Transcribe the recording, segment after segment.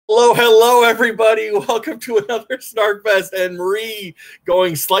Hello, everybody. Welcome to another Snarkfest and Marie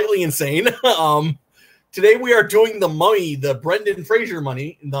going slightly insane. Today we are doing the Mummy, the Brendan Fraiser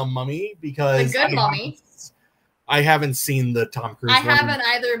Mummy, because the good Mummy. I haven't seen the Tom Cruise. I haven't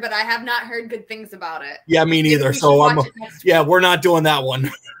either, but I have not heard good things about it. Yeah, me neither. So we're not doing that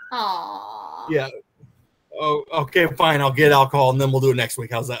one. Aww. Yeah. Oh, okay, fine. I'll get alcohol and then we'll do it next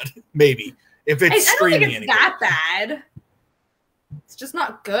week. How's that? Maybe if it's streaming. I don't think it's that bad. It's just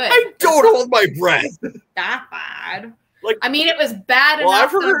not good. I don't hold my breath. That bad. Like, I mean, it was bad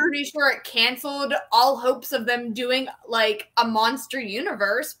enough that I'm pretty sure it canceled all hopes of them doing like a monster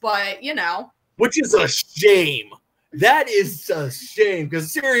universe, but you know. Which is a shame. That is a shame,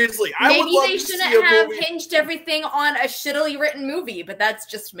 because seriously, I would love to see a movie. Maybe they shouldn't have hinged everything on a shittily written movie, but that's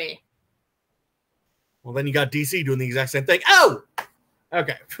just me. Well, then you got DC doing the exact same thing. Oh!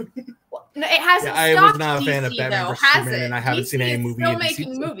 Okay. Well, no, it hasn't stopped I was not a fan DC, of Batman though, vs. Superman, and I haven't seen any movie. Still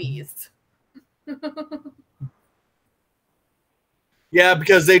making movies. Yeah,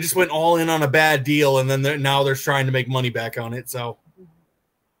 because they just went all in on a bad deal, and then now they're trying to make money back on it. So,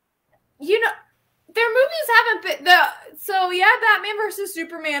 you know, their movies haven't been so yeah. Batman vs.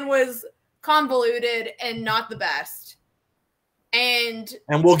 Superman was convoluted and not the best, and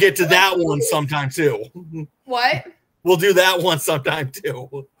we'll get to that one sometime too. What? We'll do that one sometime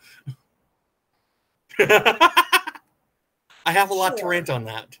too. I have a lot to rant on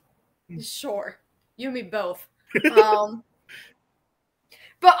that. Sure. You and me both. But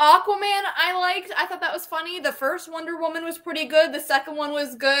Aquaman, I liked. I thought that was funny. The first Wonder Woman was pretty good. The second one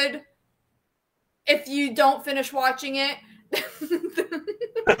was good. If you don't finish watching it. Shazam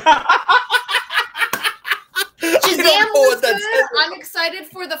was good. I'm excited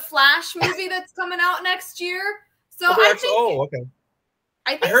for the Flash movie that's coming out next year. So I think. Oh, okay.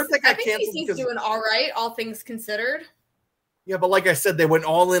 I heard that got canceled. DC's doing all right, all things considered. Yeah, but like I said, they went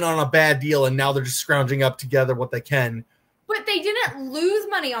all in on a bad deal, and now they're just scrounging up together what they can. But they didn't lose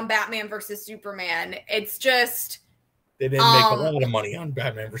money on Batman versus Superman. It's just they didn't make a lot of money on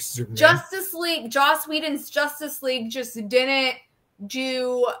Batman versus Superman. Justice League, Joss Whedon's Justice League just didn't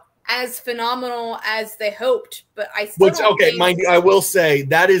do as phenomenal as they hoped. But I still mind you, I will say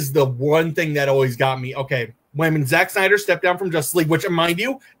that is the one thing that always got me. Okay, when Zack Snyder stepped down from Justice League, which, mind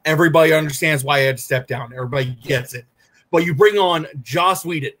you, everybody understands why he had to step down. Everybody gets it. But you bring on Joss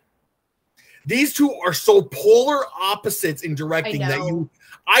Whedon. These two are so polar opposites in directing that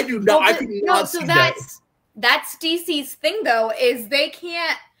I do not see that. That's DC's thing, though, is they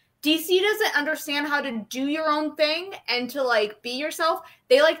can't. DC doesn't understand how to do your own thing and to like be yourself.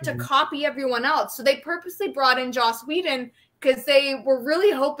 They like to copy everyone else. So they purposely brought in Joss Whedon because they were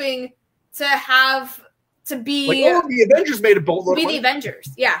really hoping to be the Avengers made a boatload of money. The Avengers.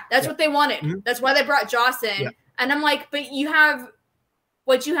 Yeah, that's what they wanted. That's why they brought Joss in. Yeah. And I'm like, but you have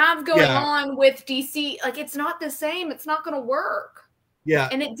what you have going on with DC, like it's not the same. It's not going to work. Yeah,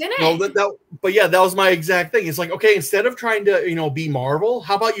 and it didn't. No, but yeah, that was my exact thing. It's like, okay, instead of trying to be Marvel,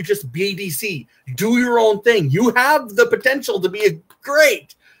 how about you just be DC? Do your own thing. You have the potential to be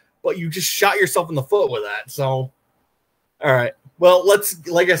great, but you just shot yourself in the foot with that. So, all right. Well,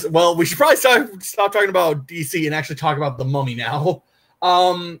 we should probably stop talking about DC and actually talk about the Mummy now.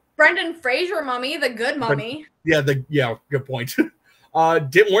 Brendan Fraiser Mummy, the good Mummy. Good point.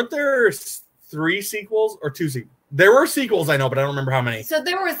 Weren't there 3 sequels or 2 sequels? There were sequels, I know, but I don't remember how many. So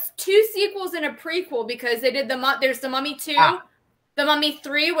there was 2 sequels and a prequel because they did there's the Mummy 2, the Mummy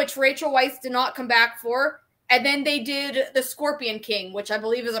 3, which Rachel Weisz did not come back for, and then they did the Scorpion King, which I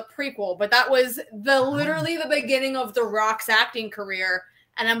believe is a prequel, but that was literally the beginning of The Rock's acting career,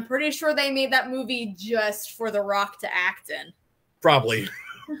 and I'm pretty sure they made that movie just for The Rock to act in. Probably.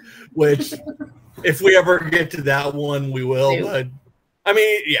 Which, if we ever get to that one, we will. But I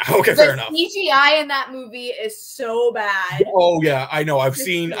mean, yeah, okay, fair enough. CGI in that movie is so bad. Oh yeah, I know. I've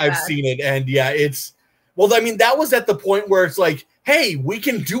seen it, and yeah, it's I mean, that was at the point where it's like, hey, we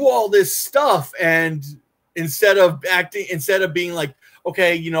can do all this stuff, and instead of being like,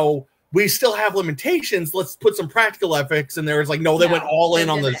 okay, we still have limitations, let's put some practical effects, and there was like, no, they went all in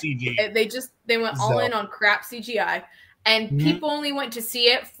on the CG. They went all in on crap CGI. And people only went to see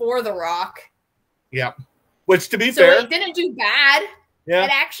it for The Rock. Yeah. Which, to be fair... So it didn't do bad. Yeah. It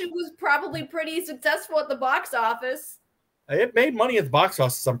actually was probably pretty successful at the box office. It made money at the box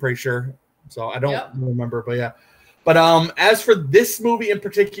office, I'm pretty sure. So I don't remember, but yeah. But as for this movie in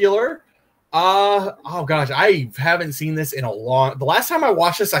particular, oh gosh, I haven't seen this in a long... The last time I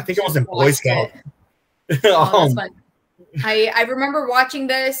watched this, I think it was in Boy Scout. That's fun. I remember watching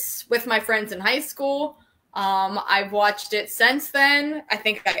this with my friends in high school. I've watched it since then. I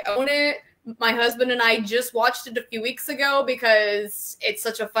think I own it. My husband and I just watched it a few weeks ago because it's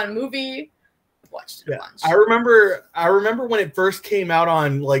such a fun movie. I've watched it a bunch. I remember when it first came out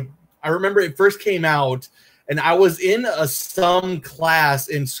on I remember it first came out and I was in some class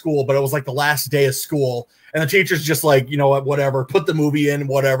in school, but it was like the last day of school. And the teacher's just like, you know what, whatever, put the movie in,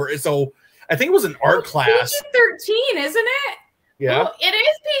 whatever. So I think it was an art class. PG-13, isn't it? Yeah. Well, it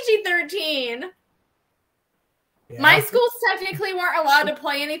is PG-13. Yeah. My schools technically weren't allowed to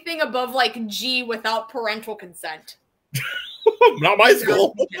play anything above like G without parental consent. Not my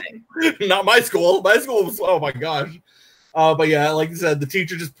school. Not my school. My school was, oh my gosh. But yeah, like I said, the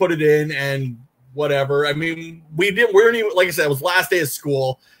teacher just put it in and whatever. I mean, we weren't even, like I said, it was last day of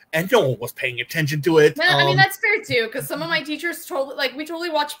school and no one was paying attention to it. I mean, that's fair too, because some of my teachers we totally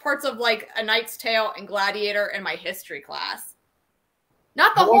watched parts of like A Knight's Tale and Gladiator in my history class.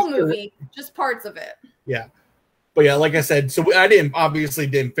 Not the whole movie, just parts of it. Yeah. But yeah, like I said, so I obviously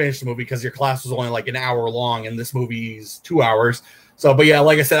didn't finish the movie because your class was only like an hour long and this movie's 2 hours. So, but yeah,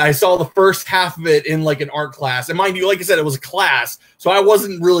 like I said, I saw the first half of it in like an art class. And mind you, like I said, it was a class, so I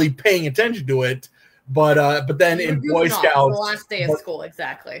wasn't really paying attention to it. But then in Boy Scouts, the last day of school,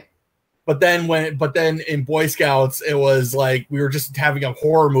 exactly. But then in Boy Scouts, it was like we were just having a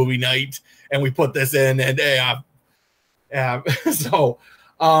horror movie night, and we put this in, and so,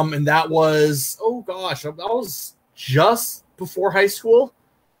 and that was, oh gosh, that was just before high school,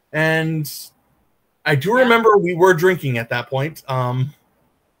 and I do remember we were drinking at that point.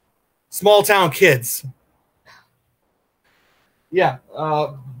 Small town kids. Yeah.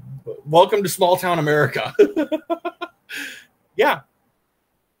 Welcome to small town America. Yeah.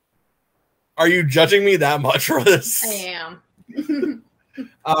 Are you judging me that much for this? I am.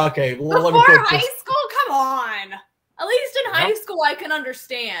 Okay. Well, before high school? Come on. At least in high school I can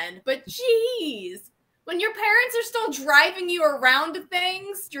understand. But geez. When your parents are still driving you around to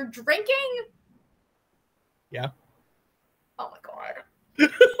things, you're drinking? Yeah. Oh my God.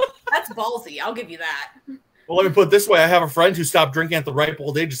 That's ballsy. I'll give you that. Well, let me put it this way. I have a friend who stopped drinking at the ripe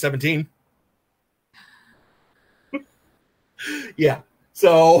old age of 17. Yeah.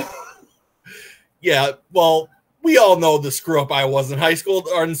 So, yeah. Well, we all know the screw up I was in high school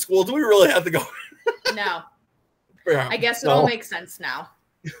or in school. Do we really have to go? No. Yeah, I guess it all makes sense now.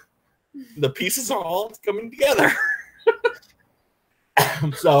 The pieces are all coming together.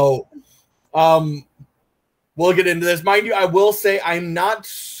 So, we'll get into this. Mind you, I will say I'm not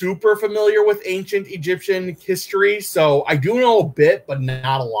super familiar with ancient Egyptian history, so I do know a bit, but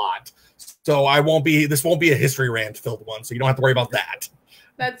not a lot. So this won't be a history rant filled one, so you don't have to worry about that.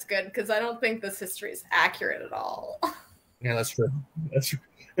 That's good, because I don't think this history is accurate at all. Yeah, that's true. That's true.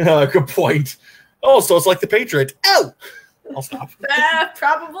 Good point. Oh, so it's like the Patriot. Oh! I'll stop.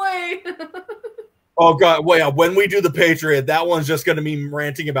 Probably. Oh God! Wait, when we do the Patriot, that one's just going to be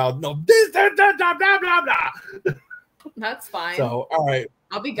ranting about this, blah, blah, blah, blah, blah. That's fine. So, all right,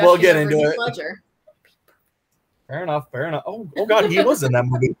 I'll be gushing. We'll get into it. Ledger. Fair enough. Fair enough. Oh God, he was in that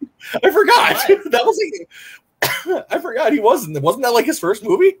movie. I forgot. That was. I forgot he wasn't. Wasn't that like his first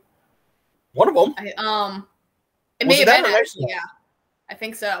movie? One of them. It may have been actually. Yeah, I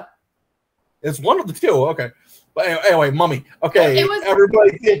think so. It's one of the two. Okay. But anyway, Mummy. Okay, it was,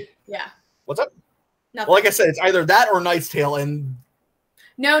 everybody did. Yeah. What's up? Nothing. Well, like I said, it's either that or Knight's Tale, and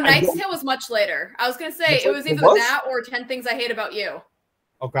no, Knight's Tale was much later. I was gonna say it was either that or 10 Things I Hate About You.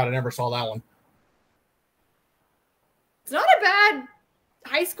 Oh God, I never saw that one. It's not a bad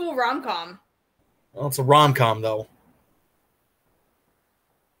high school rom-com. Well, it's a rom-com though.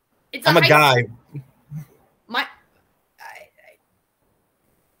 I'm a guy.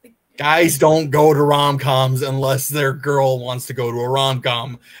 Guys don't go to rom-coms unless their girl wants to go to a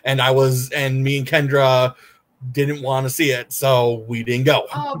rom-com. And me and Kendra didn't want to see it, so we didn't go.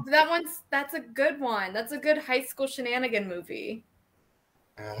 Oh, that's a good one. That's a good high school shenanigan movie.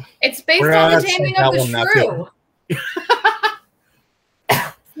 It's based on the Taming of the Shrew.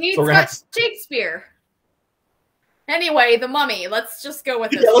 It's got Shakespeare. Anyway, The Mummy. Let's just go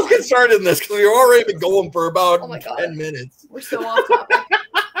with it. Yeah, let's get started in this because we've already been going for about 10 minutes. We're so off topic.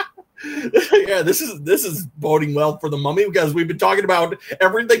 Yeah, this is boding well for The Mummy because we've been talking about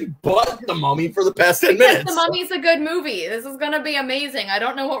everything but The Mummy for the past 10 minutes. The Mummy's a good movie. This is going to be amazing. I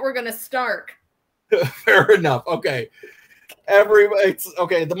don't know what we're going to start. Fair enough. Okay.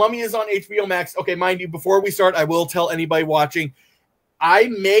 The Mummy is on HBO Max. Okay, mind you, before we start, I will tell anybody watching, I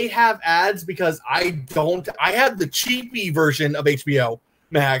may have ads because I have the cheapy version of HBO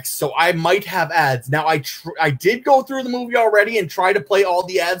Max, so I might have ads. Now, I did go through the movie already and try to play all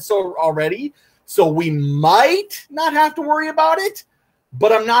the ads already, so we might not have to worry about it,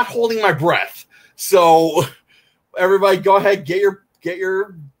 but I'm not holding my breath. So everybody go ahead, get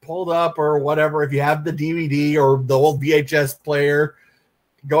your pulled up or whatever, if you have the DVD or the old VHS player,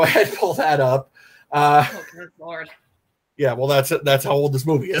 go ahead and pull that up. Oh, good Lord. Yeah, well, that's how old this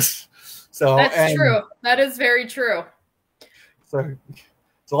movie is. So that's true. That is very true.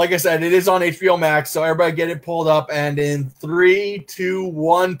 So like I said, it is on HBO Max. So everybody get it pulled up, and in 3, 2,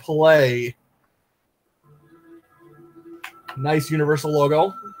 1, play. Nice Universal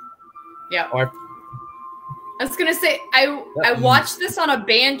logo. Yeah. I was gonna say I watched this on a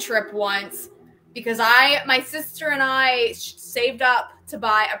band trip once because my sister and I saved up to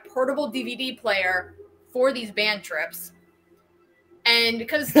buy a portable DVD player for these band trips. And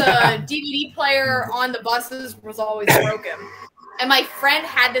because the DVD player on the buses was always broken. And my friend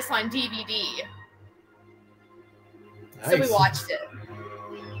had this on DVD. Nice. So we watched it.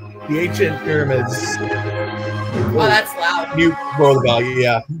 The Ancient Pyramids. Oh, that's loud. You roll the bell,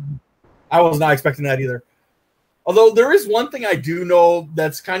 yeah. I was not expecting that either. Although there is one thing I do know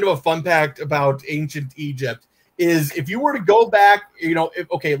that's kind of a fun fact about ancient Egypt is if you were to go back, how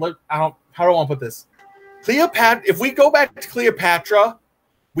do I want to put this? Cleopatra. If we go back to Cleopatra,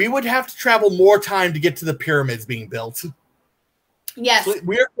 we would have to travel more time to get to the pyramids being built. Yes,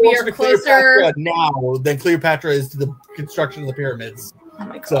 we are closer to Cleopatra now than Cleopatra is to the construction of the pyramids. Oh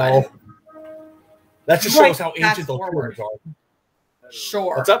my God. So that just shows how ancient those pyramids are.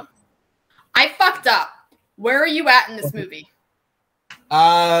 Sure. What's up? I fucked up. Where are you at in this movie?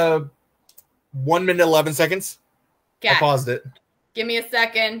 1 minute 11 seconds. Okay. I paused it. Give me a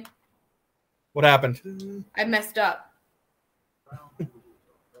second. What happened? I messed up.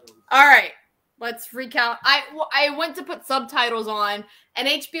 All right. Let's recount. I went to put subtitles on, and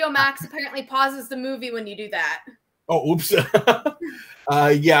HBO Max apparently pauses the movie when you do that. Oh, oops.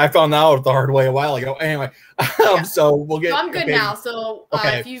 Yeah, I found that out the hard way a while ago. Anyway, so we'll get. So I'm good now. So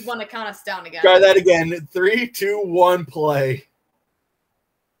if you want to count us down again, try that again. 3, 2, 1, play.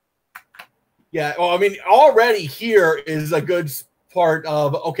 Yeah. Well, I mean, already here is a good part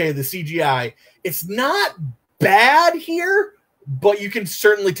of the CGI. It's not bad here, but you can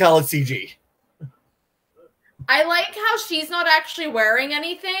certainly tell it's CG. I like how she's not actually wearing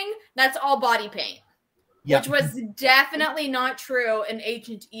anything. That's all body paint. Yep. Which was definitely not true in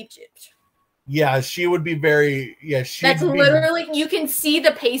ancient Egypt. Yeah, she would be very... Yeah, that's literally... You can see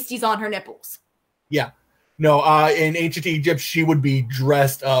the pasties on her nipples. Yeah. No, in ancient Egypt, she would be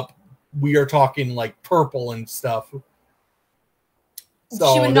dressed up. We are talking like purple and stuff.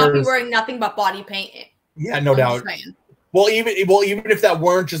 So she would not be wearing nothing but body paint. Yeah, no doubt. Well, even if that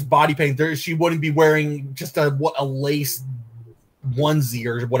weren't just body paint, she wouldn't be wearing just a lace onesie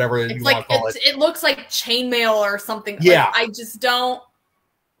or whatever you want to call it. It looks like chainmail or something. Yeah, I just don't.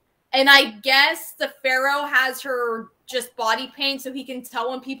 And I guess the pharaoh has her just body paint so he can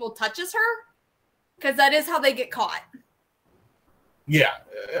tell when people touches her, because that is how they get caught. Yeah,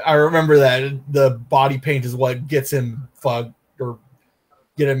 I remember that the body paint is what gets him fucked or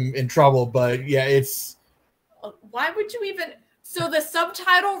get him in trouble. But yeah, it's. Why would you even... So the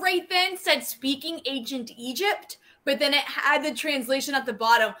subtitle right then said speaking ancient Egypt, but then it had the translation at the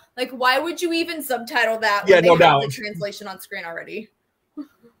bottom. Like, why would you even subtitle that when they have the translation on screen already?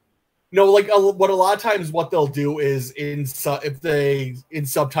 No, like what a lot of times what they'll do is in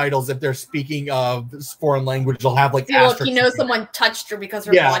subtitles, if they're speaking of foreign language, they'll have like asterisks. Someone touched her because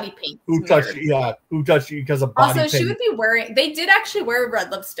her body paint. Who touched you because of body paint. Also, she would be wearing... They did actually wear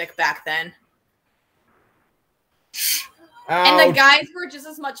red lipstick back then. Ouch. And the guys were just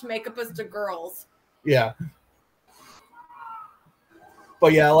as much makeup as the girls. Yeah.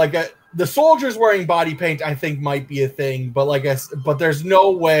 But yeah, like the soldiers wearing body paint, I think might be a thing. But but there's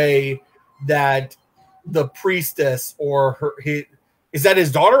no way that the priestess or is that his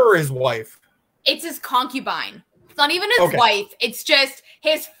daughter or his wife? It's his concubine. It's not even his wife. It's just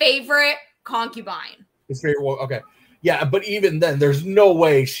his favorite concubine. His favorite. Okay. Yeah, but even then, there's no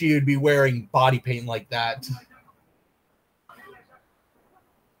way she would be wearing body paint like that.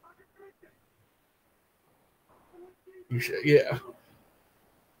 You should, yeah.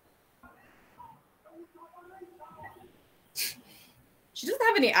 She doesn't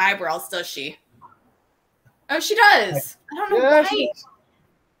have any eyebrows, does she? Oh, she does. I don't know why.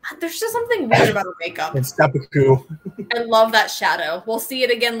 There's just something weird about her makeup. It's seppuku. I love that shadow. We'll see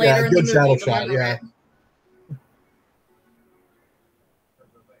it again later in the movie. Shadow shot, yeah.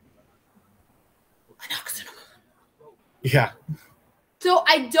 Yeah. So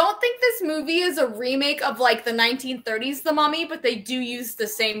I don't think this movie is a remake of like the 1930s The Mummy, but they do use the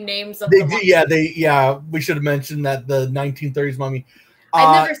same names of the Mummy. Yeah, we should have mentioned that the 1930s Mummy.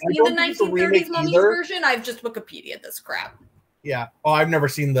 I've never seen the 1930s Mummy version. I've just Wikipedia this crap. Yeah. Oh, I've never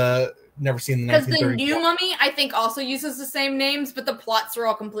seen the never seen the because the 1930s. new Mummy, I think, also uses the same names, but the plots are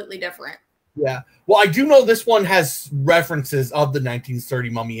all completely different. Yeah. Well, I do know this one has references of the 1930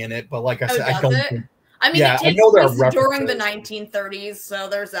 Mummy in it, but like I said, I don't think. I mean, Yeah, it takes place during the 1930s, so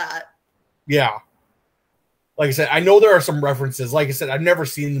there's that. Yeah. Like I said, I know there are some references. Like I said, I've never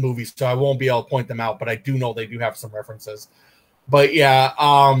seen the movies, so I won't be able to point them out, but I do know they do have some references. But yeah,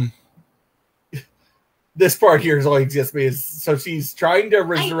 this part here is all gets me is so she's trying to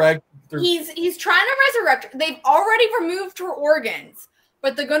resurrect. He's trying to resurrect her. They've already removed her organs,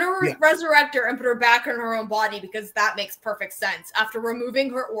 but they're going to resurrect her and put her back in her own body because that makes perfect sense after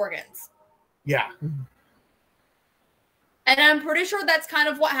removing her organs. Yeah. And I'm pretty sure that's kind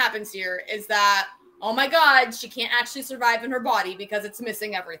of what happens here is that, oh my God, she can't actually survive in her body because it's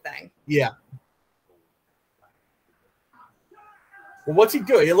missing everything. Yeah. Well, what's he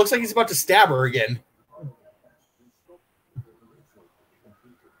doing? It looks like he's about to stab her again.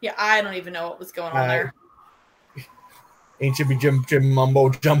 Yeah, I don't even know what was going on there. Ain't you be Jim Mumbo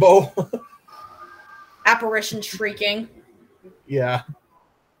Jumbo? Apparition shrieking. Yeah.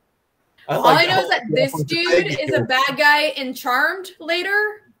 All I know is that this dude is a bad guy in Charmed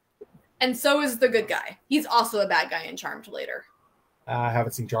later, and so is the good guy. He's also a bad guy in Charmed later. I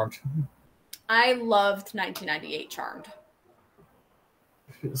haven't seen Charmed. I loved 1998 Charmed.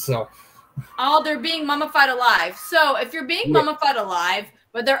 So. Oh, they're being mummified alive. So if you're being mummified alive,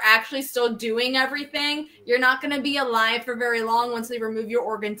 but they're actually still doing everything, you're not going to be alive for very long once they remove your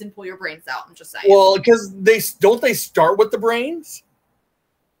organs and pull your brains out. I'm just saying. Well, because they start with the brains,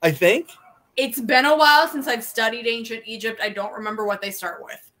 I think. It's been a while since I've studied ancient Egypt. I don't remember what they start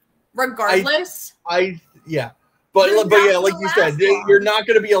with. Regardless. But yeah, like you said, you're not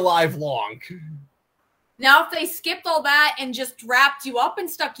going to be alive long. Now, if they skipped all that and just wrapped you up and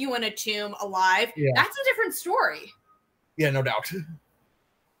stuck you in a tomb alive, that's a different story. Yeah, no doubt.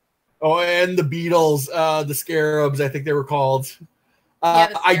 Oh, and the beetles, the scarabs, I think they were called.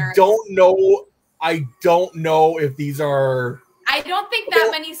 I don't know if these are. I don't think that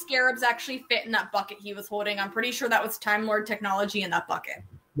many scarabs actually fit in that bucket he was holding. I'm pretty sure that was Time Lord technology in that bucket.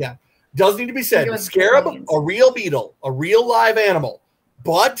 Yeah. Does need to be said. Scarab, a real beetle, a real live animal.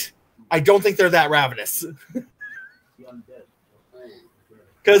 But I don't think they're that ravenous.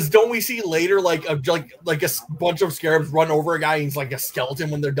 Because don't we see later like a bunch of scarabs run over a guy and he's like a skeleton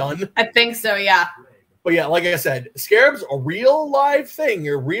when they're done? I think so, yeah. But yeah, like I said, scarabs a real live thing,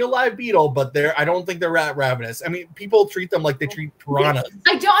 a real live beetle, but I don't think they're ravenous. I mean, people treat them like they treat piranhas.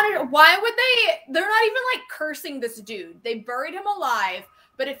 I don't understand. Why would they? They're not even like cursing this dude. They buried him alive,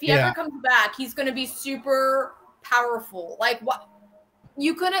 but if he ever comes back, he's going to be super powerful. Like what?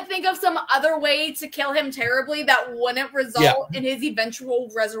 You couldn't think of some other way to kill him terribly that wouldn't result in his eventual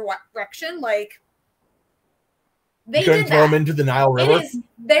resurrection? Like they couldn't throw him into the Nile River. It is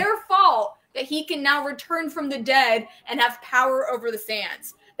their fault that he can now return from the dead and have power over the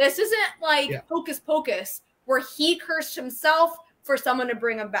sands. This isn't like Hocus Pocus, where he cursed himself for someone to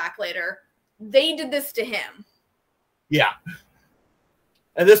bring him back later. They did this to him. Yeah.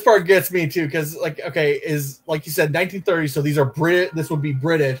 And this part gets me too, because is like you said, 1930s, so these are this would be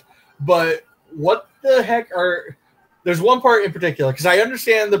British, but what the heck are there's one part in particular, because I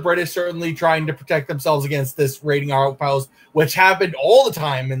understand the British certainly trying to protect themselves against this raiding outpost, which happened all the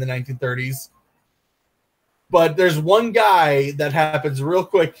time in the 1930s. But there's one guy that happens real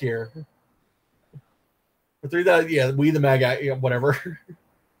quick here. We the MAGA, whatever.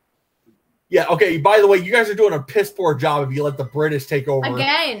 Yeah, okay, by the way, you guys are doing a piss poor job if you let the British take over.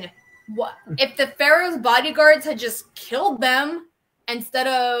 Again, what if the Pharaoh's bodyguards had just killed them instead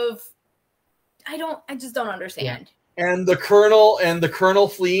of I just don't understand. Yeah. And the colonel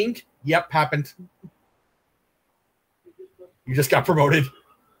fleeing, yep, happened. You just got promoted.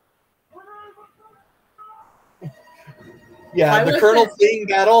 Yeah, the colonel fleeing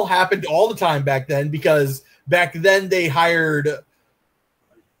battle happened all the time back then, because back then they hired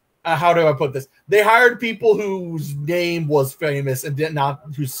how do I put this? They hired people whose name was famous and did not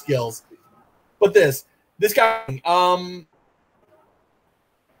whose skills. But this guy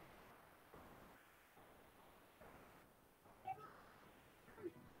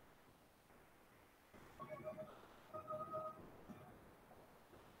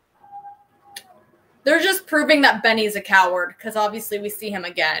they're just proving that Benny's a coward, because obviously we see him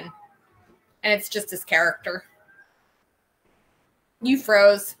again. And it's just his character. You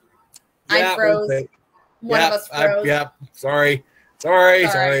froze. I froze. One of us froze. Sorry.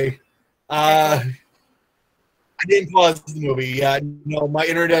 I didn't pause the movie. Yeah, no, my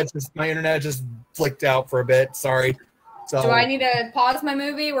internet just flicked out for a bit. Sorry. So do I need to pause my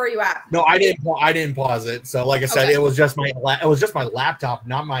movie? Where are you at? no, I didn't pause it. So like I said, Okay. it was just my laptop,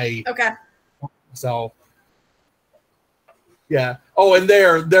 not my. Okay. So yeah. Oh, and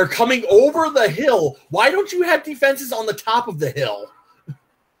they're coming over the hill. Why don't you have defenses on the top of the hill?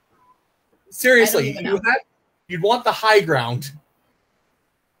 Seriously, you'd want the high ground.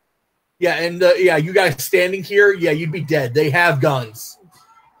 Yeah, and yeah, you guys standing here, yeah, you'd be dead. They have guns.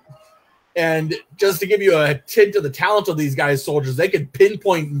 And just to give you a hint of the talent of these guys, soldiers, they could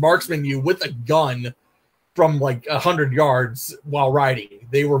pinpoint marksman you with a gun from like 100 yards while riding.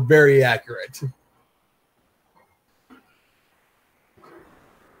 They were very accurate.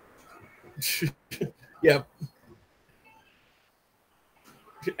 Yep.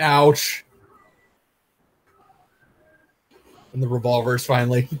 Ouch. And the revolvers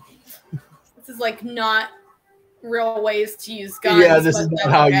finally. This is like not real ways to use guns. Yeah, this is not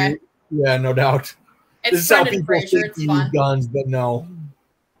how you. Yeah, no doubt. It's this is how Brendan people Fraiser, think you use guns, but no.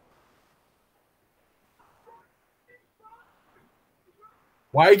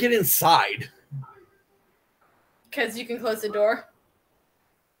 Why get inside? Because you can close the door.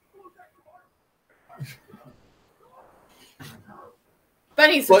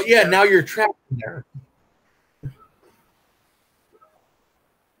 But yeah, now you're trapped in there.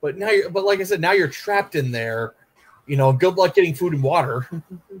 But like I said, now you're trapped in there. You know, good luck getting food and water.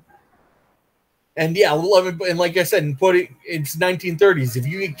 And yeah, and like I said, it's 1930s. If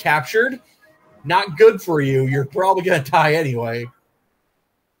you get captured, not good for you. You're probably gonna die anyway. And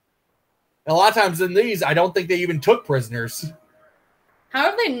a lot of times in these, I don't think they even took prisoners. How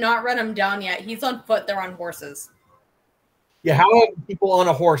have they not run him down yet? He's on foot. They're on horses. Yeah, how have people on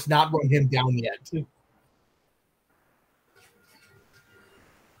a horse not run him down yet?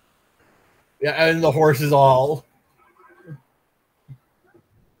 Yeah, and the horse is all.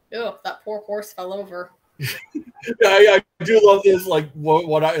 Oh, that poor horse fell over. I do love this. Like,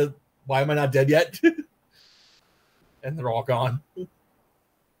 why am I not dead yet? And they're all gone.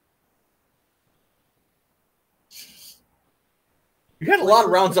 You had a lot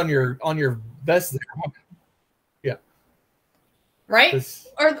of rounds on your vest there. Yeah. Right?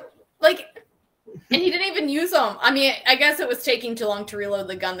 Or like, and he didn't even use them. I mean, I guess it was taking too long to reload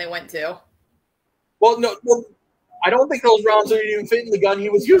the gun they went to. Well, no, I don't think those rounds didn't even fit in the gun he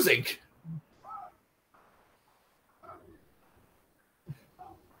was using.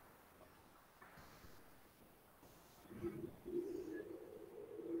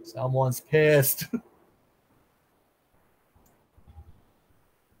 Someone's pissed.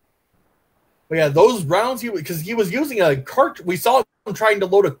 But yeah, those rounds because he was using a cartridge. We saw him trying to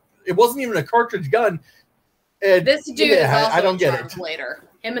load it wasn't even a cartridge gun. And this dude is also I don't get it. Later,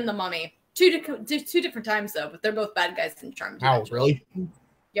 him and the mummy. Two different times though, but they're both bad guys in Charmed. Oh, really?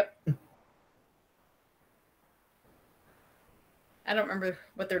 Yep. I don't remember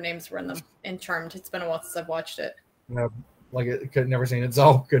what their names were in Charmed. It's been a while since I've watched it. No, like I could never seen it,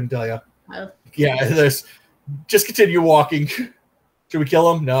 so couldn't tell you. Oh. Yeah, just continue walking. Should we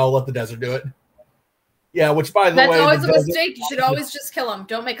kill him? No, let the desert do it. Yeah, which by the way, that's always a mistake. You should always just kill him.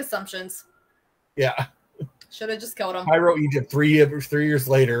 Don't make assumptions. Yeah. Should have just killed him. Pyro Egypt 3 years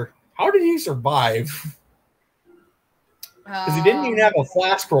later. How did he survive? Because he didn't even have a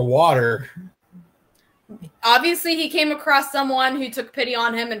flask for water. Obviously, he came across someone who took pity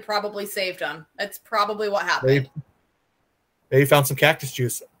on him and probably saved him. That's probably what happened. They found some cactus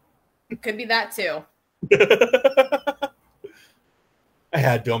juice. It could be that too. I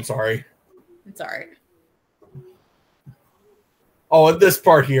had to. I'm sorry. It's all right. Oh, and this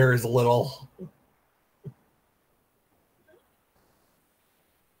part here is a little.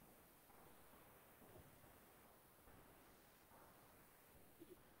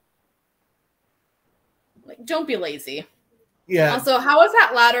 Like, don't be lazy. Yeah. Also, how is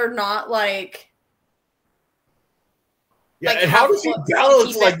that ladder not like? Yeah, and how does he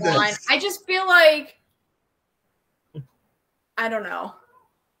balance like this? I just feel like I don't know.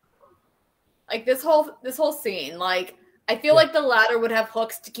 Like this whole scene, like I feel like the ladder would have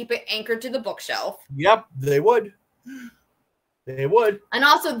hooks to keep it anchored to the bookshelf. Yep, they would. They would. And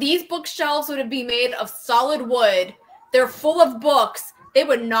also, these bookshelves would be made of solid wood. They're full of books. They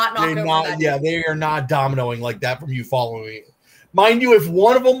would not knock over that. Yeah, they are not dominoing like that from you following me. Mind you, if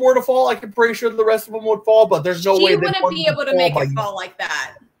one of them were to fall, I'm pretty sure the rest of them would fall, but there's no way. She wouldn't be able to make it fall like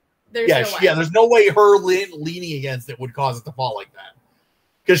that. There's no way. Yeah, there's no way her leaning against it would cause it to fall like that.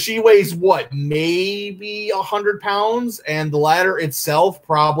 Because she weighs, what, maybe 100 pounds, and the ladder itself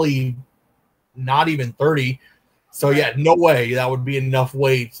probably not even 30. So, yeah, no way that would be enough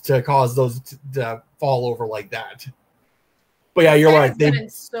weight to cause those to fall over like that. But, yeah, you're right. They put in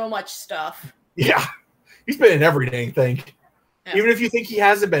so much stuff. Yeah. He's been in every dang thing. Yeah. Even if you think he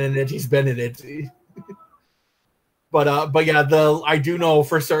hasn't been in it, he's been in it. But yeah, I do know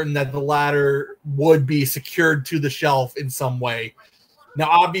for certain that the ladder would be secured to the shelf in some way. Now,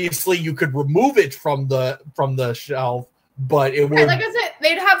 obviously, you could remove it from the shelf, but it would. Like I said,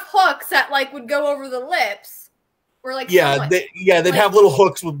 they'd have hooks that like would go over the lips, or like they'd have little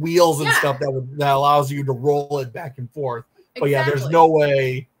hooks with wheels and stuff that allows you to roll it back and forth. But yeah, there's no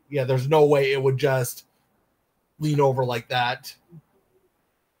way. Yeah, there's no way it would just lean over like that.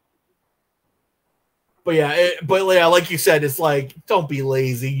 But yeah, like you said, it's like, don't be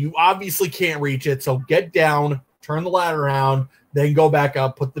lazy. You obviously can't reach it, so get down, turn the ladder around, then go back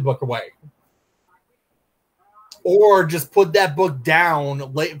up, put the book away. Or just put that book down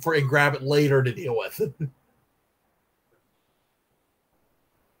and grab it later to deal with.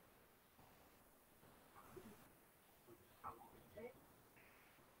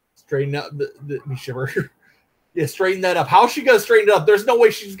 Straighten up the shiver. Yeah, straighten that up. How's she gonna straighten it up? There's no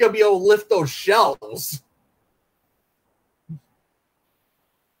way she's gonna be able to lift those shelves.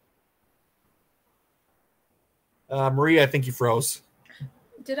 Marie, I think you froze.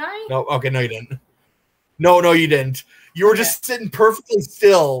 Did I? No, okay, no, you didn't. No, you didn't. You were just sitting perfectly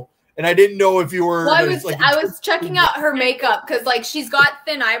still, and I didn't know if you were. Well, I was checking out her makeup because like she's got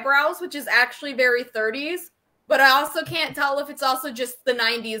thin eyebrows, which is actually very 30s, but I also can't tell if it's also just the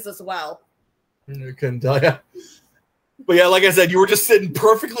 90s as well. I couldn't tell you. But yeah, like I said, you were just sitting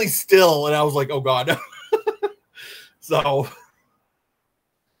perfectly still, and I was like, oh, God. So.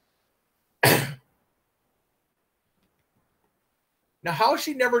 Now, how has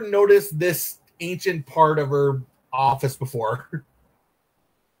she never noticed this ancient part of her office before?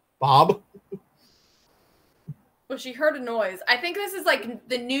 Bob? Well, she heard a noise. I think this is like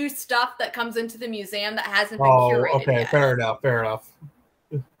the new stuff that comes into the museum that hasn't been curated okay, yet. fair enough.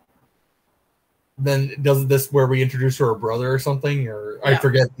 Then doesn't this where we introduce her brother or something? Or I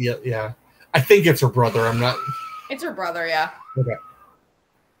forget yeah. I think it's her brother. I'm not. It's her brother, yeah. Okay.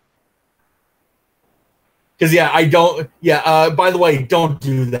 Because I don't. Yeah. By the way, don't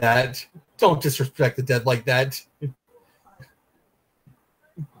do that. Don't disrespect the dead like that.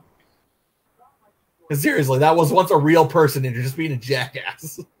 Seriously, that was once a real person, and you're just being a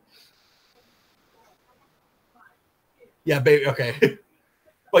jackass. Yeah, baby. Okay.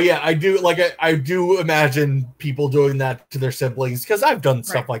 But yeah, I do imagine people doing that to their siblings because I've done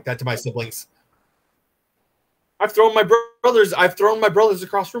stuff like that to my siblings. I've thrown my brothers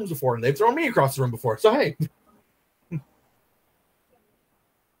across rooms before, and they've thrown me across the room before. So hey.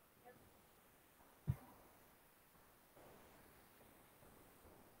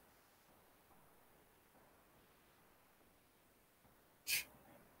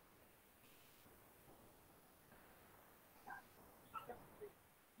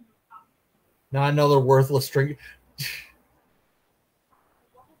 Not another worthless string.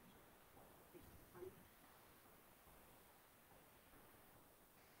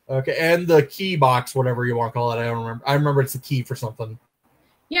 Okay, and the key box, whatever you want to call it, I don't remember. I remember it's the key for something.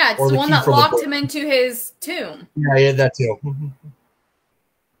 Yeah, it's the one that locked him into his tomb. Yeah, that too.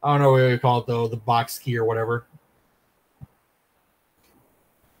 I don't know what we call it though, the box key or whatever.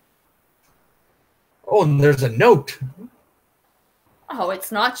 Oh, and there's a note. Oh,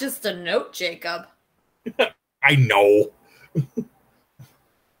 it's not just a note, Jacob. I know.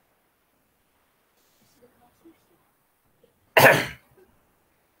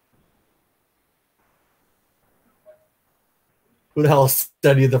 Who the hell is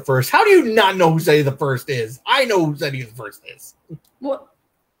Study the First? How do you not know who Study the First is? I know who Study the First is. What?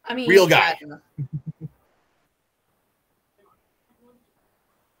 I mean, real guy.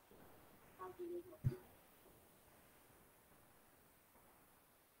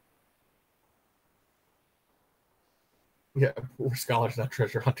 Yeah, we're scholars, not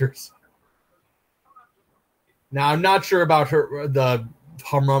treasure hunters. Now, I'm not sure about the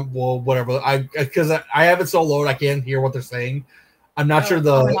whatever. Because I have it so low, I can't hear what they're saying. I'm not sure if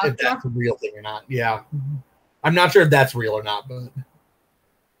that's a real thing or not. Yeah, I'm not sure if that's real or not, but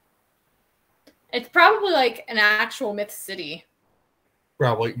it's probably like an actual myth city.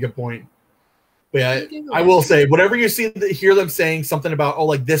 Probably, good point. But yeah, I will say, whatever you hear them saying something about,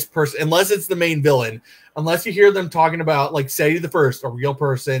 like this person, unless it's the main villain, unless you hear them talking about like Sadie the First, a real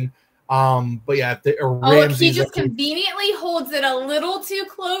person. But yeah, look, he just conveniently holds it a little too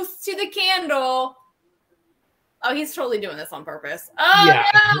close to the candle. Oh, he's totally doing this on purpose. Oh yeah,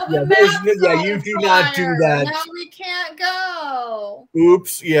 no, you do not do that. Now we can't go.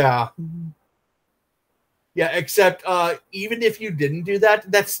 Oops, yeah. Yeah, except even if you didn't do that,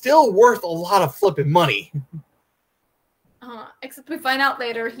 that's still worth a lot of flipping money. Except we find out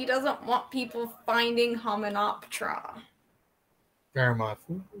later he doesn't want people finding Hymenoptera. Fair enough.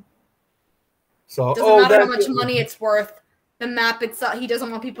 So doesn't matter how much money it's worth. The map itself, he doesn't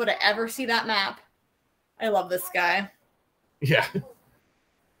want people to ever see that map. I love this guy. Yeah.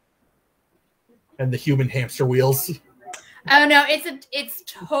 And the human hamster wheels. Oh no, it's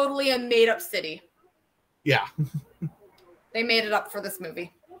totally a made up city. Yeah. They made it up for this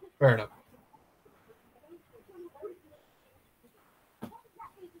movie. Fair enough.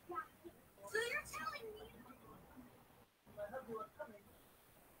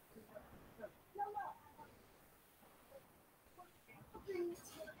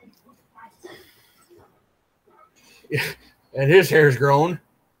 Yeah. And his hair's grown.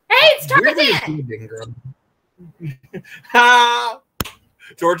 Hey, it's Tarzan! Didn't grow. Ha!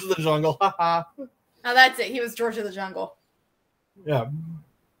 George of the Jungle. Ha ha. Oh, that's it. He was George of the Jungle. Yeah.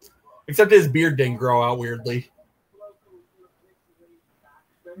 Except his beard didn't grow out weirdly.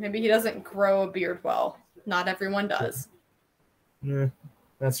 Maybe he doesn't grow a beard well. Not everyone does. Yeah,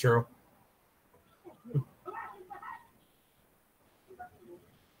 that's true.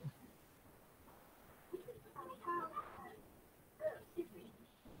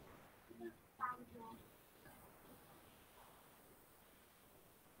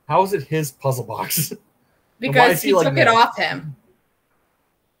 How is it his puzzle box? Because he took it off him.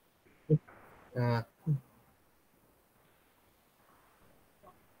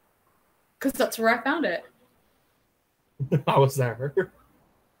 Because that's where I found it. I was there.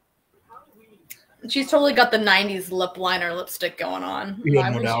 She's totally got the 90s lip liner lipstick going on. Yeah, Why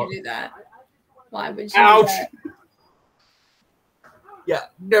no would doubt. you do that? Why would you Ouch! do that? Yeah,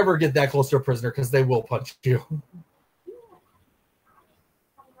 never get that close to a prisoner because they will punch you.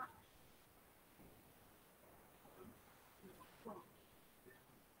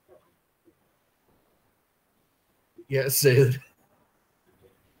 Yeah, Sid.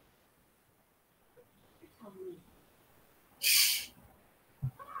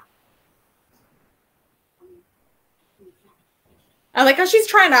 I like how she's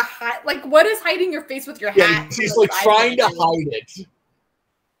trying to hide. Like, what is hiding your face with your hat? Yeah, she's like trying to hide it.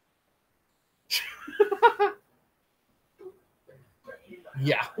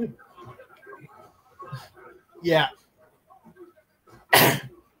 Yeah. Yeah.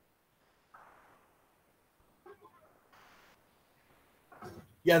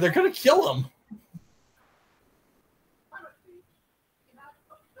 Yeah, they're gonna kill him.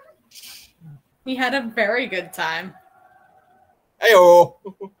 He had a very good time. Hey-oh.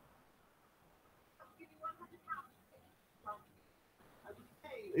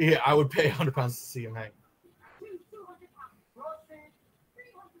 Yeah, I would pay £100 to see him hang.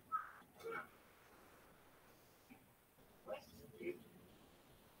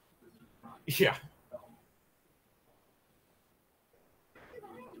 Yeah.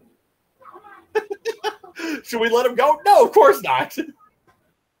 Should we let him go? No, of course not.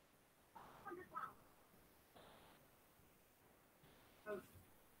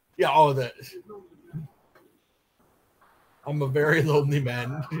 Yeah, all that. I'm a very lonely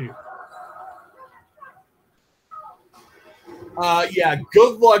man. Yeah,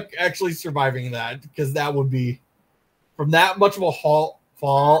 good luck actually surviving that, because that would be from that much of a fall.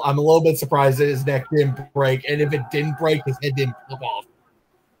 I'm a little bit surprised that his neck didn't break, and if it didn't break, his head didn't pop off.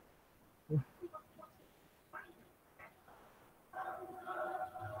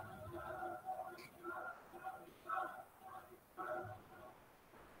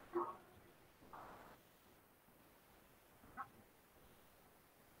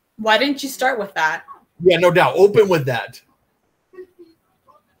 Why didn't you start with that? Yeah, no doubt. Open with that.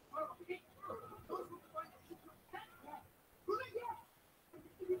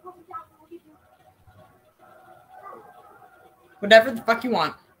 Whatever the fuck you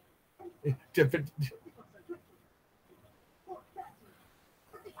want.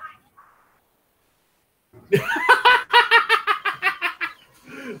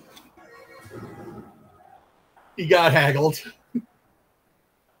 He got haggled.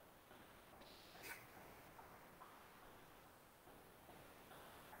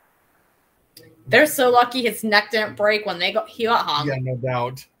 They're so lucky his neck didn't break when he got hung. Yeah, no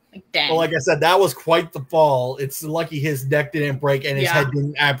doubt. Like, dang. Well, like I said, that was quite the fall. It's lucky his neck didn't break and his head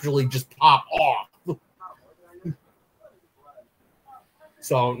didn't actually just pop off.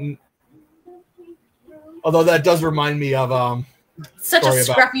 So, although that does remind me of such a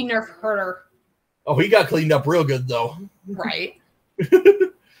scruffy nerf herder. Oh, he got cleaned up real good though. Right.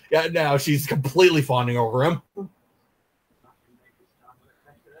 Yeah, now she's completely fawning over him.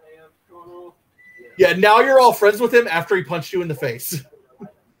 Yeah, now you're all friends with him after he punched you in the face.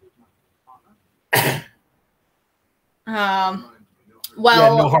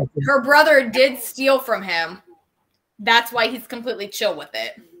 Well, no hard feelings. her brother did steal from him. That's why he's completely chill with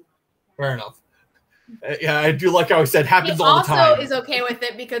it. Fair enough. Yeah, I do like how he said happens all the time. He also is okay with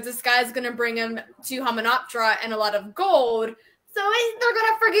it because this guy's going to bring him to Hamunaptra and a lot of gold, so they're going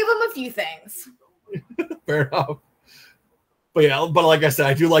to forgive him a few things. Fair enough. But yeah, but like I said,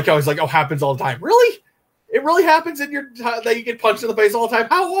 I do like how he's like, oh, happens all the time. Really? It really happens that you get punched in the face all the time?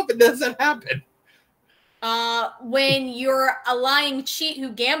 How often does that happen? When you're a lying cheat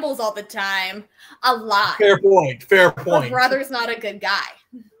who gambles all the time, a lot. Fair point. Fair point. Her brother's not a good guy.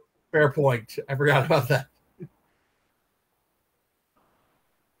 Fair point. I forgot about that.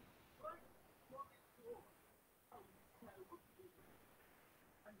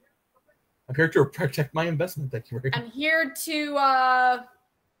 I'm here to protect my investment. Thank you very much. I'm here to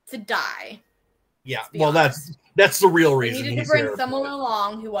die. Yeah, well, that's the real reason. I needed to bring someone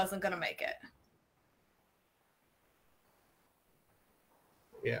along who wasn't going to make it.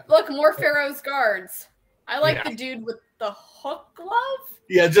 Yeah. Look, more Pharaoh's guards. I like the dude with the hook glove.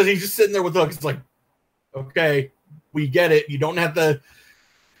 Yeah, he's just sitting there with hooks. It's like, okay, we get it. You don't have to.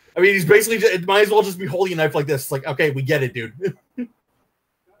 I mean, he's basically it might as well just be holding a knife like this. It's like, okay, we get it, dude.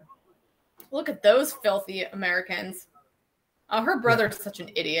 Look at those filthy Americans. Oh, her brother's such an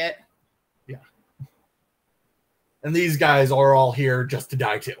idiot. Yeah. And these guys are all here just to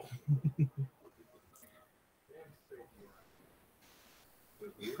die too.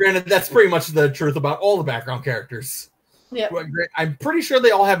 Granted, that's pretty much the truth about all the background characters. Yeah. I'm pretty sure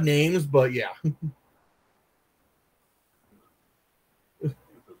they all have names, but yeah.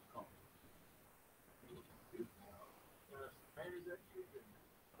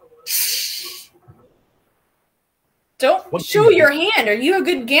 Don't show your hand. Are you a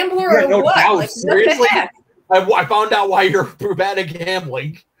good gambler or what? Doubt. Like, Seriously? what the heck? I found out why you're bad at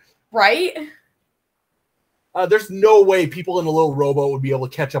gambling. Right? There's no way people in a little rowboat would be able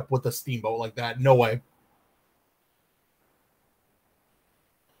to catch up with a steamboat like that. No way.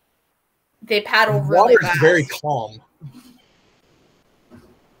 They paddle really fast. Water's very calm.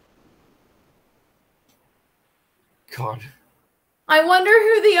 God. I wonder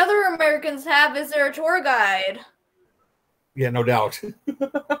who the other Americans have as their tour guide. Yeah, no doubt.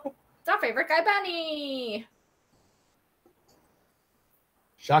 It's our favorite guy, Benny.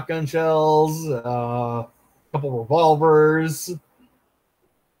 Shotgun shells, couple revolvers.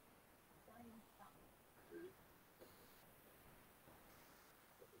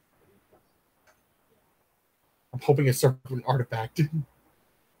 I'm hoping it's some an artifact.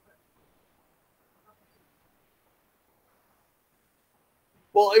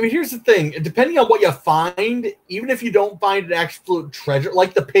 Well, I mean, here's the thing. Depending on what you find, even if you don't find an absolute treasure,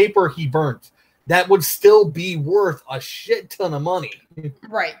 like the paper he burnt, that would still be worth a shit ton of money.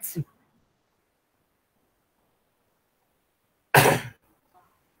 Right. I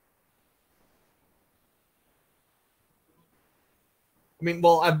mean,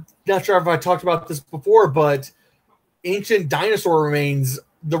 well, I'm not sure if I talked about this before, but ancient dinosaur remains.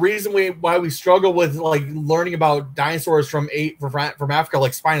 The reason why we struggle with like learning about dinosaurs from Africa,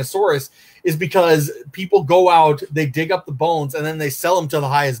 like Spinosaurus, is because people go out, they dig up the bones, and then they sell them to the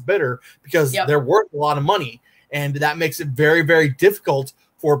highest bidder because they're worth a lot of money, and that makes it very, very difficult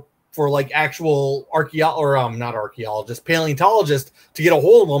for like actual not archaeologists, paleontologists to get a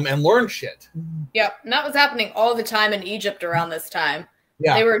hold of them and learn shit. Yep, and that was happening all the time in Egypt around this time.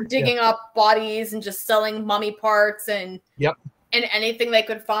 Yeah, they were digging up bodies and just selling mummy parts and anything they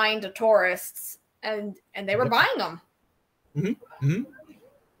could find to tourists, and they were buying them. Mm-hmm. Mm-hmm.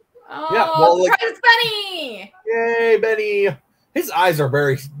 Oh, yeah, well, Princess Benny! Yay, Benny! His eyes are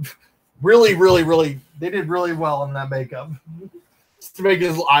really, really, really. They did really well in that makeup just to make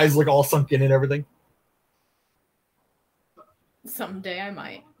his eyes look all sunken and everything. Someday I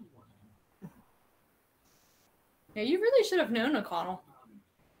might. Yeah, you really should have known, O'Connell.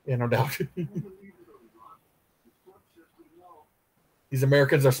 Yeah, no doubt. These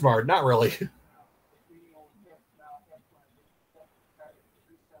Americans are smart. Not really.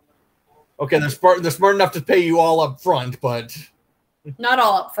 Okay, they're smart enough to pay you all up front, but not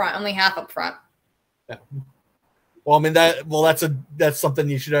all up front, only half up front. Yeah. Well, I mean that's something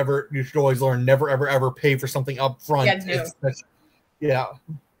you should always learn. Never ever pay for something up front. Yeah.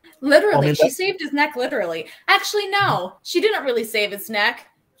 Literally, well, I mean, she saved his neck. Literally, actually, no, she didn't really save his neck.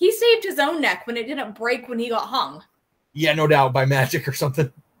 He saved his own neck when it didn't break when he got hung. Yeah, no doubt, by magic or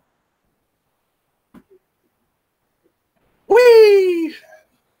something. Whee!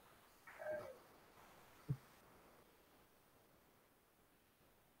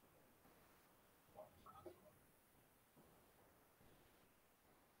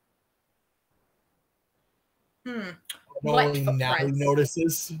 Only now he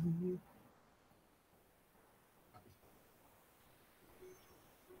notices.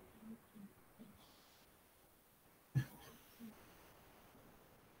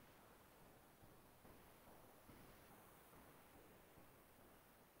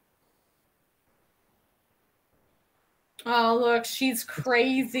 Oh, look, she's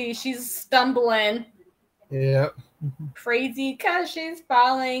crazy. She's stumbling. Yeah. Crazy because she's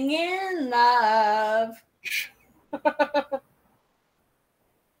falling in love.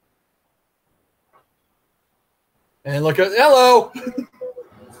 And look at hello.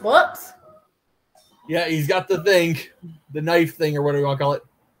 Whoops. Yeah, he's got the thing, the knife thing, or whatever you want to call it.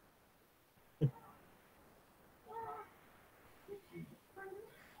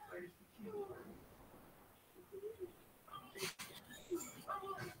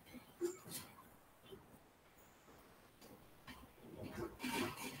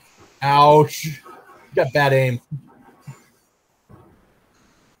 Ouch. You got bad aim.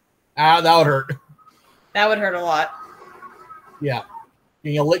 Ah, that would hurt. That would hurt a lot. Yeah.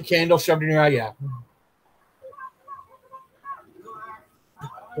 Getting a lit candle shoved in your eye, yeah.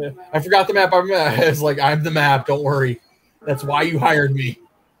 I forgot the map. It's like, I'm the map, don't worry. That's why you hired me.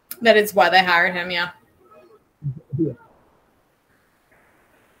 That is why they hired him, yeah.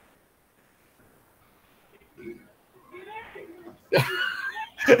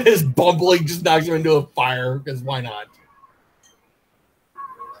 His bumbling just knocks him into a fire, because why not?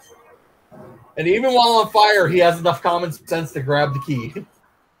 And even while on fire, he has enough common sense to grab the key.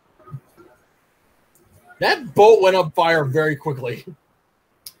 That boat went up fire very quickly.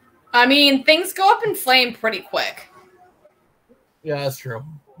 I mean, things go up in flame pretty quick. Yeah, that's true.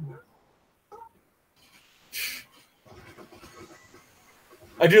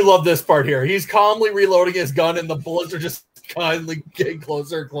 I do love this part here. He's calmly reloading his gun, and the bullets are just kindly getting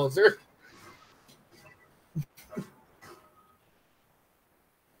closer and closer.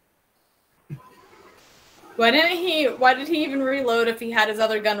 Why did he even reload if he had his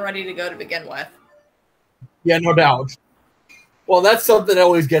other gun ready to go to begin with? Yeah, no doubt. Well, that's something that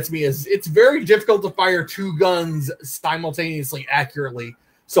always gets me is it's very difficult to fire two guns simultaneously accurately.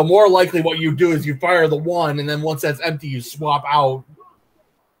 So more likely what you do is you fire the one, and then once that's empty, you swap out.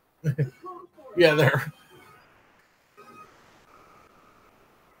 Yeah, there.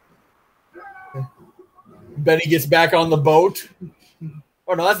 Benny gets back on the boat.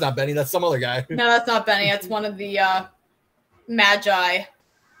 Oh, no, that's not Benny. That's some other guy. No, that's not Benny. That's one of the Magi.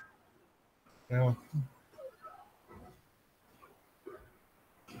 Yeah.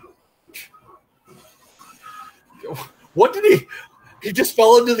 What did he... He just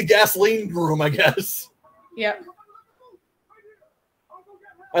fell into the gasoline room, I guess. Yep.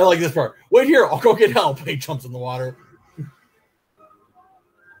 I like this part. Wait here. I'll go get help. He jumps in the water.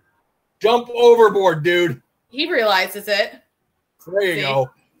 Jump overboard, dude. He realizes it. So there you go.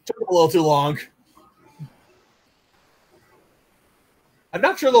 Took a little too long. I'm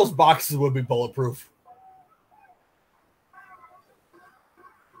not sure those boxes would be bulletproof.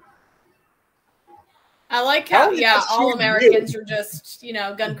 I like how, yeah, all Americans are just, you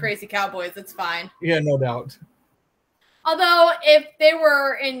know, gun crazy cowboys. It's fine. Yeah, no doubt. Although, if they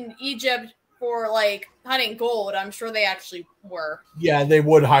were in Egypt for, like, hunting gold, I'm sure they actually were. Yeah, they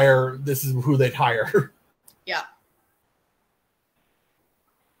would hire. This is who they'd hire. Yeah.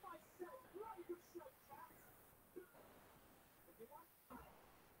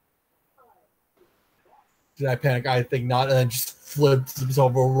 Did I panic? I think not. And then just flipped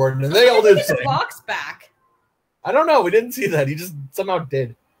himself overboard. And they all did the same. Box back. I don't know. We didn't see that. He just somehow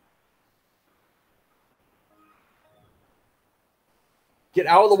did. Get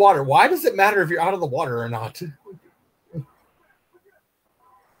out of the water. Why does it matter if you're out of the water or not? And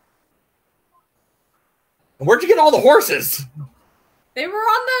where'd you get all the horses? They were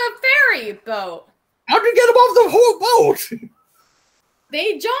on the ferry boat. How'd you get them off the whole boat?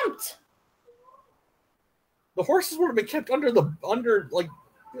 They jumped. The horses would have been kept under, like,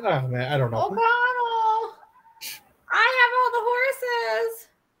 oh, man, I don't know. O'Connell, I have all the horses.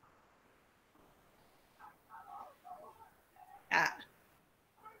 Ah.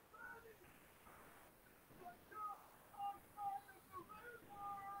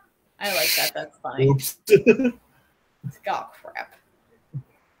 I like that. That's funny. Oops. Oh, crap.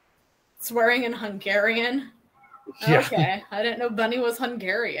 Swearing in Hungarian? Yeah. Okay. I didn't know Bunny was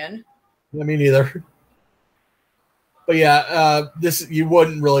Hungarian. Yeah, me neither. But yeah, this you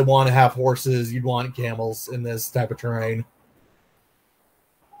wouldn't really want to have horses. You'd want camels in this type of terrain.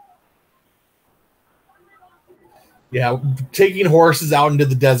 Yeah, taking horses out into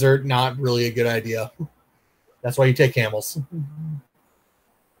the desert, not really a good idea. That's why you take camels.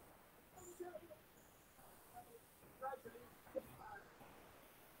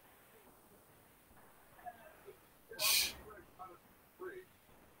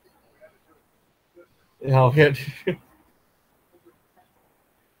 hit.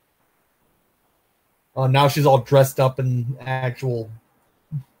 Oh, now she's all dressed up in actual.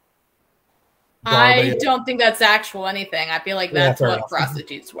 I don't think that's actual anything. I feel like that's what enough.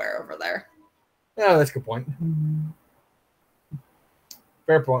 prostitutes wear over there. Yeah, that's a good point.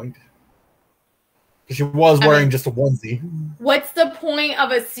 Fair point. She was wearing just a onesie. What's the point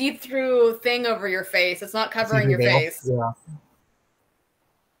of a see-through thing over your face? It's not covering your face. Yeah.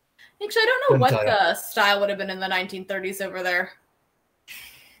 Actually, I don't know what the style would have been in the 1930s over there.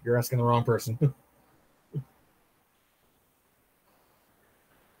 You're asking the wrong person.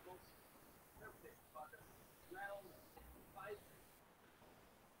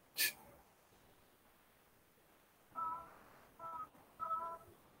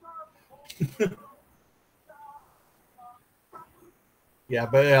 Yeah,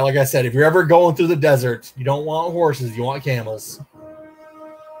 but like I said, if you're ever going through the desert, you don't want horses, you want camels.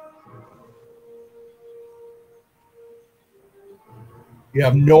 You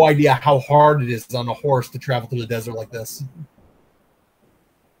have no idea how hard it is on a horse to travel through the desert like this.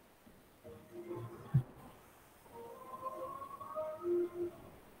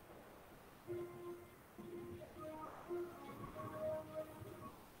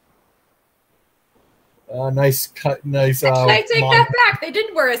 Nice cut, nice. Actually, I take that back. They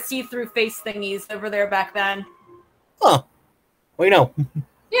did wear a see-through face thingies over there back then. Huh. Well, you know.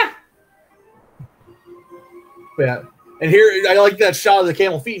 Yeah. Yeah. And here, I like that shot of the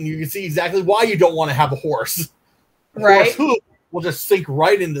camel feet, and you can see exactly why you don't want to have a horse. Right. Horse will just sink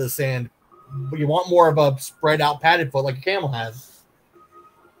right into the sand, but you want more of a spread out padded foot like a camel has.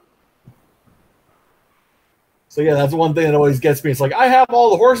 So yeah, that's one thing that always gets me. It's like, I have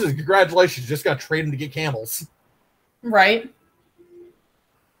all the horses. Congratulations. Just got to trade them to get camels. Right.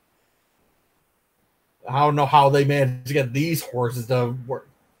 I don't know how they managed to get these horses to work.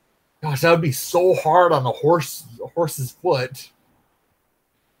 Gosh, that would be so hard on a horse's foot.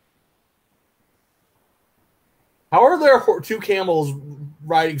 How are there two camels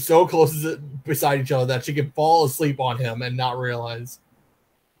riding so close beside each other that she can fall asleep on him and not realize?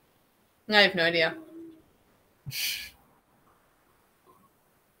 I have no idea.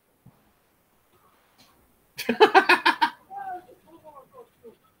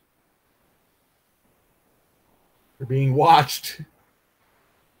 You're being watched.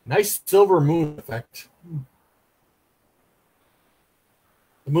 Nice silver moon effect.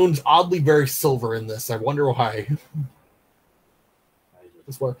 The moon's oddly very silver in this. I wonder why.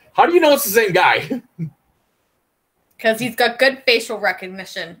 How do you know it's the same guy? Because he's got good facial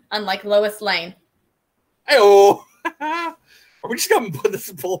recognition, unlike Lois Lane. Hey-oh. Are we just going to put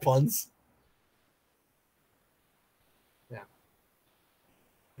this full of puns? Yeah.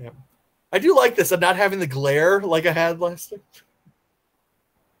 Yeah. I do like this of not having the glare like I had last time.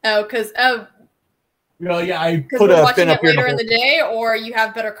 Oh, because yeah, I put a pin up here later in the day, or you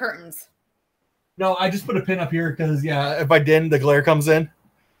have better curtains. No, I just put a pin up here because if I didn't, the glare comes in.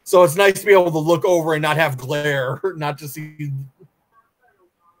 So it's nice to be able to look over and not have glare, not just see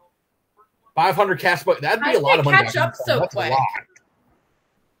 500 cash. But that'd be a lot of money. Catch up so quick.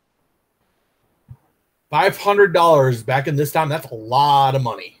 $500 back in this time. That's a lot of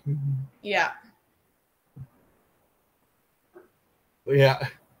money. Yeah. Yeah.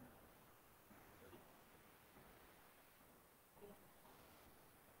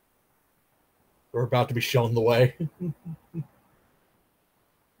 We're about to be shown the way.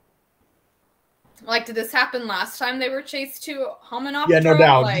 Like, did this happen last time they were chased to Hominoptera? Yeah, no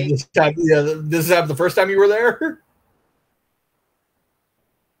doubt. This happened the first time you were there?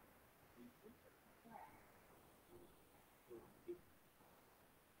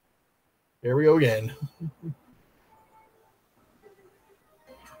 There we go again.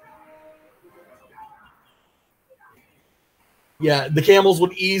 Yeah, the camels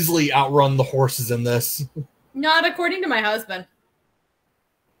would easily outrun the horses in this. Not according to my husband.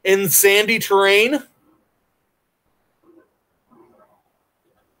 In sandy terrain?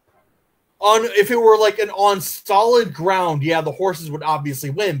 If it were like on solid ground, yeah, the horses would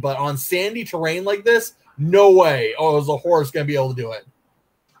obviously win. But on sandy terrain like this, no way. Oh, is a horse going to be able to do it?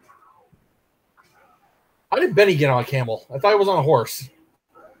 How did Benny get on a camel? I thought he was on a horse.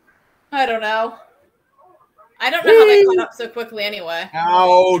 I don't know. I don't know how they caught up so quickly anyway.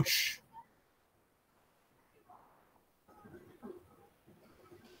 Ouch.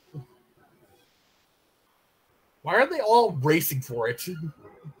 Why are they all racing for it?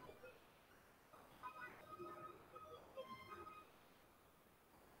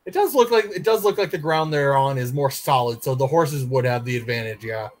 It does look like the ground they're on is more solid, so the horses would have the advantage,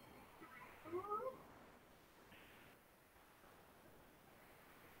 yeah.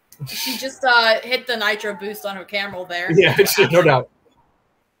 She just hit the nitro boost on her camera there. Yeah, no doubt.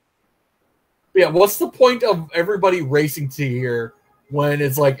 Yeah, what's the point of everybody racing to here when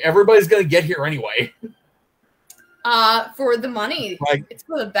it's like everybody's gonna get here anyway? For the money. Like, it's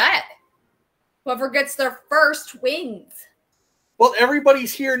for the bet. Whoever gets there first wins. Well,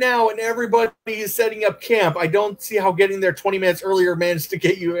 everybody's here now, and everybody is setting up camp. I don't see how getting there 20 minutes earlier managed to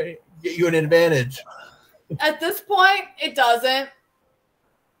get you an advantage. At this point, it doesn't.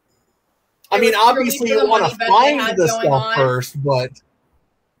 I mean, obviously you want to find the stuff first, but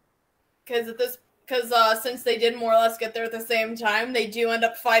because since they did more or less get there at the same time, they do end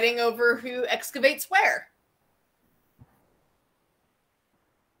up fighting over who excavates where.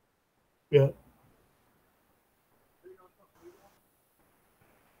 Yeah.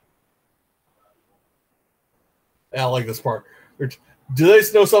 I like this part. Do they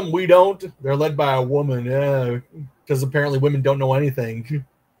know something we don't? They're led by a woman. Yeah, because apparently women don't know anything.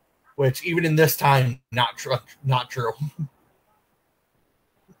 Which, even in this time, not true. Not true.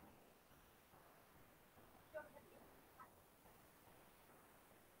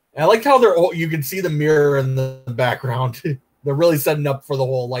 I like how you can see the mirror in the background. They're really setting up for the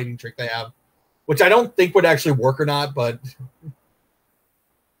whole lighting trick they have, which I don't think would actually work or not, but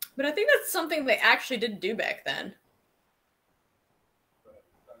I think that's something they actually did do back then.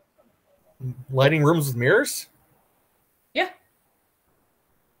 Lighting rooms with mirrors? Yeah.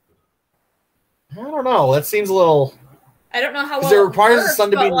 I don't know. That seems a little. I don't know how well it requires works, the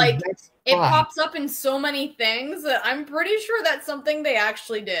sun to be like it pops up in so many things that I'm pretty sure that's something they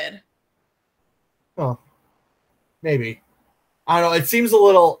actually did. Oh, maybe. I don't know. It seems a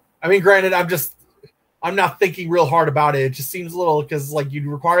little. I mean, granted, I'm not thinking real hard about it. It just seems a little because like you'd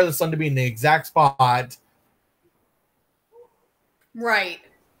require the sun to be in the exact spot. Right.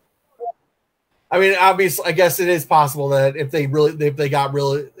 I mean, obviously, I guess it is possible that if they got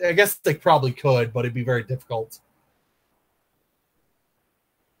really, I guess they probably could, but it'd be very difficult.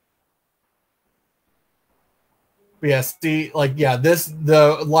 But yeah, see, like, yeah,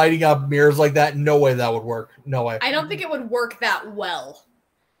 the lighting up mirrors like that, no way that would work. No way. I don't think it would work that well.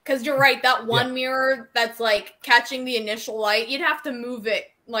 Because you're right, that one mirror that's like catching the initial light, you'd have to move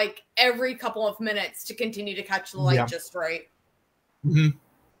it like every couple of minutes to continue to catch the light just right. Mm-hmm.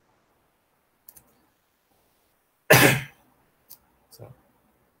 So,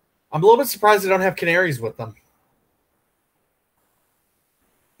 I'm a little bit surprised they don't have canaries with them.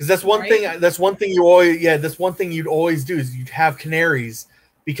 Because that's one thing. That's one thing you always. Yeah, that's one thing you'd always do is you'd have canaries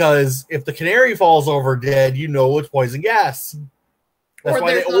because if the canary falls over dead, you know it's poison gas. That's or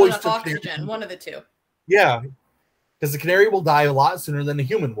why there's they not always enough oxygen. One of the two. Yeah, because the canary will die a lot sooner than a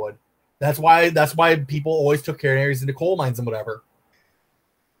human would. That's why people always took canaries into coal mines and whatever.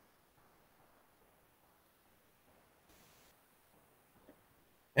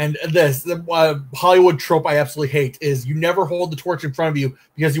 And the Hollywood trope I absolutely hate is you never hold the torch in front of you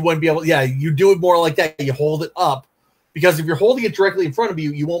because you wouldn't be able. Yeah, you do it more like that. You hold it up because if you're holding it directly in front of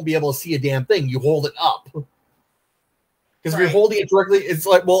you, you won't be able to see a damn thing. You hold it up because if you're holding it directly, it's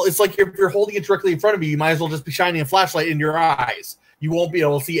like if you're holding it directly in front of you, you might as well just be shining a flashlight in your eyes. You won't be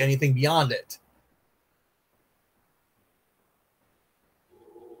able to see anything beyond it.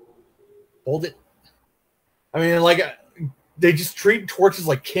 Hold it. I mean, like. They just treat torches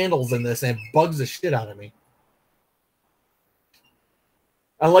like candles in this, and it bugs the shit out of me.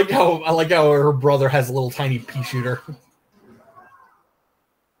 I like how her brother has a little tiny pea shooter.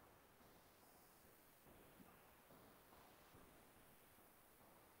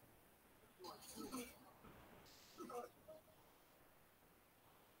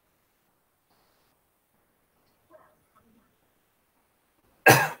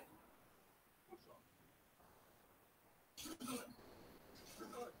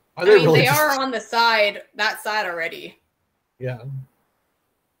 I mean, they are on that side already. Yeah.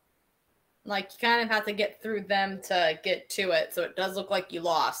 Like, you kind of have to get through them to get to it, so it does look like you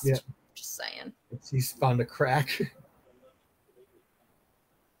lost. Yeah. Just saying. He's found a crack.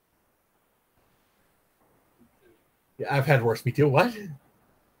 Yeah, I've had worse. Me too. What?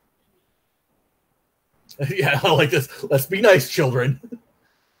 Yeah, I like this. Let's be nice, children.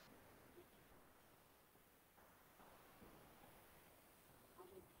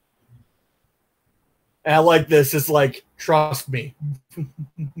 And I like this. It's like, trust me.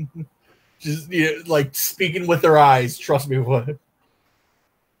 Just like speaking with their eyes. Trust me. What?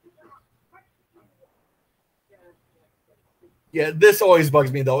 Yeah, this always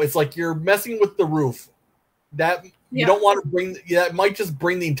bugs me though. It's like you're messing with the roof. That you don't want to bring. Yeah, it might just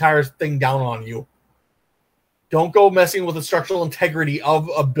bring the entire thing down on you. Don't go messing with the structural integrity of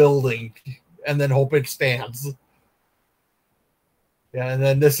a building and then hope it stands. Yeah, and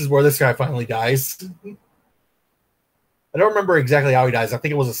then this is where this guy finally dies. I don't remember exactly how he dies. I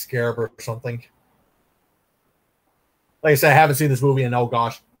think it was a scarab or something. Like I said, I haven't seen this movie in, oh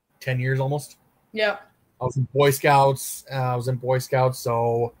gosh, 10 years almost. Yeah. I was in Boy Scouts.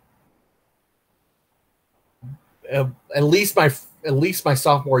 So at least my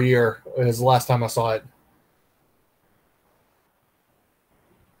sophomore year is the last time I saw it.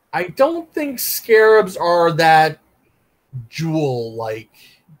 I don't think scarabs are that jewel-like.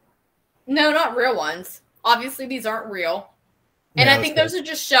 No, not real ones. Obviously, these aren't real. And Yeah, I think those are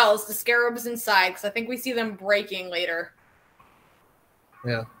just shells, the scarabs inside, because I think we see them breaking later.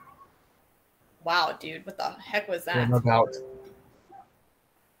 Yeah. Wow, dude, what the heck was that? Yeah, no doubt.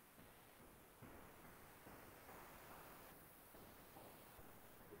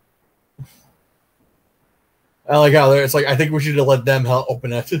 I like how it's like, I think we should have let them help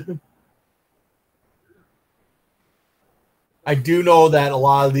open it. I do know that a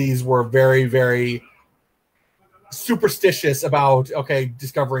lot of these were very, very superstitious about,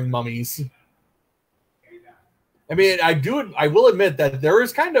 discovering mummies. I mean, I will admit that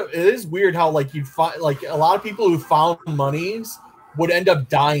it is weird how, like, you'd find, like, a lot of people who found mummies would end up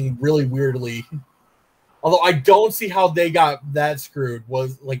dying really weirdly. Although I don't see how they got that screwed.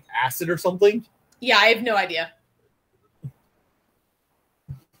 Was, like, acid or something? Yeah, I have no idea.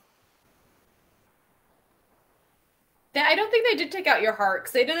 I don't think they did take out your heart,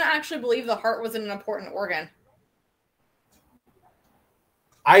 because they didn't actually believe the heart was an important organ.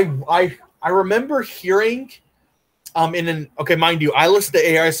 I remember hearing mind you, I listen to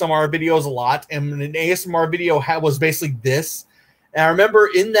ASMR videos a lot, and an ASMR video was basically this. And I remember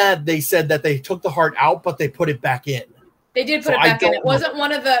in that they said that they took the heart out, but they put it back in. They did put it back in. It wasn't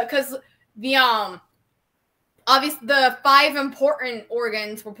one of the, because the obviously the 5 important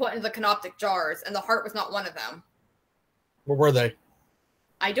organs were put into the canoptic jars, and the heart was not one of them. Where were they?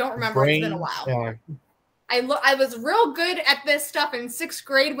 I don't remember. It's been a while. Yeah. I was real good at this stuff in 6th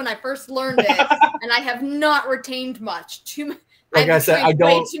grade when I first learned it, and I have not retained much. Like I said, I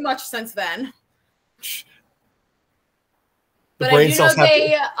don't way too much since then. But I do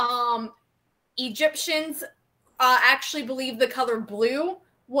know Egyptians actually believe the color blue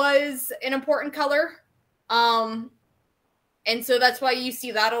was an important color, and so that's why you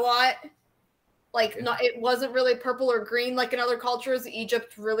see that a lot. Like, it wasn't really purple or green like in other cultures.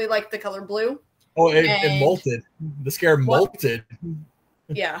 Egypt really liked the color blue. Oh, it molted. The scarab molted.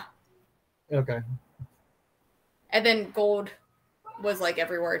 Yeah. Okay. And then gold was, like,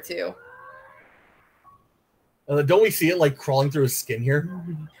 everywhere, too. Don't we see it, like, crawling through his skin here?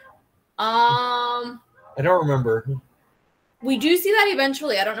 I don't remember. We do see that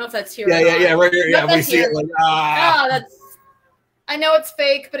eventually. I don't know if that's here. Yeah, right here. Yeah, we see it, like, I know it's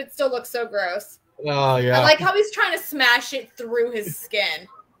fake, but it still looks so gross. Oh, yeah. I like how he's trying to smash it through his skin.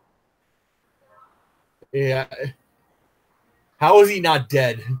 Yeah. How is he not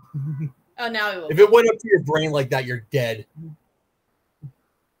dead? Oh, now he will. If it went up to your brain like that, you're dead.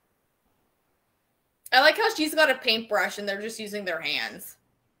 I like how she's got a paintbrush and they're just using their hands.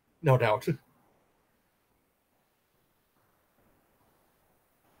 No doubt.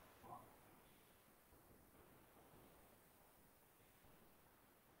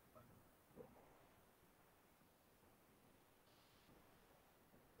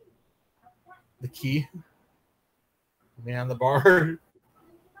 The key. Man, the bar.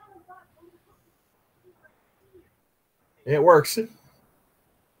 It works. I'm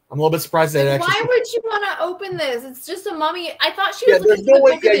a little bit surprised that actually. Why would you want to open this? It's just a mummy. I thought she was looking no for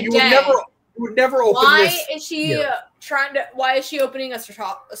way. the You would never open this. Why is she why is she opening a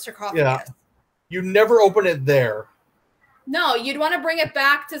sarcophagus? Yeah. You never open it there. No, you'd want to bring it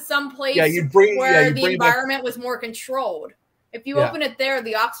back to some place where the environment was more controlled. If you open it there,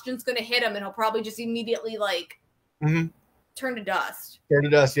 the oxygen's going to hit him, and he'll probably just immediately, like, turn to dust. Turn to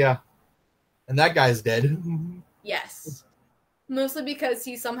dust, yeah. And that guy's dead. Yes. Mostly because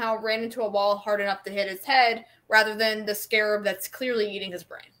he somehow ran into a wall hard enough to hit his head, rather than the scarab that's clearly eating his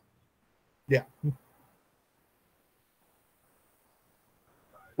brain. Yeah.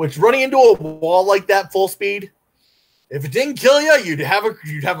 Which, running into a wall like that full speed, if it didn't kill you, you'd have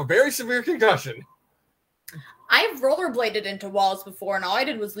a very severe concussion. I've rollerbladed into walls before, and all I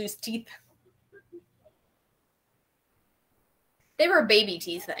did was lose teeth. They were baby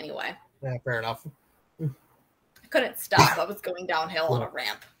teeth anyway. Yeah, fair enough. I couldn't stop. I was going downhill on a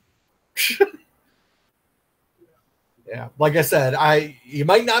ramp. Yeah, like I said, you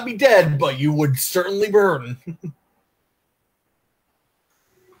might not be dead, but you would certainly be hurting.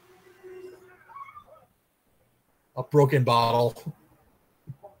 A broken bottle.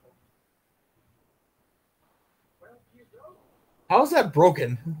 How is that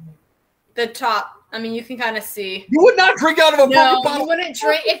broken? The top. I mean, you can kind of see. You would not drink out of a broken bottle. No, you wouldn't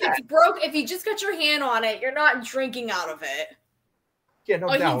drink. If it's broke, if you just got your hand on it, you're not drinking out of it. Yeah,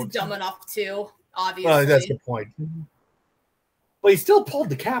 no doubt. He's dumb enough to, obviously. That's the point. But he still pulled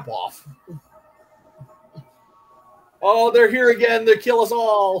the cap off. Oh, they're here again. They kill us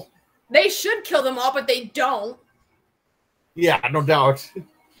all. They should kill them all, but they don't. Yeah, no doubt.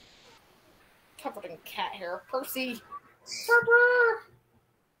 Covered in cat hair. Percy.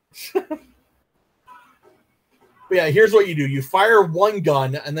 But yeah, here's what you do. You fire one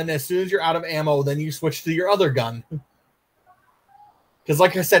gun, and then as soon as you're out of ammo, then you switch to your other gun. Because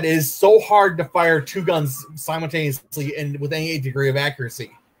like I said, it is so hard to fire two guns simultaneously and with any degree of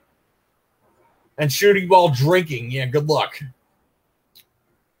accuracy. And shooting while drinking, yeah, good luck.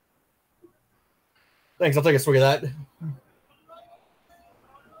 Thanks, I'll take a swig of that.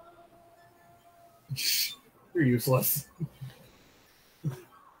 You're useless.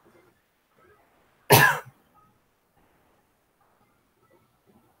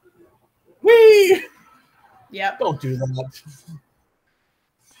 Whee! Yep. Don't do that.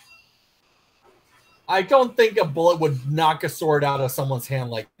 I don't think a bullet would knock a sword out of someone's hand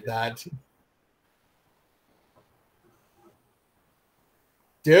like that.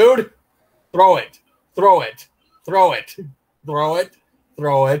 Dude, throw it. Throw it. Throw it. Throw it.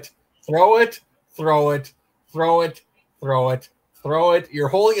 Throw it. Throw it. Throw it. Throw it. Throw it. Throw it. You're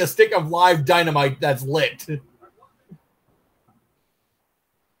holding a stick of live dynamite that's lit.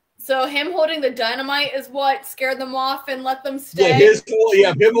 So him holding the dynamite is what scared them off and let them stay?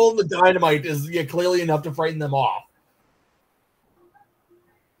 Yeah, him holding the dynamite is clearly enough to frighten them off.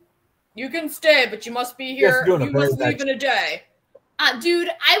 You can stay, but you must be here. You must leave in a day. Dude,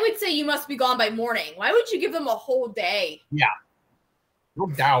 I would say you must be gone by morning. Why would you give them a whole day? Yeah. No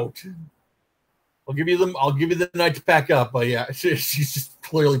doubt. I'll give you the night to pack up, but yeah, she's just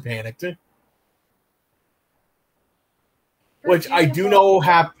clearly panicked. Which I do know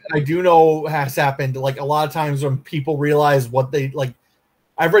has happened. Like a lot of times when people realize what they like,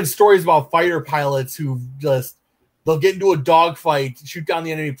 I've read stories about fighter pilots who they'll get into a dogfight, shoot down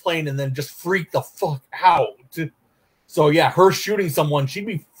the enemy plane, and then just freak the fuck out. So yeah, her shooting someone, she'd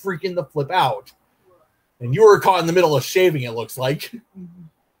be freaking the flip out. And you were caught in the middle of shaving, it looks like.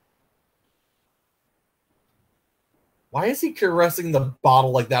 Why is he caressing the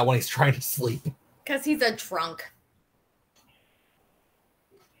bottle like that when he's trying to sleep? Because he's a drunk.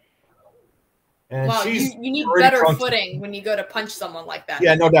 And well, you need better footing when you go to punch someone like that.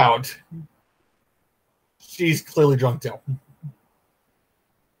 Yeah, no doubt. She's clearly drunk too.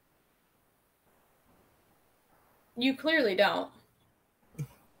 You clearly don't.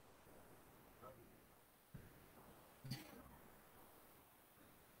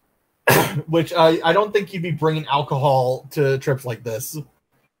 Which I don't think you'd be bringing alcohol to trips like this.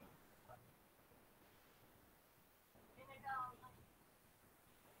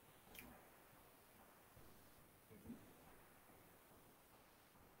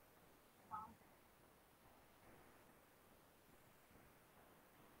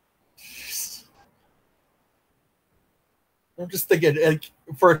 I'm just thinking, like,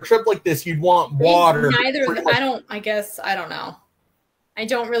 for a trip like this, you'd want water. I don't know. I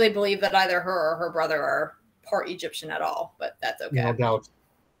don't really believe that either her or her brother are part Egyptian at all, but that's okay. No doubt.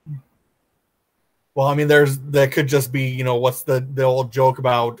 Well, I mean, that could just be, what's the old joke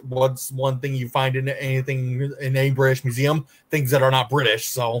about what's one thing you find in anything in a British museum? Things that are not British.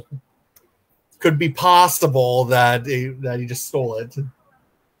 So could be possible that he just stole it.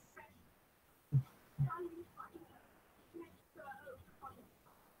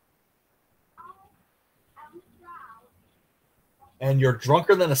 And you're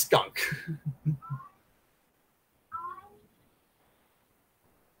drunker than a skunk.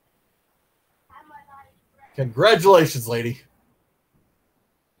 Congratulations, lady.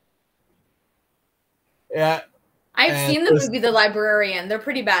 Yeah. I've seen the movie The Librarian. They're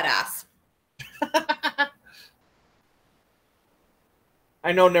pretty badass.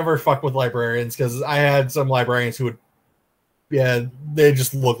 I know never fuck with librarians because I had some librarians who would, they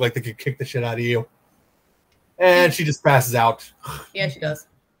just look like they could kick the shit out of you. And she just passes out. Yeah, she does.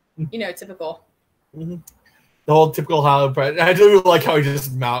 Typical. Mm-hmm. The whole typical how I do like how he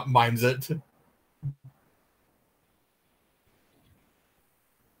just mimes it.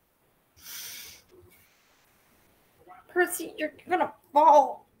 Percy, you're gonna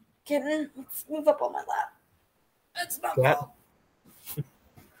fall. Kitten, let's move up on my lap. It's not fall.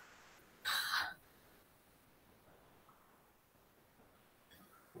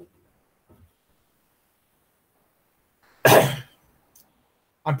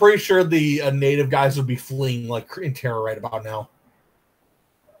 I'm pretty sure the native guys would be fleeing like in terror right about now.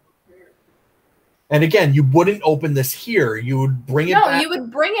 And again, you wouldn't open this here. You would bring it back. No, you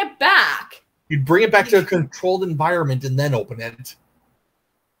would bring it back. You'd bring it back to a controlled environment and then open it.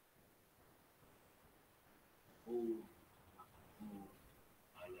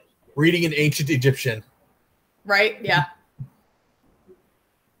 Reading an ancient Egyptian. Right? Yeah.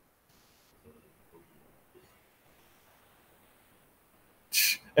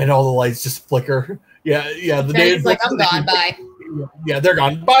 And all the lights just flicker. Yeah. The day is like, I'm gone. Bye. Yeah, they're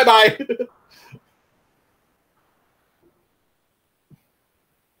gone. Bye.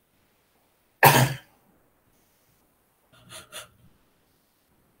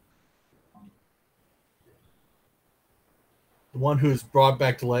 The one who's brought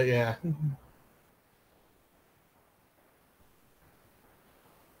back to life. Yeah.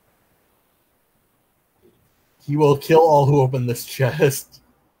 He will kill all who open this chest.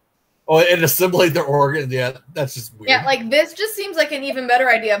 Oh, and assimilate their organs. Yeah, that's just weird. Yeah, like this just seems like an even better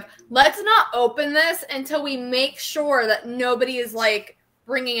idea of let's not open this until we make sure that nobody is like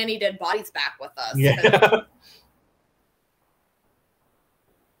bringing any dead bodies back with us. Yeah.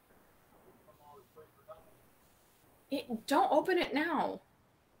 Don't open it now.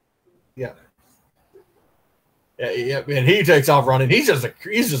 Yeah. Yeah, and he takes off running. He's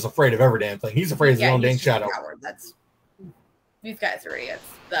just afraid of every damn thing. He's afraid of his own dang shadow. These guys are idiots.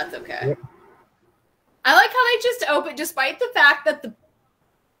 That's okay. Yep. I like how they just open, despite the fact that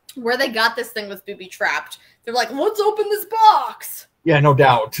where they got this thing was booby trapped. They're like, let's open this box. Yeah, no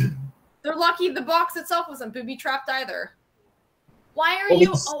doubt. They're lucky the box itself wasn't booby trapped either. Why are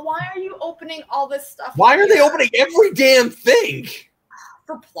you opening all this stuff? Why are they opening every damn thing?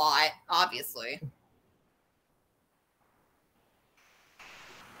 For plot, obviously.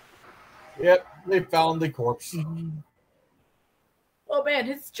 Yep, they found the corpse. Oh man,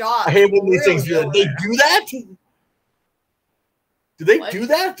 his jaw. I hate when these things do that. They do that? Do they do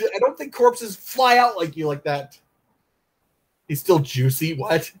that? I don't think corpses fly out like you like that. He's still juicy.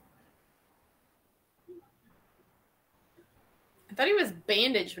 What? I thought he was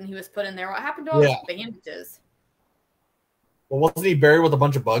bandaged when he was put in there. What happened to all his bandages? Well, wasn't he buried with a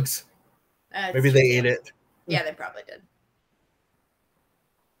bunch of bugs? Maybe they ate it. Yeah, they probably did.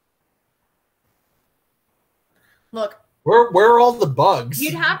 Look. Where are all the bugs?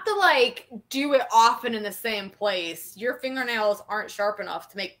 You'd have to like do it often in the same place. Your fingernails aren't sharp enough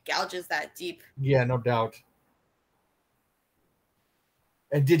to make gouges that deep. Yeah, no doubt.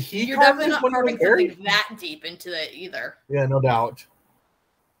 And did he? You're definitely not carving something that deep into it either. Yeah, no doubt.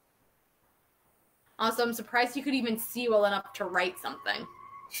 Also, I'm surprised you could even see well enough to write something.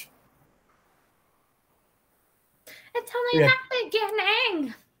 It's only the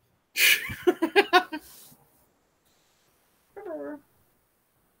beginning.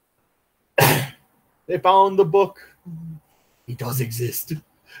 They found the book. He does exist.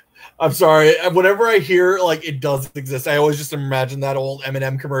 I'm sorry. Whenever I hear like it does exist, I always just imagine that old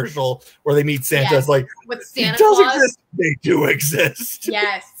M&M commercial where they meet Santa. It's like, with Santa Claus. Exist. They do exist.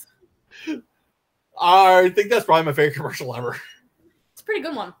 Yes. I think that's probably my favorite commercial ever. It's a pretty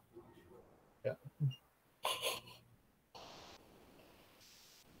good one. Yeah.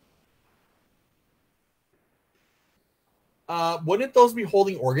 Wouldn't those be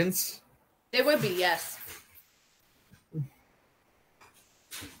holding organs? They would be, yes.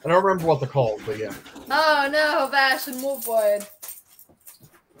 I don't remember what they're called, but yeah. Oh no, Vash and Wolfwood.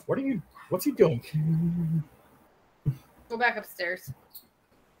 What's he doing? Go back upstairs.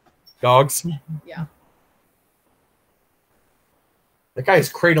 Dogs? Yeah. That guy is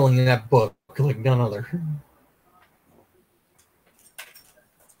cradling that book like none other.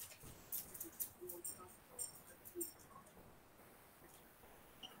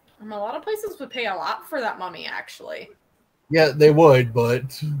 A lot of places would pay a lot for that mummy, actually. Yeah, they would,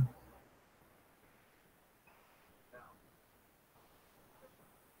 but...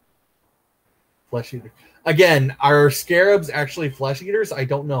 Flesh eater. Again, are scarabs actually flesh eaters? I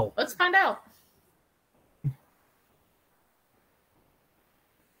don't know. Let's find out.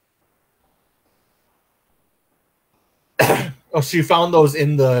 Oh, so you found those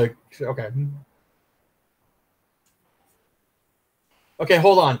in the... Okay. Okay,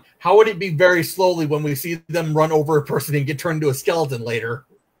 hold on. How would it be very slowly when we see them run over a person and get turned into a skeleton later?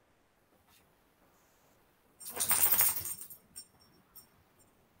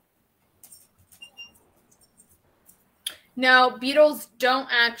 No, beetles don't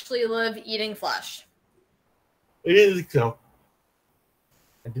actually live eating flesh. I didn't think so.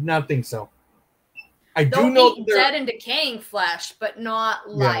 I did not think so. I They'll do know eat dead and decaying flesh, but not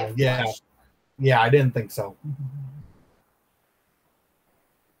live flesh. Yeah, I didn't think so.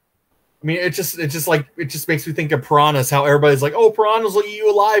 I mean, it just makes me think of piranhas. How everybody's like, "Oh, piranhas will eat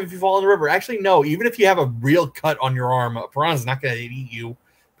you alive if you fall in the river." Actually, no. Even if you have a real cut on your arm, a piranha's not going to eat you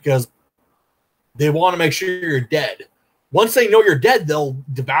because they want to make sure you're dead. Once they know you're dead, they'll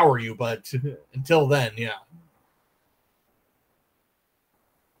devour you. But until then, yeah.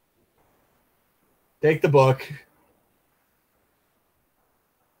 Take the book.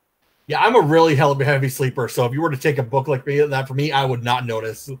 Yeah, I'm a really heavy sleeper. So if you were to take a book like that for me, I would not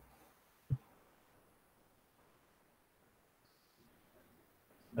notice.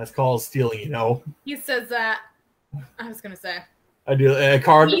 That's called stealing, you know. He says that. I was gonna say. I do. A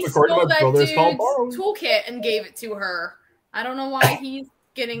card He according to stole my that brother's called dude's toolkit and gave it to her. I don't know why he's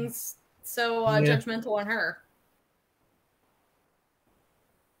getting so judgmental on her.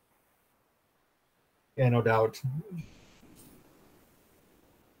 Yeah, no doubt.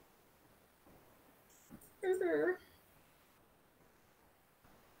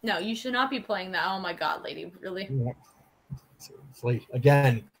 No, you should not be playing that. Oh my god, lady, really? Yeah. Seriously.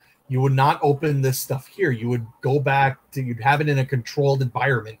 Again, you would not open this stuff here. You would go back to, you'd have it in a controlled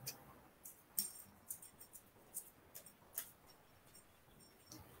environment.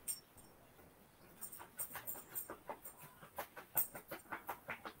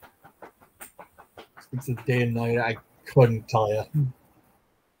 It's a day and night. I couldn't tell you.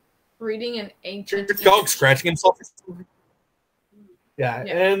 Reading an ancient dog scratching himself. Yeah,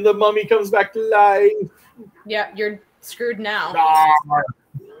 and the mummy comes back to life. Yeah, you're screwed now.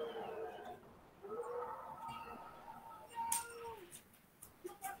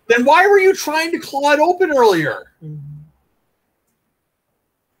 Then why were you trying to claw it open earlier?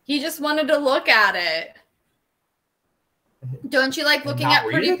 He just wanted to look at it. Don't you like looking at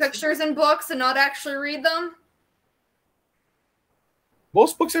pretty pictures in books and not actually read them?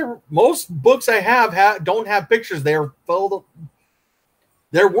 Most books I have don't have pictures. They're filled up.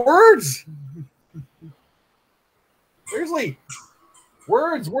 They're words. Seriously.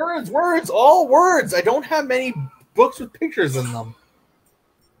 Words, all words. I don't have many books with pictures in them.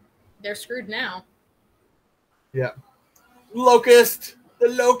 They're screwed now. Yeah. Locust. The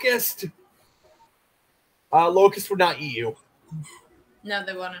locust. Locust would not eat you. No,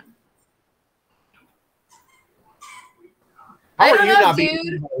 they wouldn't. How I don't you know, not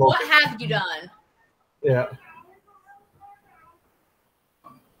dude. What have you done? Yeah.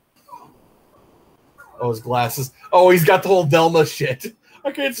 Oh, his glasses. Oh, he's got the whole Velma shit.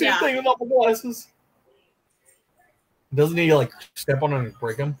 I can't see a thing without my glasses. Doesn't he, like, step on them and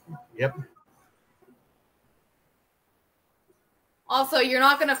break them? Yep. Also, you're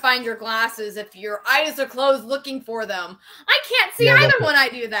not going to find your glasses if your eyes are closed looking for them. I can't see either when I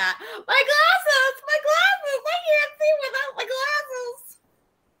do that. My glasses! My glasses! I can't see without my glasses!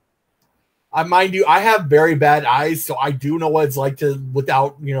 Mind you, I have very bad eyes, so I do know what it's like to,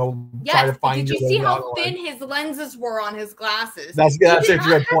 without, try to find. Did you see how thin his lenses were on his glasses? That's a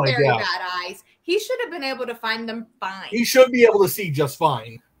good point. Very bad eyes. He should have been able to find them fine. He should be able to see just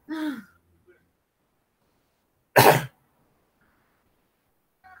fine.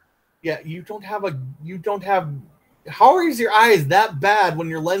 Yeah, you don't have. How is your eyes that bad when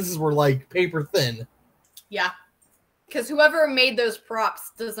your lenses were like paper thin? Yeah. Because whoever made those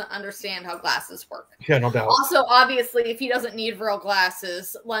props doesn't understand how glasses work. Yeah, no doubt. Also, obviously, if he doesn't need real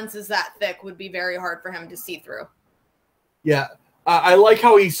glasses, lenses that thick would be very hard for him to see through. Yeah. I like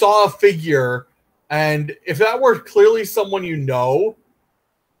how he saw a figure, and if that were clearly someone you know,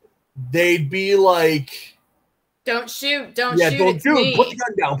 they'd be like... Don't shoot. Don't shoot. Don't shoot. Put the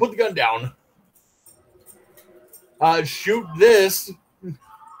gun down. Put the gun down. Shoot this.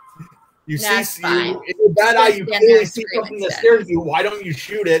 You That's see, fine. in your bad eye, you clearly see something that scares you. Why don't you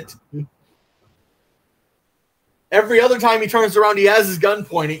shoot it? Every other time he turns around, he has his gun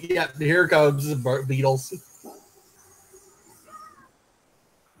pointing. Yeah, here comes the beetles.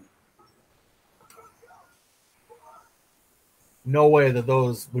 No way that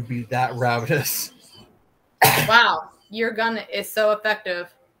those would be that ravenous. Wow, your gun is so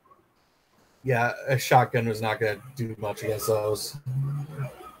effective. Yeah, a shotgun was not going to do much against those.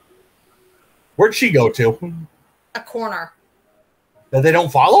 Where'd she go to? A corner. That they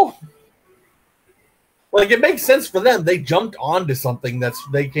don't follow? Like, it makes sense for them. They jumped onto something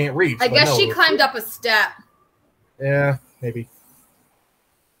they can't reach. I guess she climbed up a step. Yeah, maybe.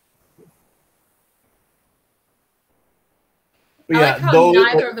 But I like how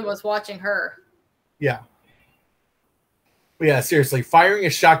neither of them was watching her. Yeah. But yeah, seriously, firing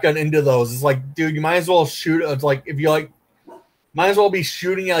a shotgun into those is like, dude, you might as well shoot. It's like, if you like, might as well be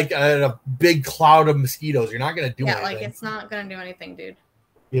shooting like at a big cloud of mosquitoes. You're not going to do anything. Yeah, like it's not going to do anything, dude.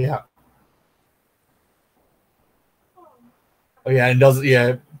 Yeah. Oh, yeah, and does,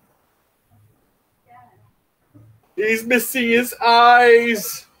 yeah. He's missing his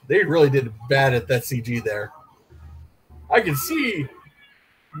eyes. They really did bad at that CG there. I can see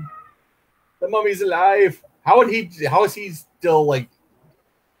the mummy's alive. How is he still like?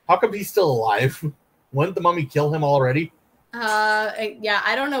 How come he's still alive? Wouldn't the mummy kill him already? Yeah,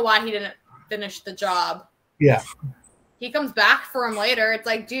 I don't know why he didn't finish the job. Yeah. He comes back for him later. It's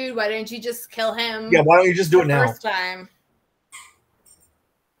like, dude, why didn't you just kill him? Yeah, why don't you just do it now? First time.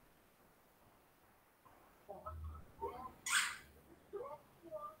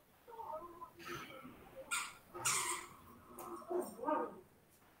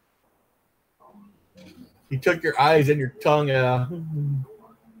 He took your eyes and your tongue.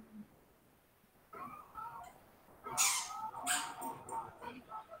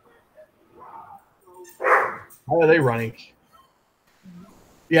 How are they running?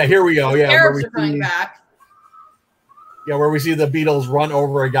 Yeah, here we go. Yeah, where we coming back. Yeah, where we see the Beatles run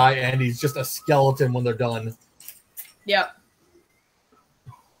over a guy and he's just a skeleton when they're done. Yep.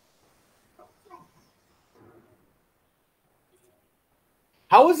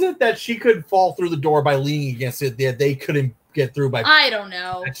 How is it that she could fall through the door by leaning against it that they couldn't get through by I don't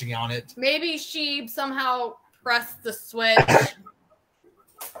know. touching on it? Maybe she somehow pressed the switch.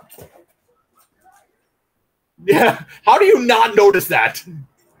 Yeah. How do you not notice that?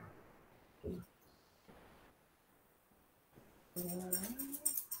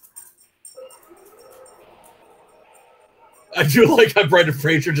 I do like how Brendan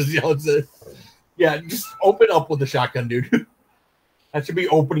Fraiser just yells it. Yeah, just open up with the shotgun, dude. That should be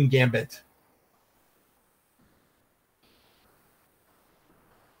opening gambit.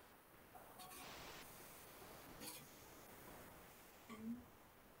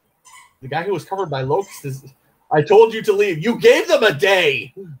 The guy who was covered by locusts is... I told you to leave. You gave them a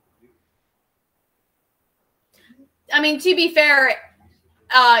day. I mean, to be fair,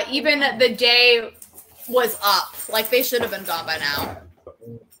 even the day was up. Like, they should have been gone by now.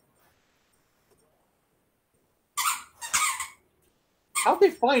 How'd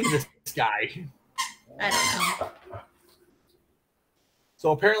they find this guy? I don't know.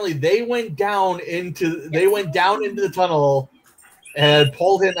 So apparently they went down into the tunnel and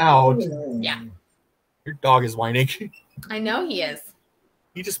pulled him out. Yeah. Your dog is whining. I know he is.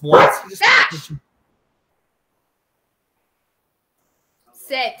 He just wants. Dash!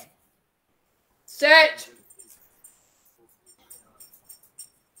 Sit. Sit.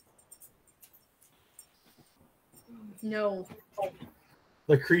 No.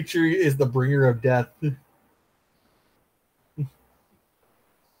 The creature is the bringer of death.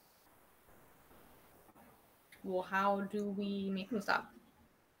 Well, how do we make him stop?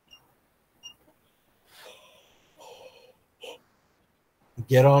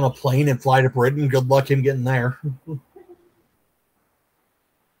 Get on a plane and fly to Britain. Good luck him getting there.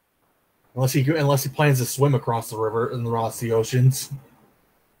 Unless he plans to swim across the river and across the oceans.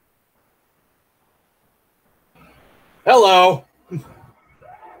 Hello.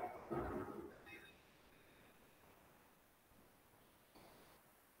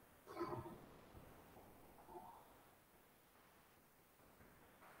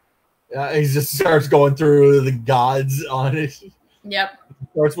 He just starts going through the gods on it. Yep.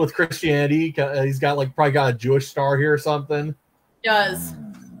 Starts with Christianity. He's probably got a Jewish star here or something. Does.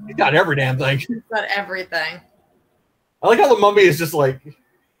 He's got every damn thing. He's got everything. I like how the mummy is just like...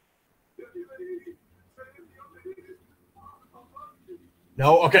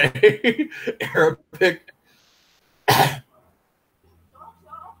 No? Okay. Arabic.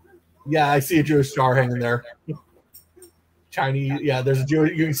 Yeah, I see a Jewish star hanging there. Chinese. Yeah, there's a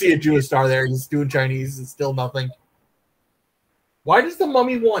Jewish... You can see a Jewish star there. He's doing Chinese. It's still nothing. Why does the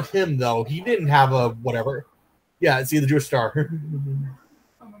mummy want him, though? He didn't have a whatever. Yeah, see the Jewish star.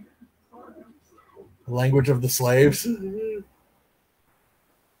 Language of the slaves.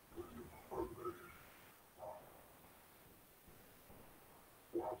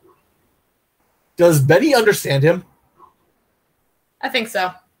 Does Betty understand him? I think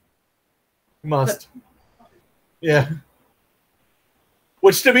so. He must. Yeah.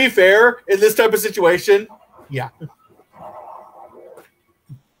 Which, to be fair, in this type of situation, yeah.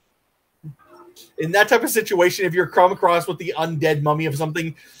 In that type of situation, if you're come across with the undead mummy of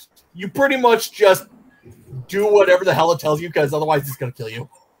something, you pretty much just do whatever the hell it tells you, because otherwise it's going to kill you.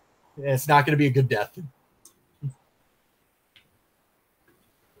 And it's not going to be a good death.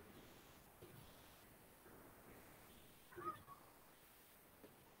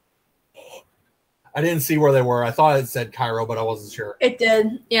 I didn't see where they were. I thought it said Cairo, but I wasn't sure. It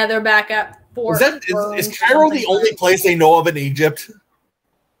did. Yeah, they're back at Fort. Is Cairo the only place they know of in Egypt?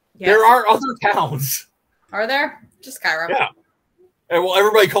 Yes. There are other towns. Are there? Just Cairo. Yeah. And well,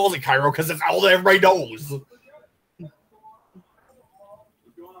 everybody calls it Cairo because it's all that everybody knows.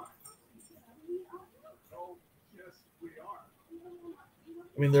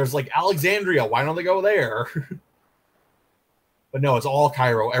 mean, there's like Alexandria. Why don't they go there? But no, it's all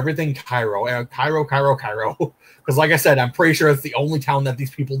Cairo. Everything Cairo. Cairo. Because like I said, I'm pretty sure it's the only town that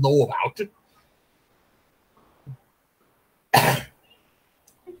these people know about.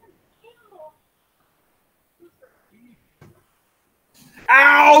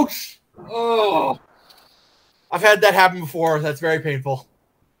 Ouch! Oh, I've had that happen before. That's very painful.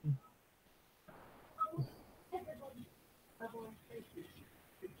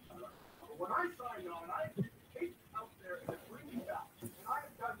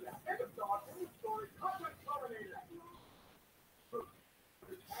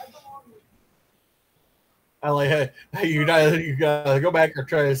 I like, hey, you gotta go back or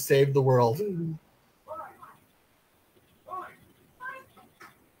try to save the world.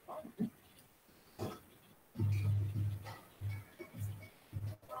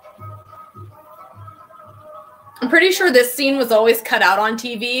 I'm pretty sure this scene was always cut out on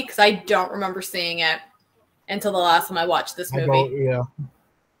TV because I don't remember seeing it until the last time I watched this movie. Yeah.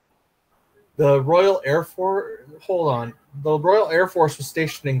 The Royal Air Force. Hold on. The Royal Air Force was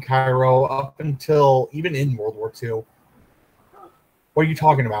stationed in Cairo up until even in World War II. What are you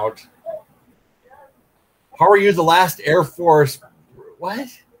talking about? How are you the last Air Force? What?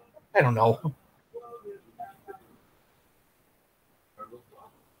 I don't know.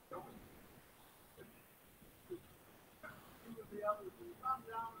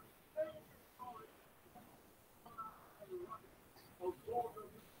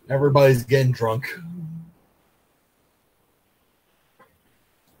 Everybody's getting drunk.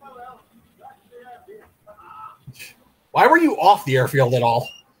 Why were you off the airfield at all?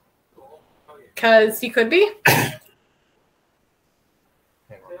 Because he could be.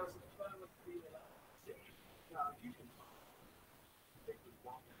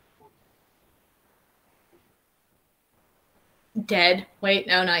 Dead. Wait,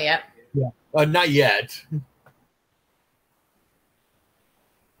 no, not yet. Yeah, not yet.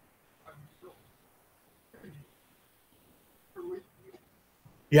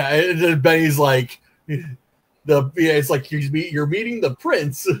 Yeah, and Benny's like, it's like you're meeting the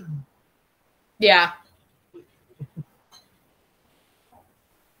prince. Yeah.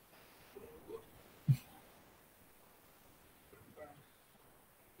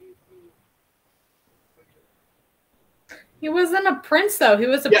 He wasn't a prince, though. He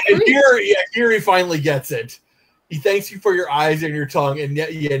was a priest. Here he finally gets it. He thanks you for your eyes and your tongue, and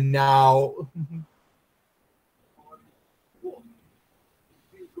yet now.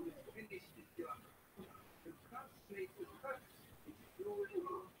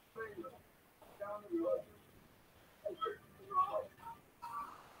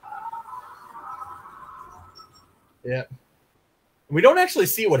 Yeah. We don't actually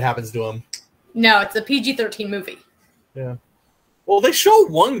see what happens to him. No, it's a PG-13 movie. Yeah. Well, they show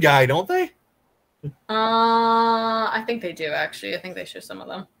one guy, don't they? I think they do, actually. I think they show some of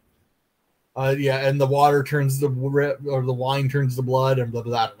them. Yeah, and the water turns the wine turns to blood, and blah,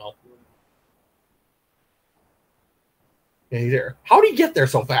 blah, blah, I don't know. Yeah, he's there. How did he get there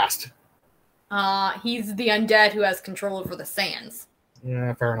so fast? He's the undead who has control over the sands.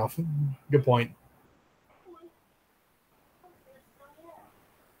 Yeah, fair enough. Good point.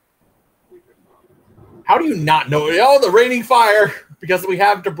 How do you not know? Oh, the raining fire! Because we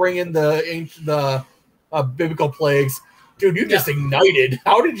have to bring in the biblical plagues. Dude, you just ignited.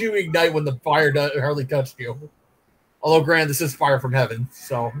 How did you ignite when the fire hardly touched you? Although, granted, this is fire from heaven,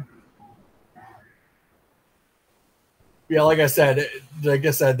 so... Yeah, like I said,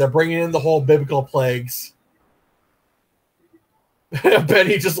 they're bringing in the whole biblical plagues.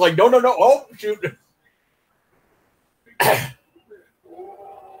 Benny just like, no. Oh, shoot.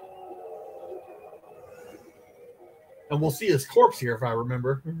 And we'll see his corpse here, if I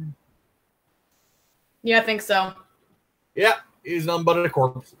remember. Yeah, I think so. Yeah, he's none but a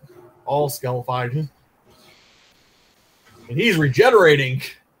corpse. All skelefied. And he's regenerating.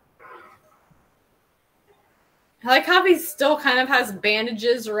 I like how he still kind of has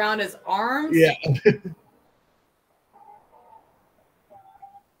bandages around his arms. Yeah.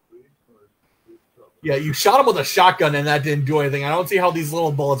 Yeah, you shot him with a shotgun and that didn't do anything. I don't see how these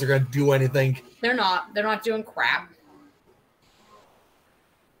little bullets are going to do anything. They're not. They're not doing crap.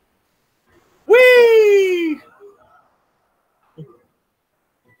 Whee!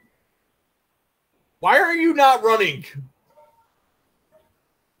 Why are you not running?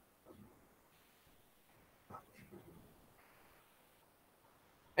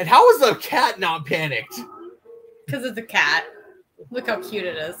 And how is the cat not panicked? Because it's a cat. Look how cute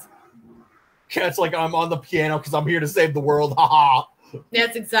it is. Cat's like, I'm on the piano because I'm here to save the world. Haha.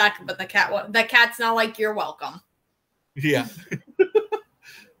 That's exactly. But the cat's not like, you're welcome. Yeah.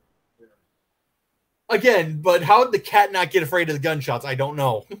 Again, but how did the cat not get afraid of the gunshots? I don't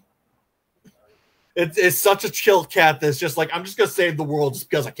know. It's such a chill cat that's just like, I'm just going to save the world just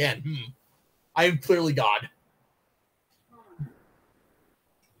because I can. I am clearly God.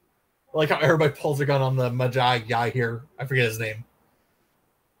 I like how everybody pulls a gun on the Magi guy here. I forget his name.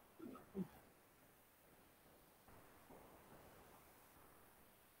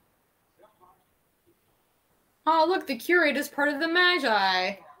 Oh, look, the curate is part of the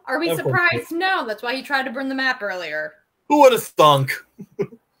Magi. Are we surprised? No, that's why he tried to burn the map earlier. Who would have thunk? Give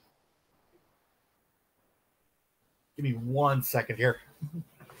me 1 second here.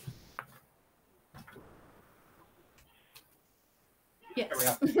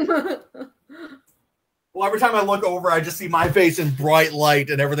 Yes. Well, every time I look over, I just see my face in bright light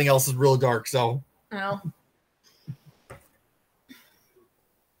and everything else is real dark, so. Oh.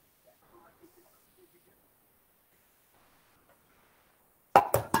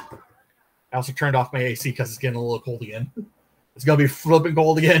 I also turned off my AC because it's getting a little cold again. It's going to be flipping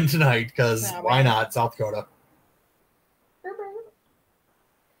cold again tonight because why not? South Dakota.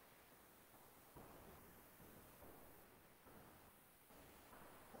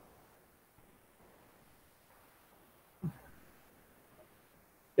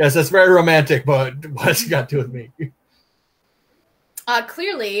 Yes, that's very romantic, but what's it got to do with me?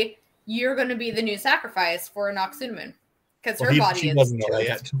 Clearly, you're going to be the new sacrifice for Noxunamun. Because her body is doesn't know that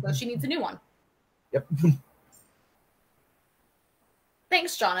yet. So she needs a new one. Yep.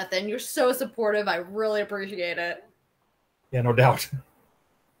 Thanks, Jonathan. You're so supportive. I really appreciate it. Yeah, no doubt.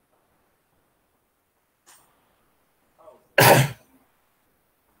 An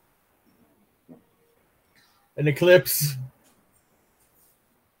eclipse.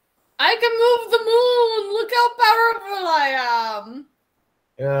 I can move the moon. Look how powerful I am.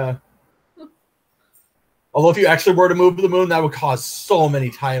 Yeah. Although if you actually were to move the moon, that would cause so many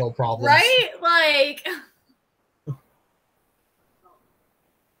tidal problems. Right? Like...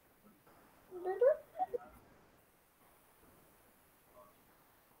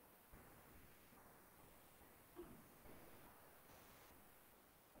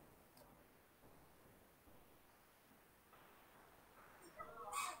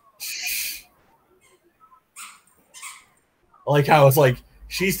 I like how it's like,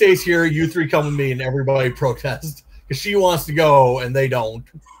 she stays here, you three come with me, and everybody protests. Because she wants to go, and they don't.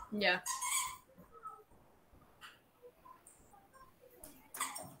 Yeah.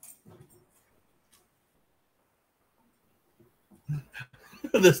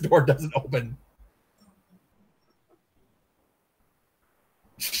 This door doesn't open.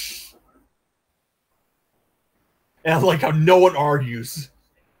 And I like how no one argues.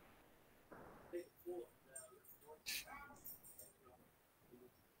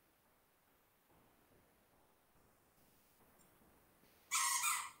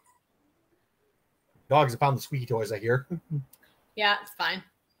 Dogs have found the squeaky toys, I hear. Yeah, it's fine.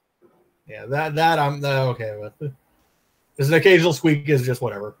 Yeah, that I'm okay with. There's an occasional squeak is just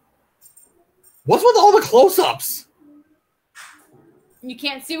whatever. What's with all the close-ups? You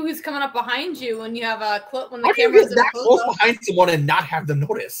can't see who's coming up behind you when you have a clip when the How do you camera's get that close behind someone and not have them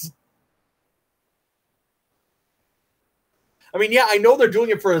notice? I mean, yeah, I know they're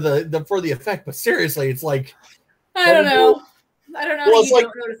doing it for the effect, but seriously, it's like I don't know. I don't know well, how you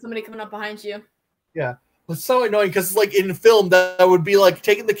don't notice somebody coming up behind you. Yeah. It's so annoying because like in film that would be like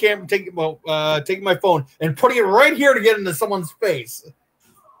taking the camera, taking my phone and putting it right here to get into someone's face.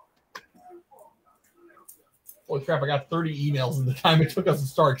 Holy crap! I got 30 emails in the time it took us to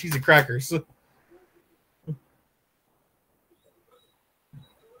start. Cheese and crackers.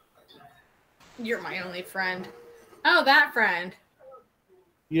 You're my only friend. Oh, that friend.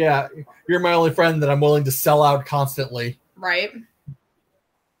 Yeah, you're my only friend that I'm willing to sell out constantly. Right.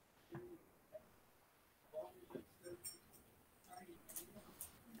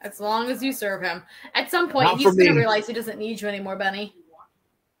 As long as you serve him. At some point, he's going to realize he doesn't need you anymore, Benny.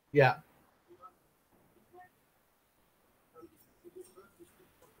 Yeah.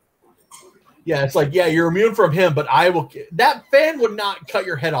 Yeah, it's like, yeah, you're immune from him, but I will. That fan would not cut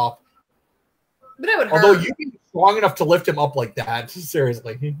your head off. But it would hurt. Although you'd be strong enough to lift him up like that.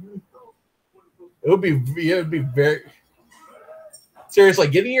 Seriously. It would be very. Seriously,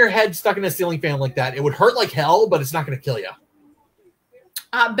 getting your head stuck in a ceiling fan like that, it would hurt like hell, but it's not going to kill you.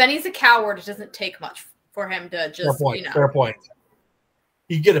 Benny's a coward. It doesn't take much for him to just, fair point, Fair point.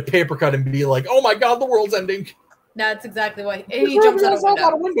 You get a paper cut and be like, oh my God, the world's ending. That's exactly why. He jumps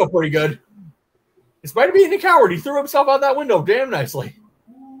out a window pretty good. In spite of being a coward, he threw himself out that window damn nicely.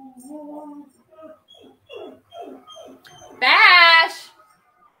 Bash!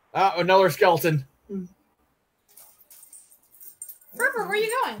 Another skeleton. River, where are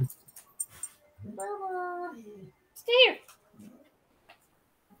you going? Steve.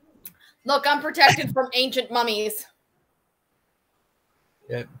 Look, I'm protected from ancient mummies.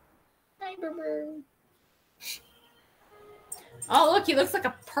 Yep. Hi, Boo. Oh, look, he looks like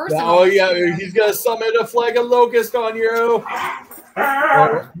a person. Oh, yeah, he's going to summon a flag of locust on you.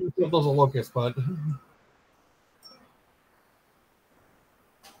 Well, it was a locust, but...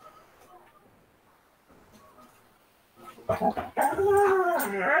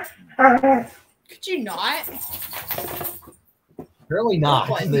 Could you not? Apparently not.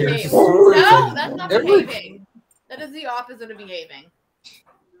 No, that's not behaving. That is the opposite of behaving.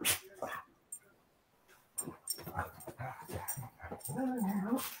 All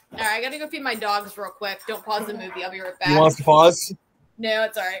right, I gotta go feed my dogs real quick. Don't pause the movie. I'll be right back. You want us to pause? No,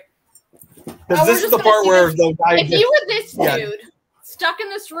 it's all right. Because this is the part where the guy. If you were this dude stuck in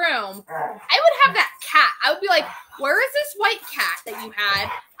this room, I would have that cat. I would be like, "Where is this white cat that you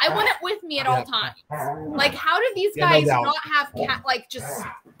had? I want it with me at all times." Like, how did these guys not have cat? Like, just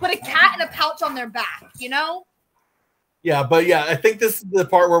put a cat in a pouch on their back, you know? Yeah, but yeah, I think this is the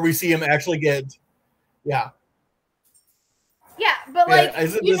part where we see him actually get. Yeah. Yeah, but like,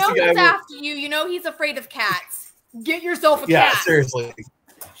 you know he's after you. You know he's afraid of cats. Get yourself a cat. Yeah, seriously.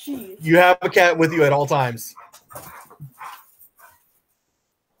 Jeez. You have a cat with you at all times.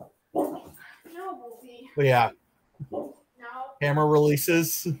 No, Wolfie. But yeah. No. Camera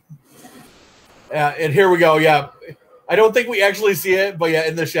releases. And here we go. Yeah. I don't think we actually see it, but yeah,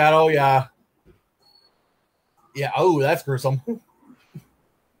 in the shadow, yeah. Yeah. Oh, that's gruesome.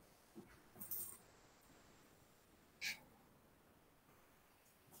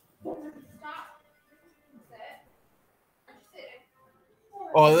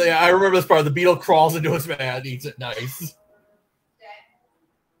 Oh, yeah, I remember this part. The beetle crawls into his man and eats it. Nice.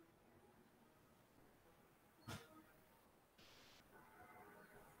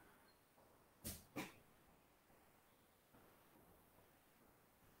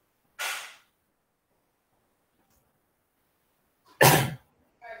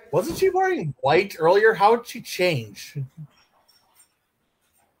 Wasn't she wearing white earlier? How did she change?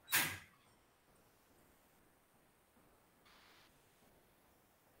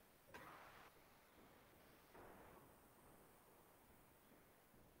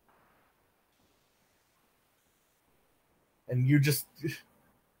 And you just...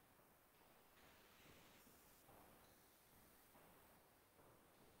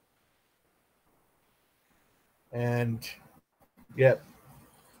 And... Yep.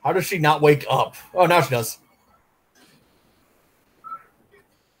 How does she not wake up? Oh, now she does.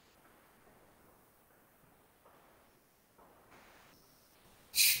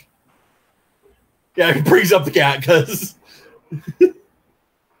 Yeah, he brings up the cat because...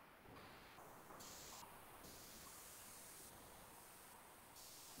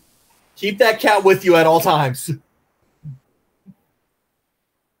 Keep that cat with you at all times.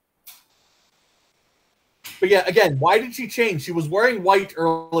 But yeah, again, why did she change? She was wearing white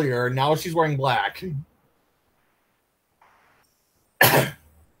earlier, and now she's wearing black.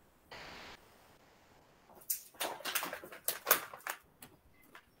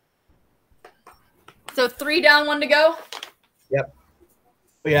 So 3 down, 1 to go? Yep.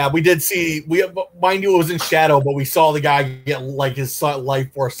 But yeah, we did see, mind you, it was in shadow, but we saw the guy get like his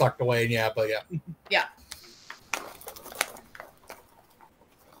life force sucked away, and yeah, but yeah. Yeah.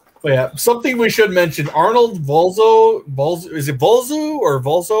 But yeah, something we should mention, Arnold Volzo, is it Volzu or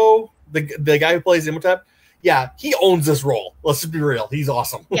Volzo? The guy who plays Imhotep? Yeah, he owns this role. Let's just be real. He's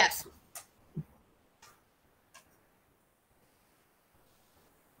awesome. Yes.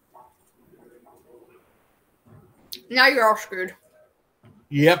 Now you're all screwed.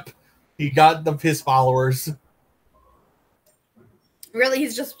 Yep. He got his followers. Really,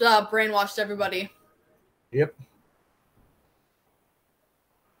 he's just brainwashed everybody. Yep.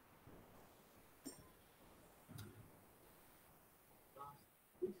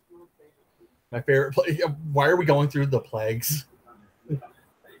 My favorite play. Why are we going through the plagues?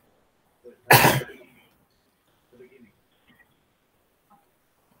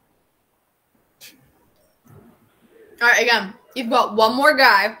 All right, again, you've got one more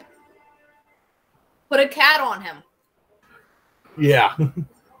guy. Put a cat on him. Yeah.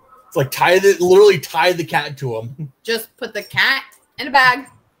 It's like literally tie the cat to him. Just put the cat in a bag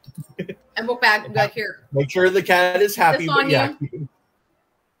and book bag and be like, here. Make sure the cat is happy. But yeah.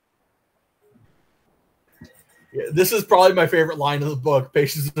 Yeah, this is probably my favorite line of the book,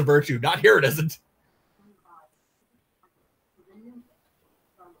 Patience is a Virtue. Not here it isn't.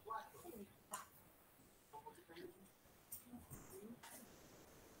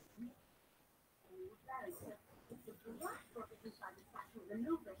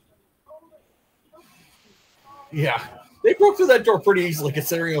 Yeah, they broke through that door pretty easily,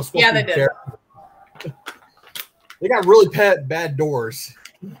 considering it was supposed to be did. They got really bad doors.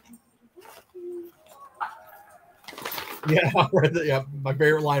 Yeah, yeah, my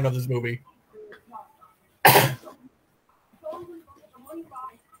favorite line of this movie.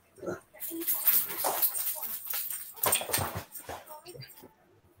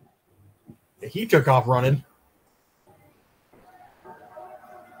 He took off running.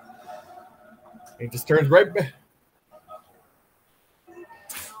 He just turns right back.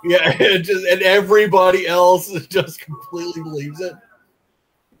 Yeah, and everybody else just completely believes it.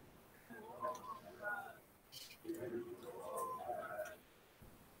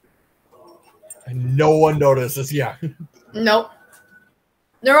 And no one notices. Yeah. Nope.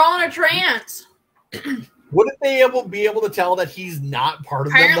 They're all in a trance. Wouldn't they be able to tell that he's not part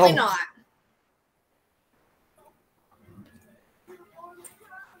of them? Apparently not.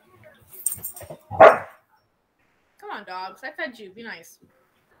 Come on, dogs. I fed you. Be nice.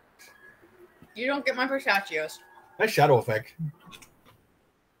 You don't get my pistachios. Nice shadow effect.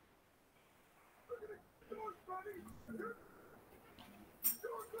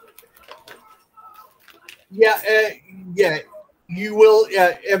 Yeah, yeah. You will.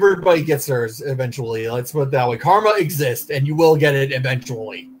 Everybody gets theirs eventually. Let's put it that way. Karma exists, and you will get it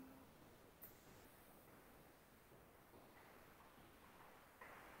eventually.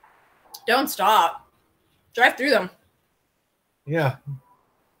 Don't stop. Drive through them. Yeah.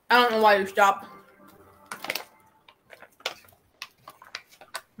 I don't know why you stopped.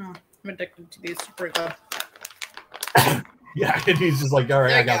 Oh, I'm addicted to these super good. Yeah, and he's just like, all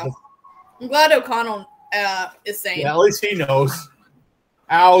right, I got this. I'm glad O'Connell is sane. Yeah, at least he knows.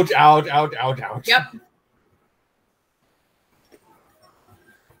 Ouch, ouch, ouch, ouch, ouch. Yep.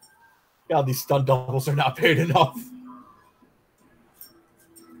 God, these stunt doubles are not paid enough.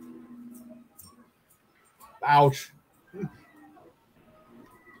 Ouch.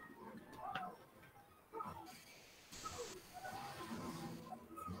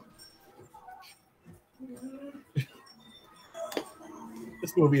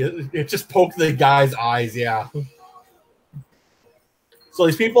 This movie, it just poked the guy's eyes, yeah. So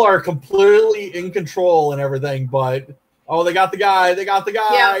these people are completely in control and everything, but, oh, they got the guy, they got the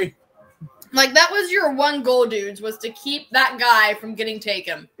guy. Yeah. Like, that was your one goal, dudes, was to keep that guy from getting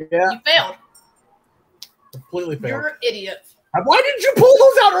taken. Yeah. You failed. Completely failed. You're idiots. Why didn't you pull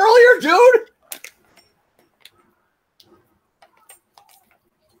those out earlier, dude?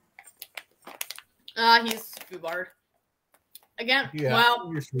 He's foobarred. Again, Yeah,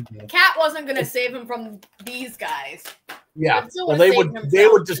 well, Cat wasn't going to save him from these guys. Yeah, well, they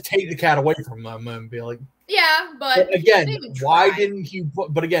would just take the cat away from them and be like, yeah, but again, why didn't you?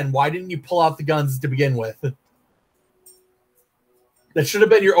 But again, why didn't you pull out the guns to begin with? That should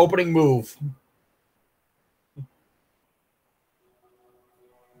have been your opening move.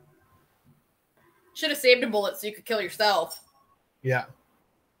 Should have saved a bullet so you could kill yourself. Yeah.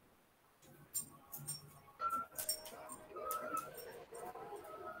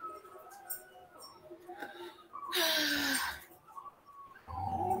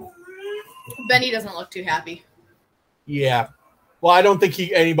 Benny doesn't look too happy. Yeah. Well, I don't think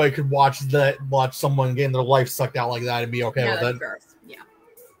anybody could watch someone getting their life sucked out like that and be okay with it. Gross. Yeah.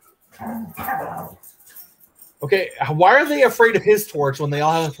 Okay, why are they afraid of his torch when they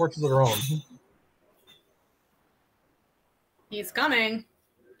all have torches of their own? He's coming.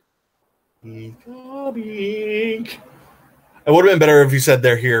 He's coming. It would have been better if you said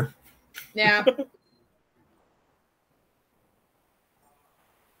they're here. Yeah.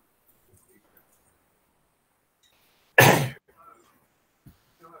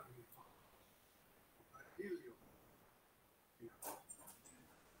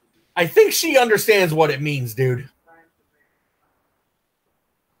 I think she understands what it means, dude.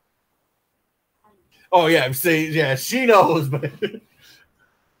 Oh yeah, see, yeah, she knows, but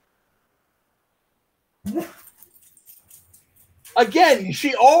again,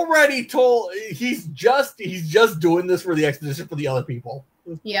 she already told he's just doing this for the exposition for the other people.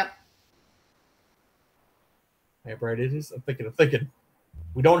 Yep. Hey, Brad, it is. I'm thinking.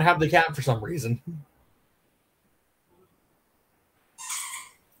 We don't have the cat for some reason.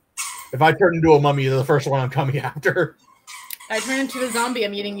 If I turn into a mummy, you're the first one I'm coming after. I turn into the zombie,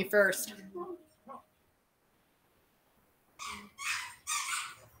 I'm eating you first.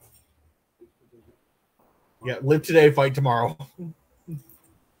 Yeah, live today, fight tomorrow.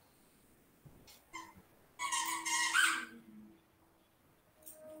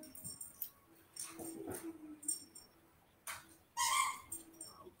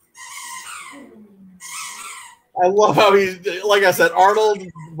 I love how he's, like I said, Arnold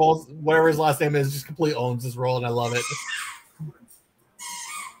both whatever his last name is just completely owns this role, and I love it.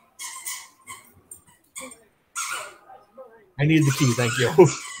 I need the key, thank you.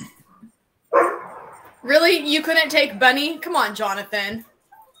 Really? You couldn't take Bunny? Come on, Jonathan.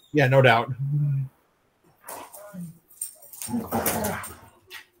 Yeah, no doubt.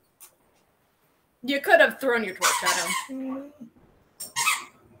 You could have thrown your torch at him.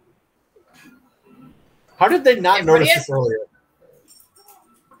 How did they not notice this earlier?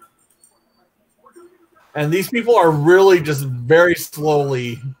 And these people are really just very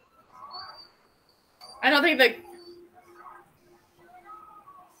slowly. I don't think that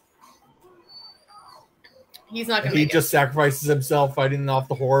he's not going to. He just sacrifices himself fighting off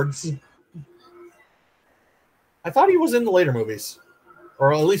the hordes. I thought he was in the later movies,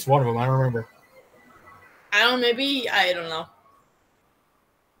 or at least one of them. I don't remember. I don't know. Maybe I don't know.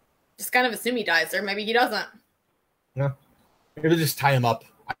 Just kind of assume he dies there. Maybe he doesn't. Yeah, maybe just tie him up.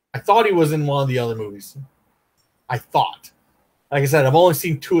 I thought he was in one of the other movies. I thought. Like I said, I've only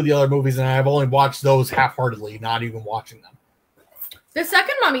seen 2 of the other movies, and I've only watched those half-heartedly, not even watching them. The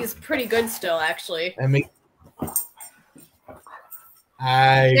second Mummy is pretty good still, actually. I mean,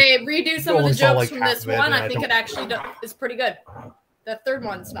 they redo some of the jokes like from this one. I think it actually is pretty good. The third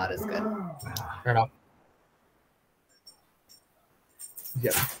one's not as good. Fair enough.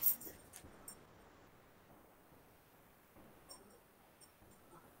 Yeah.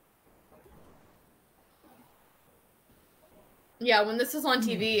 Yeah, when this is on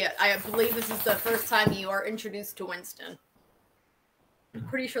TV, I believe this is the first time you are introduced to Winston. I'm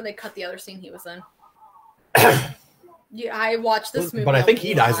pretty sure they cut the other scene he was in. Yeah, I watched this movie. But I think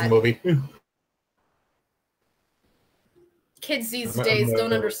he dies in the movie. Kids these days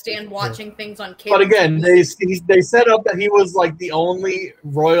don't understand watching things on cable. But again, they set up that he was like the only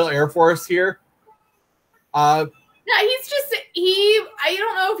Royal Air Force here. No, he's just I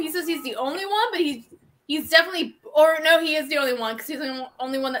don't know if he says he's the only one, but he's definitely, or no, he is the only one because he's the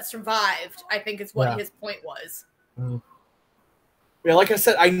only one that survived. I think is what his point was. Yeah, like I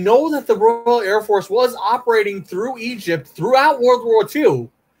said, I know that the Royal Air Force was operating through Egypt throughout World War II,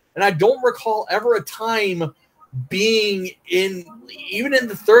 and I don't recall ever a time being even in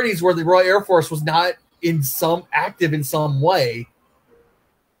the 30s where the Royal Air Force was not active in some way.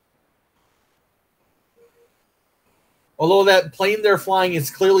 Although that plane they're flying is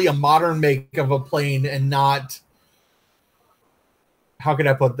clearly a modern make of a plane and not, how can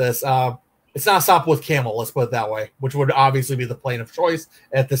I put this? It's not Sopwith Camel, let's put it that way, which would obviously be the plane of choice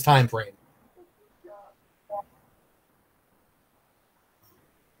at this time frame.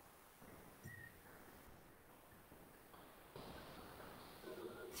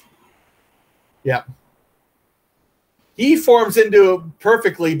 Yeah. He forms into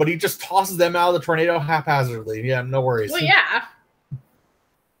perfectly, but he just tosses them out of the tornado haphazardly. Yeah, no worries. Well, yeah.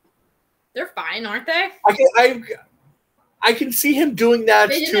 They're fine, aren't they? I can see him doing that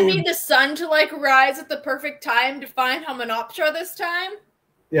too. They didn't need the sun to like rise at the perfect time to find Hymenoptera this time.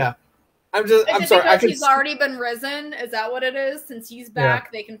 Yeah. I'm sorry. Because he's already been risen. Is that what it is? Since he's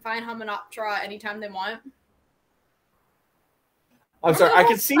back, they can find Hymenoptera anytime they want. I'm sorry. I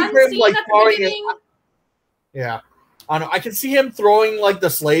can see him like throwing it. Yeah. I don't know. I can see him throwing like the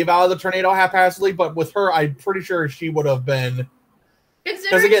slave out of the tornado haphazardly, but with her, I'm pretty sure she would have been.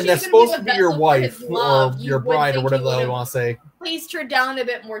 Because again, that's supposed to be your wife or your bride or whatever they want to say. Placed her down a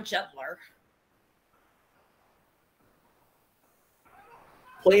bit more gentler.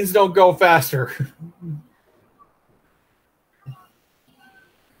 Planes don't go faster.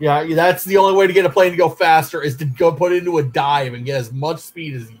 Yeah, that's the only way to get a plane to go faster is to go put it into a dive and get as much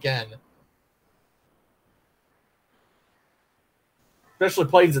speed as you can. Especially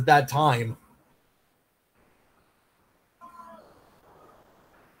planes at that time.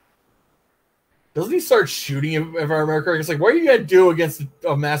 Doesn't he start shooting if I remember correctly? It's like, what are you going to do against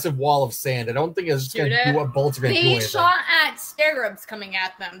a massive wall of sand? I don't think it's just going to do what bullets are going to do. They shot at scarabs coming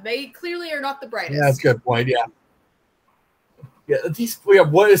at them. They clearly are not the brightest. Yeah, that's a good point, yeah. Yeah,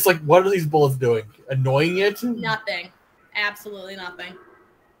 what are these bullets doing? Annoying it? Nothing. Absolutely nothing.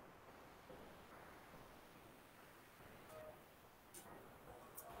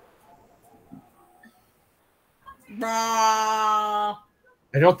 Bruh.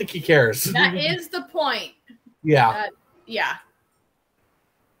 I don't think he cares. That is the point. Yeah. Yeah.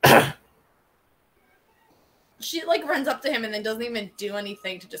 She like runs up to him and then doesn't even do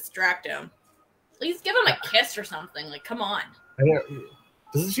anything to distract him. At least give him a kiss or something. Like, come on.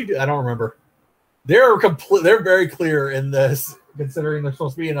 Doesn't she do? I don't remember. They're very clear in this, considering they're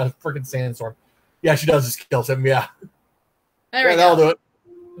supposed to be in a freaking sandstorm. Yeah, she does just kills him. Yeah. There we go. That'll do it.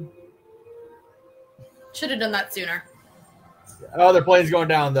 Should have done that sooner. Oh, their plane's going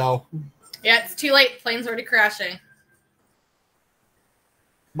down, though. Yeah, it's too late. Plane's already crashing.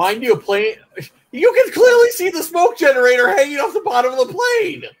 Mind you, a plane... You can clearly see the smoke generator hanging off the bottom of the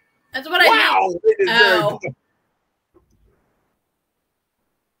plane. That's what I mean. It is very...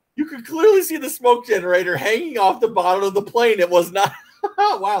 You could clearly see the smoke generator hanging off the bottom of the plane. It was not...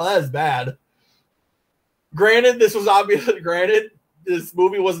 Wow, that is bad. Granted, this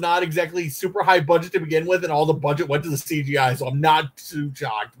movie was not exactly super high budget to begin with, and all the budget went to the CGI, so I'm not too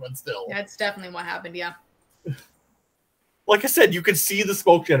shocked, but still. That's definitely what happened, yeah. Like I said, you could see the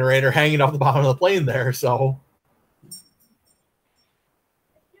smoke generator hanging off the bottom of the plane there, so...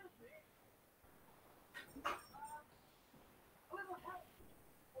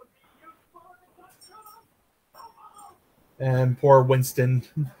 And poor Winston.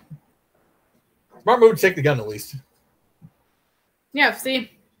 Smart move to take the gun, at least. Yeah,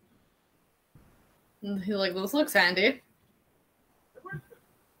 see? He's like, this looks handy.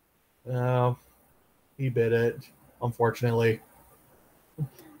 He bit it, unfortunately.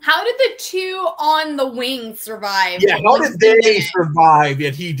 How did the two on the wing survive? Yeah, how did they survive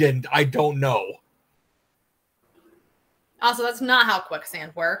yet he didn't? I don't know. Also, that's not how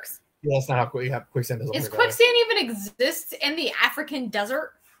quicksand works. Yeah, that's not how quicksand doesn't work. Does quicksand even exist in the African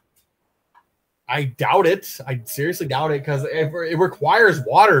desert? I doubt it. I seriously doubt it because it requires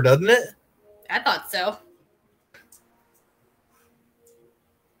water, doesn't it? I thought so.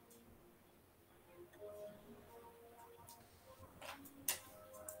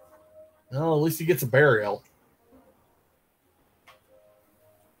 Well, at least he gets a burial.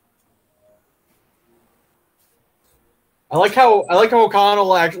 I like how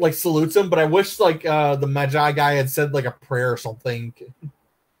O'Connell actually salutes him, but I wish the Magi guy had said a prayer or something.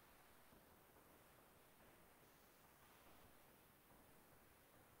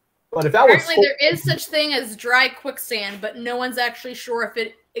 But if that apparently there is such thing as dry quicksand, but no one's actually sure if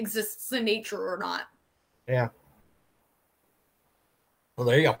it exists in nature or not. Yeah. Well,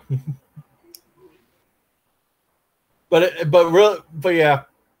 there you go. but yeah.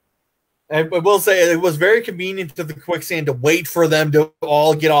 I will say it was very convenient to the quicksand to wait for them to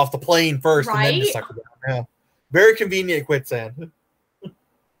all get off the plane first, right? And then to suck it down. Yeah. Very convenient quicksand.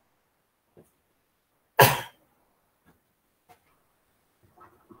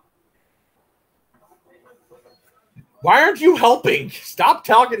 Why aren't you helping? Stop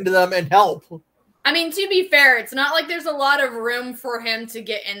talking to them and help. I mean, to be fair, it's not like there's a lot of room for him to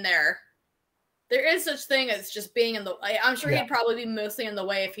get in there. There is such thing as just being in the... I'm sure he'd probably be mostly in the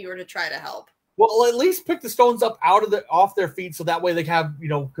way if he were to try to help. Well, at least pick the stones up off their feet so that way they have,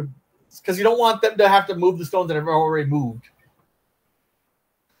 because you don't want them to have to move the stones that have already moved.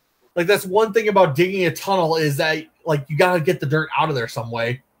 Like, that's one thing about digging a tunnel is that, you got to get the dirt out of there some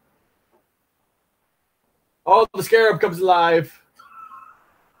way. Oh, the scarab comes alive.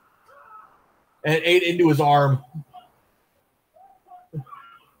 And it ate into his arm.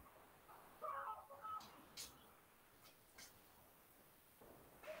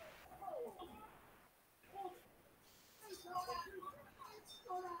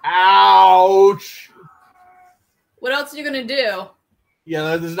 Ouch! What else are you gonna do?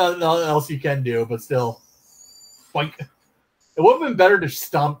 Yeah, there's nothing else you can do, but still. It would have been better to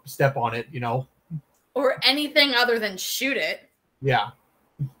step on it, Or anything other than shoot it. Yeah.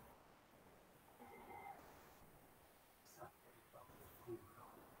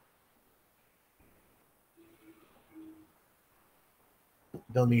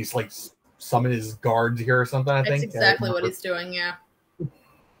 They'll need to summon his guards here or something. I think that's exactly what he's doing. Yeah.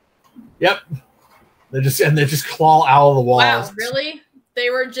 Yep. They just claw out of the walls. Wow, really?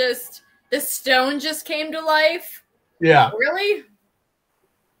 The stone just came to life? Yeah. Really?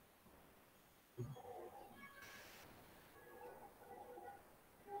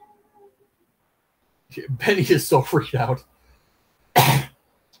 Benny is so freaked out.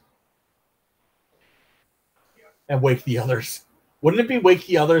 And wake the others. Wouldn't it be wake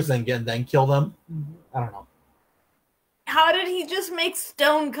the others and then kill them? I don't know. How did he just make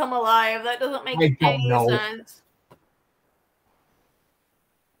stone come alive? That doesn't make any sense.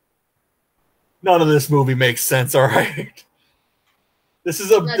 None of this movie makes sense, all right? This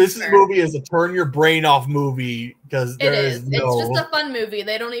movie is a turn your brain off movie because it's just a fun movie.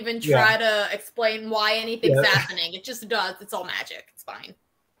 They don't even try to explain why anything's happening. It just does. It's all magic. It's fine.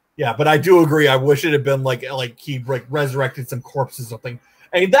 Yeah, but I do agree. I wish it had been like he resurrected some corpses or something.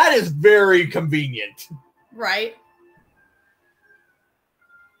 I mean, that is very convenient. Right.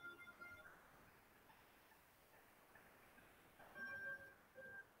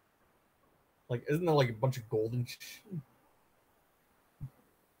 Isn't there a bunch of golden?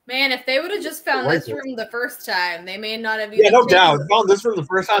 Man, if they would have just found Right this there. room the first time, they may not have. Yeah, even no taken doubt. the- Found this room the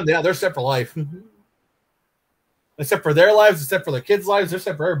first time. Yeah, they're set for life. Except for their lives, except for their kids' lives, they're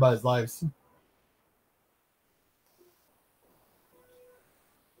set for everybody's lives.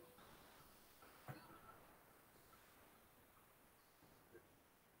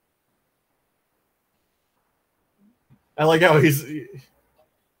 I like how he's.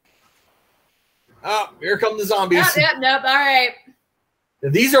 Oh, here come the zombies. Nope. All right.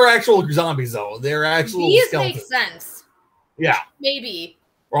 These are actual zombies, though. They're actual These skeletons. make sense. Yeah. Maybe.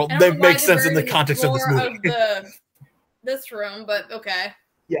 Well, I don't they know why make sense in the they're context of this more movie. this room, but okay.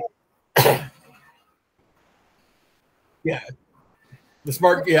 Yeah. Yeah. The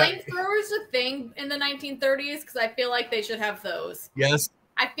smart. Were Yeah. flamethrowers a thing in the 1930s? Because I feel like they should have those. Yes.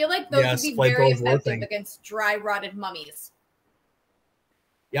 I feel like those Yes, would be very flamethrowers were a effective thing. against dry, rotted mummies.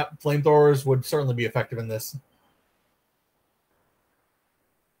 Yep. Flamethrowers would certainly be effective in this.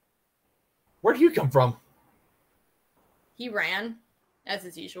 Where do you come from? He ran, as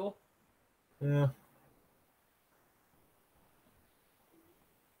is usual. Yeah.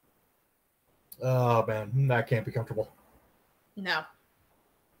 Oh man, that can't be comfortable. No.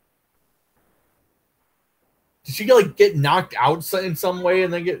 Did she like get knocked out in some way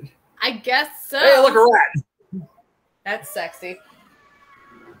and then get? I guess so. Hey, look, a rat. That's sexy.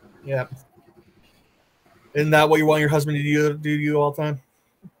 Yeah. Isn't that what you want your husband to do to you all the time?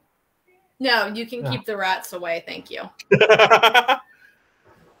 No, you can keep the rats away. Thank you.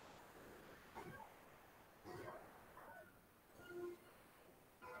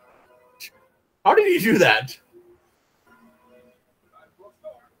 How did he do that?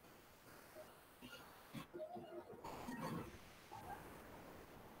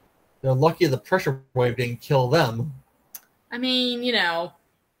 They're lucky the pressure wave didn't kill them. I mean, you know.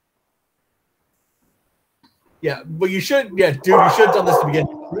 Yeah, but you should, yeah, dude, you should have done this to begin.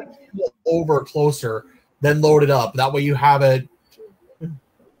 Over closer, then load it up. That way you have it.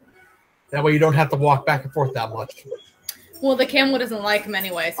 That way you don't have to walk back and forth that much. Well, the camel doesn't like him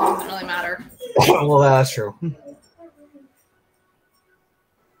anyway, so it doesn't really matter. Well, that's true.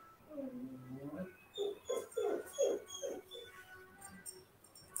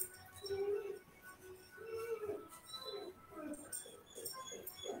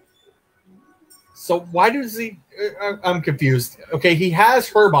 So why does he? I'm confused. Okay, he has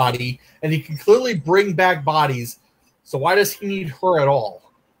her body, and he can clearly bring back bodies. So why does he need her at all?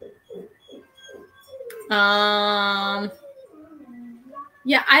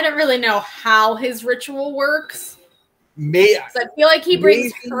 Yeah, I don't really know how his ritual works. So I feel like he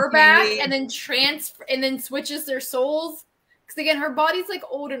brings her back and then switches their souls. Because again, her body's like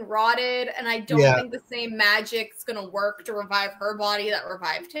old and rotted, and I don't think the same magic's gonna work to revive her body that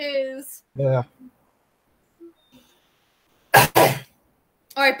revived his. Yeah.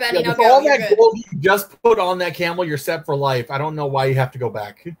 All right, Benny, now with go. all You're that good. gold you just put on that camel, you're set for life. I don't know why you have to go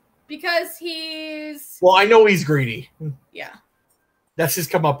back. Because he's... Well, I know he's greedy. Yeah. That's his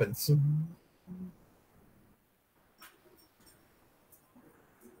comeuppance.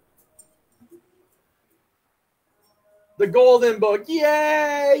 The golden book.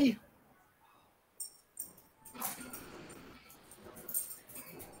 Yay!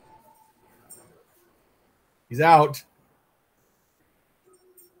 He's out.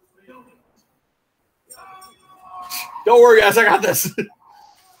 Don't worry, guys. I got this.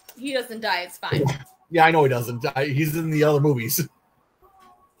 He doesn't die. It's fine. Yeah, I know he doesn't. He's in the other movies.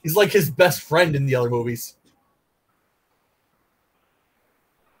 He's like his best friend in the other movies.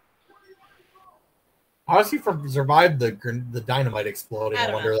 How does he survive the dynamite exploding?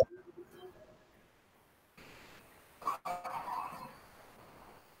 I wonder.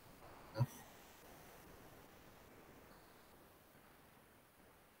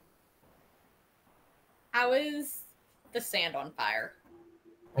 How is the sand on fire?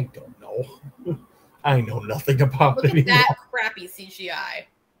 I don't know. I know nothing about it. Look at that crappy CGI.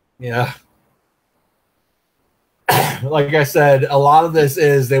 Yeah. Like I said, a lot of this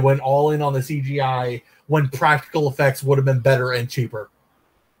is they went all in on the CGI when practical effects would have been better and cheaper.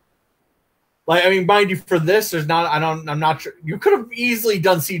 Like, I mean, mind you, for this, there's not. I'm not sure. You could have easily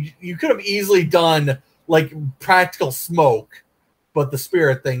done CG. You could have easily done like practical smoke, but the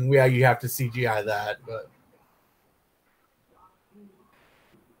spirit thing, yeah, you have to CGI that. But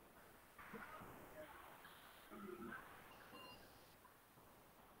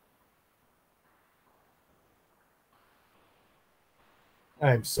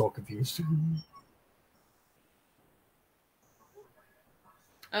I'm so confused.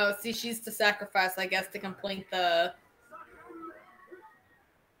 Oh, see, she's to sacrifice, I guess, to complete the...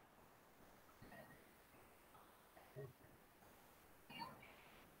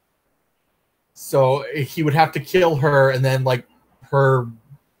 So he would have to kill her, and then like her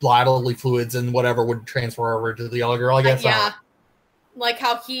bodily fluids and whatever would transfer over to the other girl. I guess. Yeah, like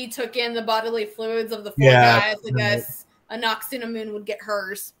how he took in the bodily fluids of the 4 Yeah, guys. I guess Anoxinamun would get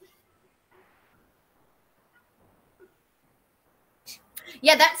hers.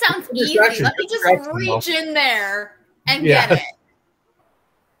 Yeah, that sounds easy. Let me just reach in there and get it.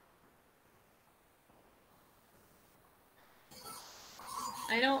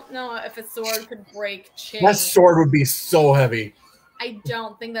 I don't know if a sword could break chains. That sword would be so heavy. I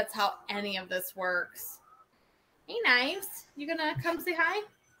don't think that's how any of this works. Hey, Knives, you gonna come say hi?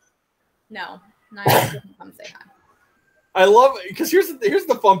 No, Knives doesn't come say hi. I love it because here's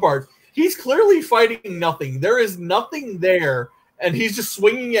the fun part. He's clearly fighting nothing. There is nothing there, and he's just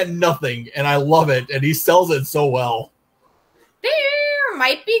swinging at nothing, and I love it, and he sells it so well. There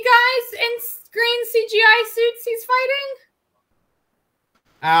might be guys in green CGI suits he's fighting.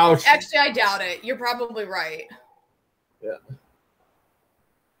 Ouch. Actually, I doubt it. You're probably right. Yeah.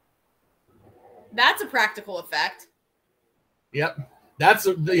 That's a practical effect. Yep.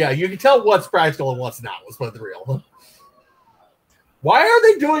 You can tell what's practical and what's not. Let's put it real. Why are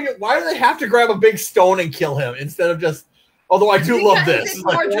they doing it? Why do they have to grab a big stone and kill him instead of just... Although I do love this. It's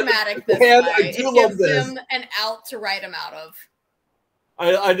more dramatic this way. I do love this. Him an out to write him out of.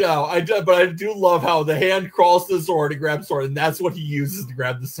 I know, but I do love how the hand crawls to the sword and grabs the sword, and that's what he uses to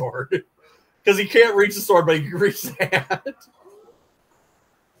grab the sword. Because he can't reach the sword, but he can reach the hand.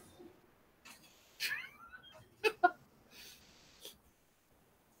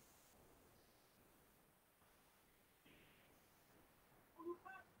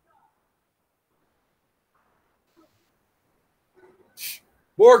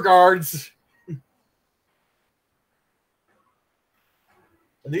 More guards.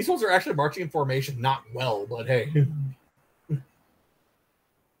 And these ones are actually marching in formation, not well, but hey.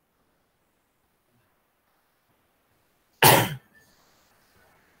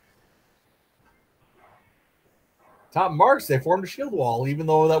 Top marks, they formed a shield wall, even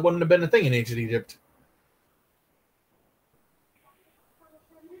though that wouldn't have been a thing in ancient Egypt.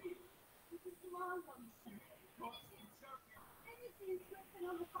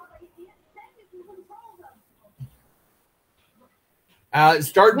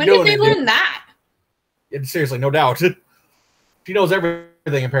 When did they learn that? Seriously, no doubt. She knows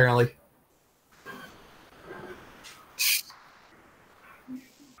everything, apparently.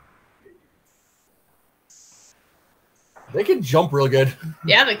 They can jump real good.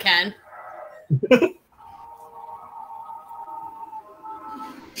 Yeah, they can. Then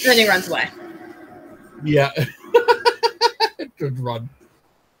he runs away. Yeah. Good run.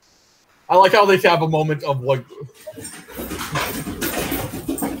 I like how they have a moment of like...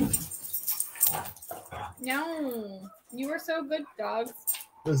 No. You were so good, dogs.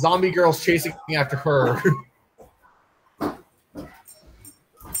 The zombie girl's chasing after her.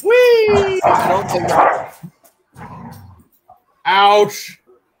 Whee! I don't think that. Ouch.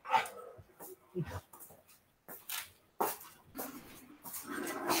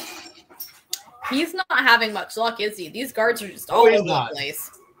 He's not having much luck, is he? These guards are just all over the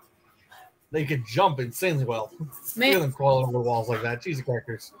place. They can jump insanely well. Look at them crawling over the walls like that. Jesus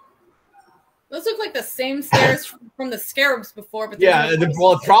crackers. Those look like the same stairs from the scarabs before. But yeah,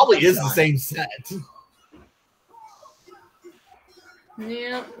 well, it probably is the same set.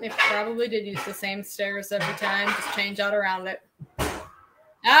 Yeah, they probably did use the same stairs every time. Just change out around it.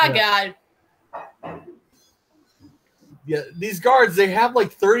 God. Yeah, these guards, they have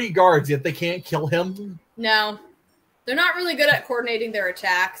like 30 guards, yet they can't kill him. No. They're not really good at coordinating their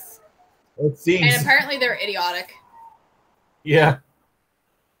attacks. It seems. And apparently they're idiotic. Yeah.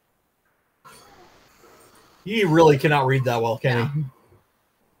 He really cannot read that well, can he?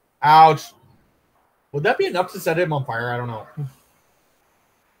 Ouch. Would that be enough to set him on fire? I don't know.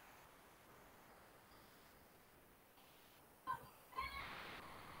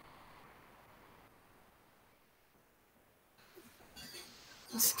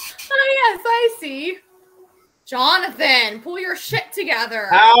 Oh, yes, I see. Jonathan, pull your shit together.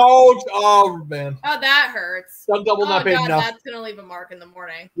 Ouch. Oh, man. Oh, that hurts. Stunt double not paid enough. That's going to leave a mark in the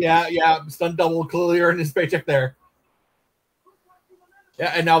morning. Yeah. Stunt double clearly earned his paycheck there.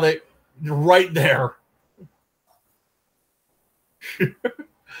 Yeah, and now they're right there.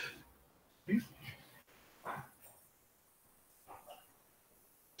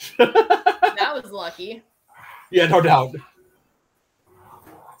 That was lucky. Yeah, no doubt.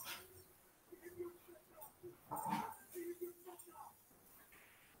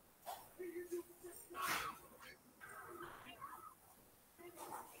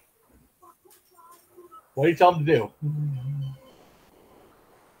 What do you tell him to do?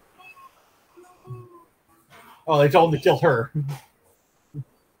 Oh, they told him to kill her.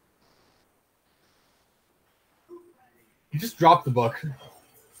 He just dropped the book.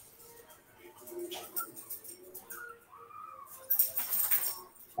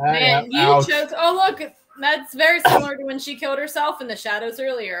 Man, yeah, you chose. Oh, look, that's very similar to when she killed herself in the shadows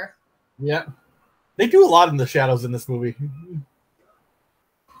earlier. Yeah, they do a lot in the shadows in this movie.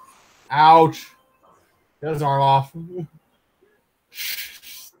 Ouch! Got his arm off.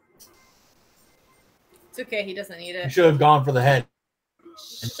 It's okay. He doesn't need He it. should have gone for the head.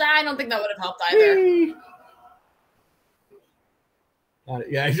 I don't think that would have helped either.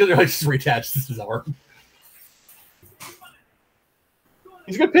 Yeah, he should have just reattached his arm.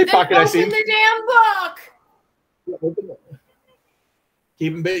 He's a good pickpocket, I see. Open the damn book.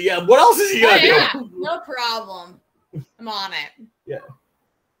 Keep him. Yeah. What else is he gonna do? No problem. I'm on it. Yeah.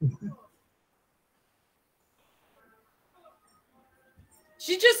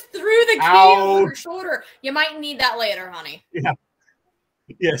 She just threw the key over her shoulder. You might need that later, honey. Yeah.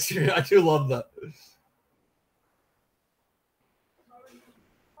 Yes, I do love that.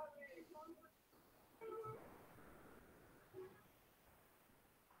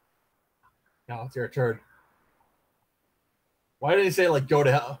 Now it's your turn. Why did he say, like, go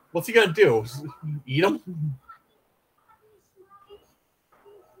to hell? What's he gonna do? Eat him?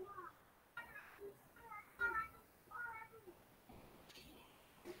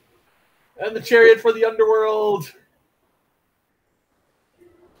 And the chariot for the underworld.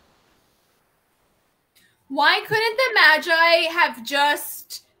 Why couldn't the Magi have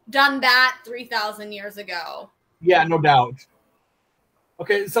just done that 3,000 years ago? Yeah, no doubt.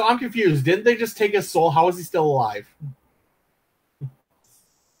 Okay, so I'm confused. Didn't they just take his soul? How is he still alive?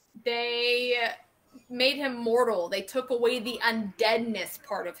 They made him mortal. They took away the undeadness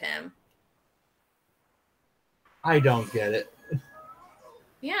part of him. I don't get it.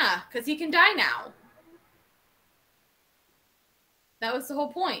 Yeah, because he can die now. That was the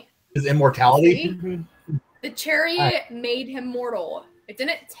whole point. His immortality? See? The chariot made him mortal. It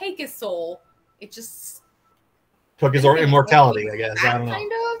didn't take his soul. It just took his immortality, I guess. I don't know.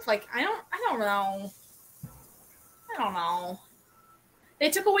 Kind of. Like, I don't know. I don't know. They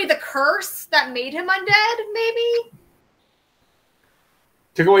took away the curse that made him undead, maybe?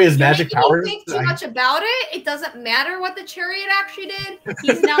 Took away his magic powers? Think too much about it. It doesn't matter what the chariot actually did.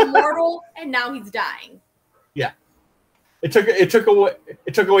 He's now mortal, and now he's dying. Yeah. It took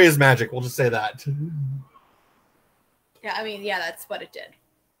away his magic, we'll just say that. Yeah, I mean, yeah, that's what it did.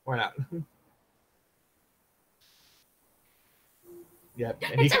 Why not? Yeah.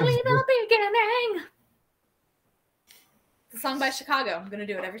 It's a little beginning. It's a song by Chicago. I'm gonna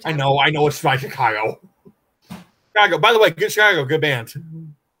do it every time. I know it's by Chicago. Chicago. By the way, good Chicago, good band.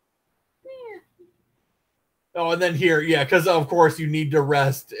 Yeah. Oh, and then here, yeah, because of course you need to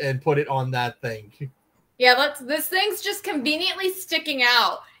rest and put it on that thing. Yeah, this thing's just conveniently sticking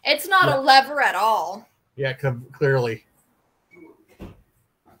out. It's not a lever at all. Yeah, clearly.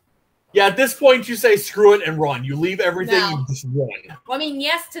 Yeah, at this point you say screw it and run. You leave everything, you just run. Well, I mean,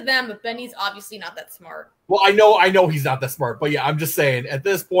 yes to them, but Benny's obviously not that smart. Well, I know he's not that smart, but yeah, I'm just saying, at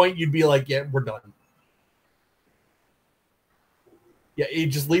this point you'd be like, yeah, we're done. Yeah, you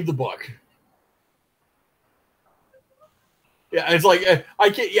just leave the book. Yeah, it's like, I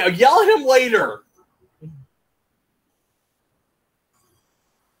can't, yeah, yell at him later.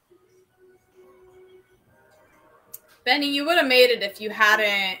 Benny, you would have made it if you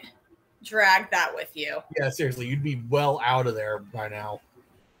hadn't dragged that with you. Yeah, seriously, you'd be well out of there by now.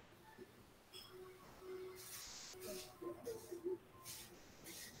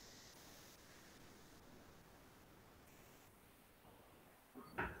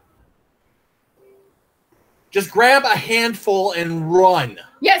 Just grab a handful and run.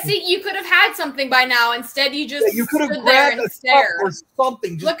 Yeah, see, you could have had something by now. Instead, you just you could have stood there grabbed and a stared. or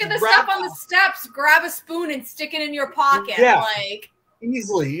something. Just look at the stuff on the steps. Grab a spoon and stick it in your pocket. Yeah, like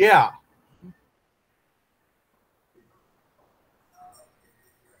easily. Yeah.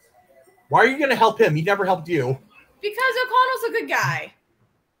 Why are you going to help him? He never helped you. Because O'Connell's a good guy.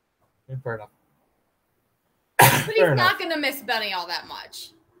 Fair enough. But he's not going to miss Benny all that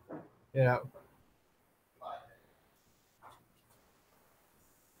much. Yeah.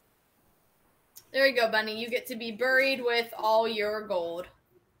 There you go, Bunny. You get to be buried with all your gold.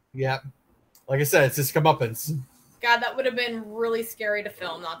 Yeah. Like I said, it's his comeuppance. God, that would have been really scary to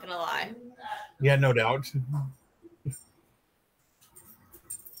film, not gonna lie. Yeah, no doubt.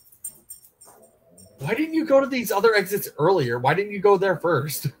 Why didn't you go to these other exits earlier? Why didn't you go there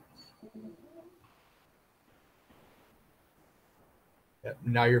first? Yeah,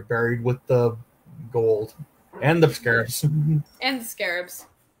 now you're buried with the gold. And the scarabs. And the scarabs.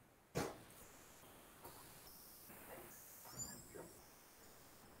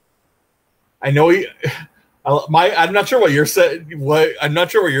 I know I'm not sure what your I'm not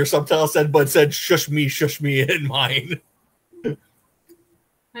sure what your subtitle said, but it said shush me in mine.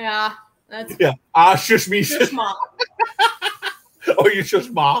 Yeah, that's shush me, shush ma. Oh, you shush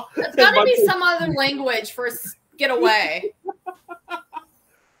ma. That's gotta be some other language for get away.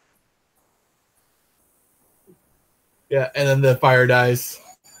 Yeah, and then the fire dies,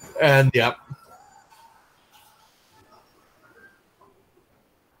 and yep.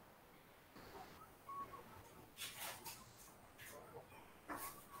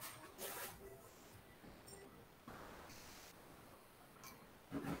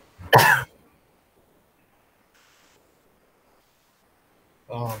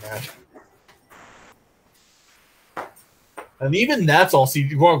 Oh man. And even that's all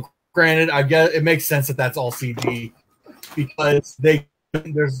CG. Well, granted, I guess it makes sense that that's all CG because it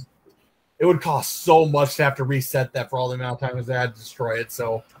would cost so much to have to reset that for all the amount of time they had to destroy it.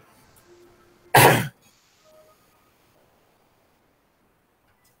 So,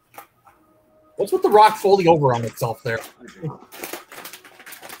 what's with the rock folding over on itself there?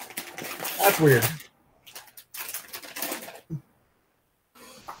 That's weird.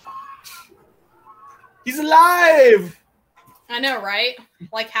 He's alive! I know, right?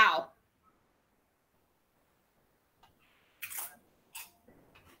 Like how?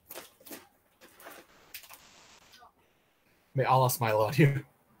 May Allah smile on you.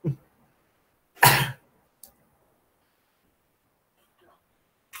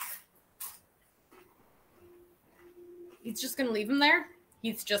 He's just gonna leave him there?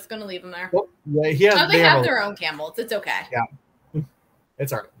 He's just gonna leave him there. Well, yeah, they have their own camels. It's okay. Yeah.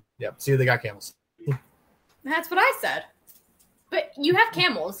 It's all right. Yeah. See, they got camels. That's what I said. But you have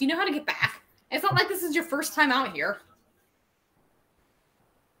camels. You know how to get back. It's not like this is your first time out here.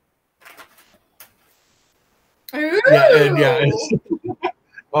 Ooh. Yeah.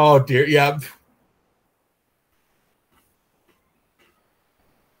 Oh dear. Yeah.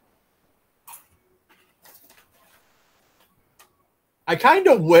 I kind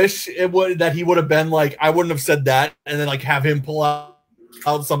of wish that he would have been like, I wouldn't have said that, and then like have him pull out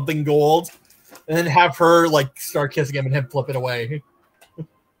something gold, and then have her like start kissing him and him flip it away.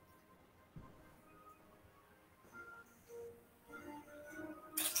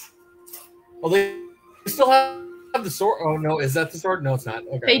 Well, they still have the sword. Oh no, is that the sword? No, it's not.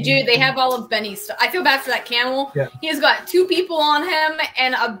 Okay. They do. They have all of Benny's stuff. I feel bad for that camel. Yeah. He has got 2 people on him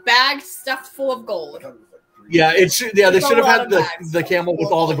and a bag stuffed full of gold. Yeah, it should. Yeah, they should have had the camel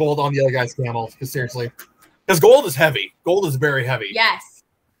with all the gold on the other guy's camel. Because seriously, because gold is heavy. Gold is very heavy. Yes,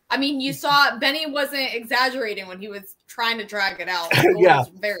 I mean you saw Benny wasn't exaggerating when he was trying to drag it out. Yeah,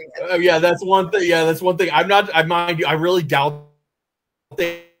 very heavy. Yeah, that's one thing. Yeah, that's one thing. I'm not. I mind you. I really doubt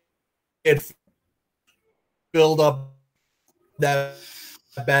it filled up that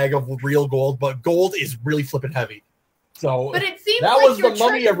bag of real gold, but gold is really flipping heavy. So, but it seems that like was the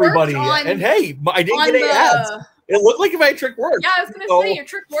mummy, everybody. And hey, I didn't get any ads. It looked like my trick worked. Yeah, I was gonna say your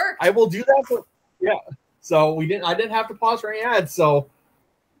trick worked. I will do that. So I didn't have to pause for any ads. So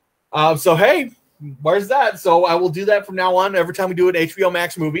hey, where's that? So I will do that from now on. Every time we do an HBO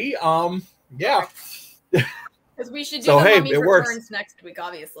Max movie. Yeah. Because we should do the Mummy Returns next week,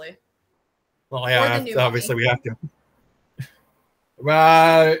 obviously. Well, yeah, obviously we have to.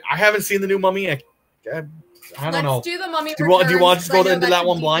 I haven't seen the new Mummy. I don't know. Let's do the Mummy Returns. Do you want to go into that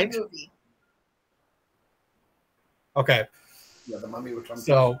one blind? Okay. Yeah, the Mummy Returns.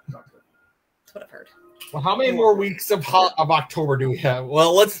 So that's what I've heard. Well, how many more weeks of October do we have?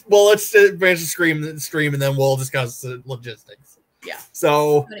 Well, let's advance the stream and then we'll discuss the logistics. Yeah.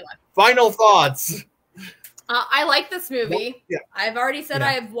 So, anyway. Final thoughts. I like this movie. Yeah. I've already said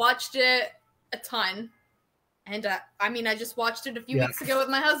I've watched it a ton. And I mean, I just watched it a few weeks ago with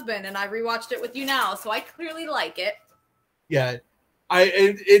my husband, and I rewatched it with you now, so I clearly like it. Yeah,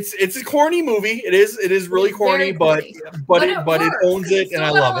 it's a corny movie. It is really corny, but it owns it, and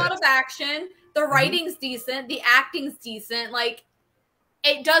I love it. A lot of action. The writing's decent. The acting's decent. Like,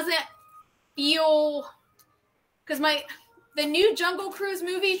 it doesn't feel because the new Jungle Cruise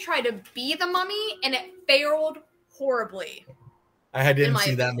movie tried to be the Mummy, and it failed horribly. I didn't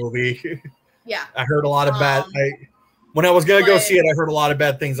see that movie. Yeah, I heard a lot of bad. When I was gonna go see it, I heard a lot of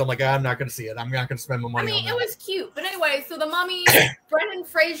bad things. I'm like, I'm not gonna see it. I'm not gonna spend my money. I mean, it was cute, but anyway. So the Mummy, Brendan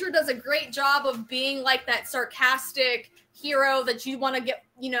Fraiser does a great job of being like that sarcastic hero that you want to get.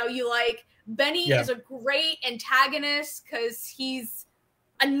 You like. Benny is a great antagonist because he's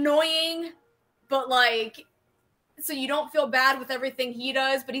annoying, but like, so you don't feel bad with everything he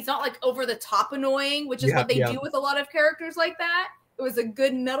does. But he's not like over the top annoying, which is what they do with a lot of characters like that. It was a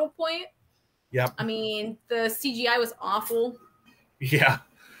good middle point. Yep. I mean, the CGI was awful. Yeah.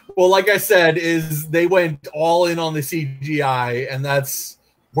 Well, like I said, is they went all in on the CGI, and that's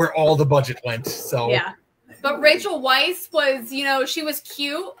where all the budget went. So yeah. But Rachel Weisz was, you know, she was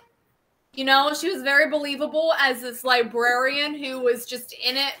cute. You know, she was very believable as this librarian who was just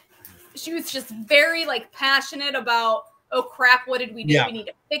in it. She was just very, like, passionate about, oh, crap, what did we do? Yeah. We need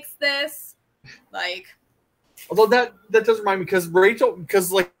to fix this. Like... Although that does remind me,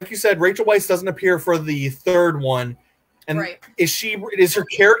 because like you said, Rachel Weisz doesn't appear for the third one. And right. Is her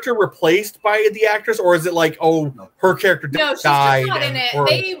character replaced by the actress, or is it like, oh, her character died? No, she's just not in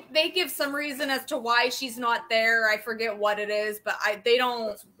it. They give some reason as to why she's not there. I forget what it is, but they don't.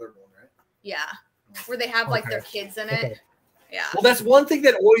 That's the third one, right? Yeah, where they have like their kids in it. Yeah. Well, that's one thing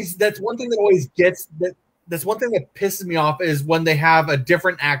that always gets that. That's one thing that pisses me off is when they have a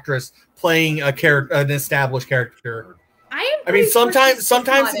different actress playing an established character. I mean, sometimes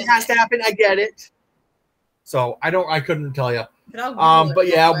it has to happen. I get it. So I couldn't tell you. But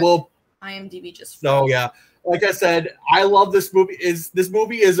yeah, we'll IMDb just. So yeah, like I said, I love this movie. This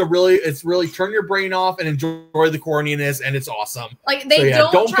movie is it's really turn your brain off and enjoy the corniness, and it's awesome. Like they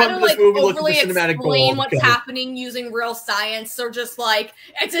don't try to like overly explain what's happening using real science. They're just like,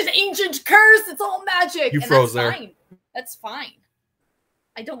 it's an ancient curse. It's all magic. You froze there. Fine. That's fine.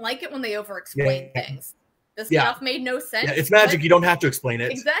 I don't like it when they over-explain things. This stuff made no sense. Yeah, it's magic. You don't have to explain it.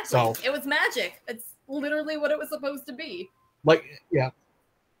 Exactly. So. It was magic. It's literally what it was supposed to be. Like, yeah.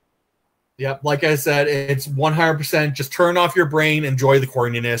 Like I said, it's 100% just turn off your brain, enjoy the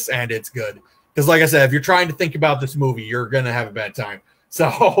corniness, and it's good. Because like I said, if you're trying to think about this movie, you're going to have a bad time.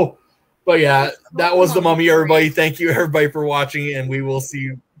 So, but yeah, that was The Mummy, everybody. Thank you, everybody, for watching, and we will see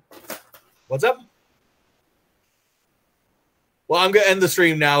you. What's up? Well, I'm going to end the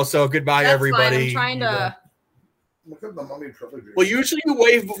stream now, so goodbye, everybody. Fine. I'm trying to... Look at the Mummy trilogy. Well, usually you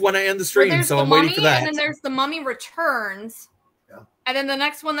wave when I end the stream, so I'm waiting for that. And then there's The Mummy Returns. Yeah. And then the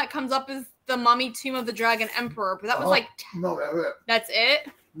next one that comes up is The Mummy Tomb of the Dragon Emperor. But that was like... No, that's it. That's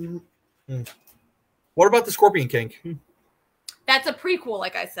it? Mm-hmm. What about the Scorpion King? That's a prequel,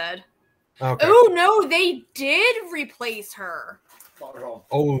 like I said. Okay. Oh, no, they did replace her.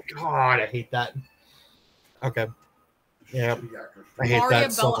 Oh, God, I hate that. Okay. Yeah, I hate Maria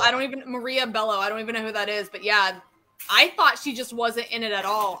that. Bello. Maria Bello. I don't even know who that is, but yeah, I thought she just wasn't in it at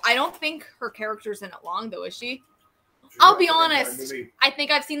all. I don't think her character's in it long, though, is she? I'll be honest. I think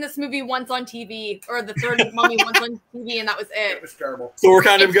I've seen this movie once on TV, or the third Mummy once on TV, and that was it. It was terrible. So we're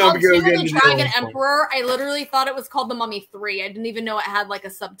kind of going to go again. The Dragon Emperor. I literally thought it was called The Mummy 3. I didn't even know it had like a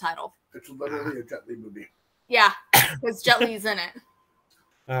subtitle. It's literally a Jet Li movie. Yeah, because Jet Li's in it.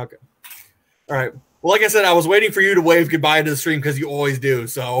 Okay. All right. Well, like I said, I was waiting for you to wave goodbye to the stream because you always do.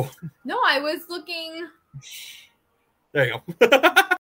 So. No, I was looking. There you go.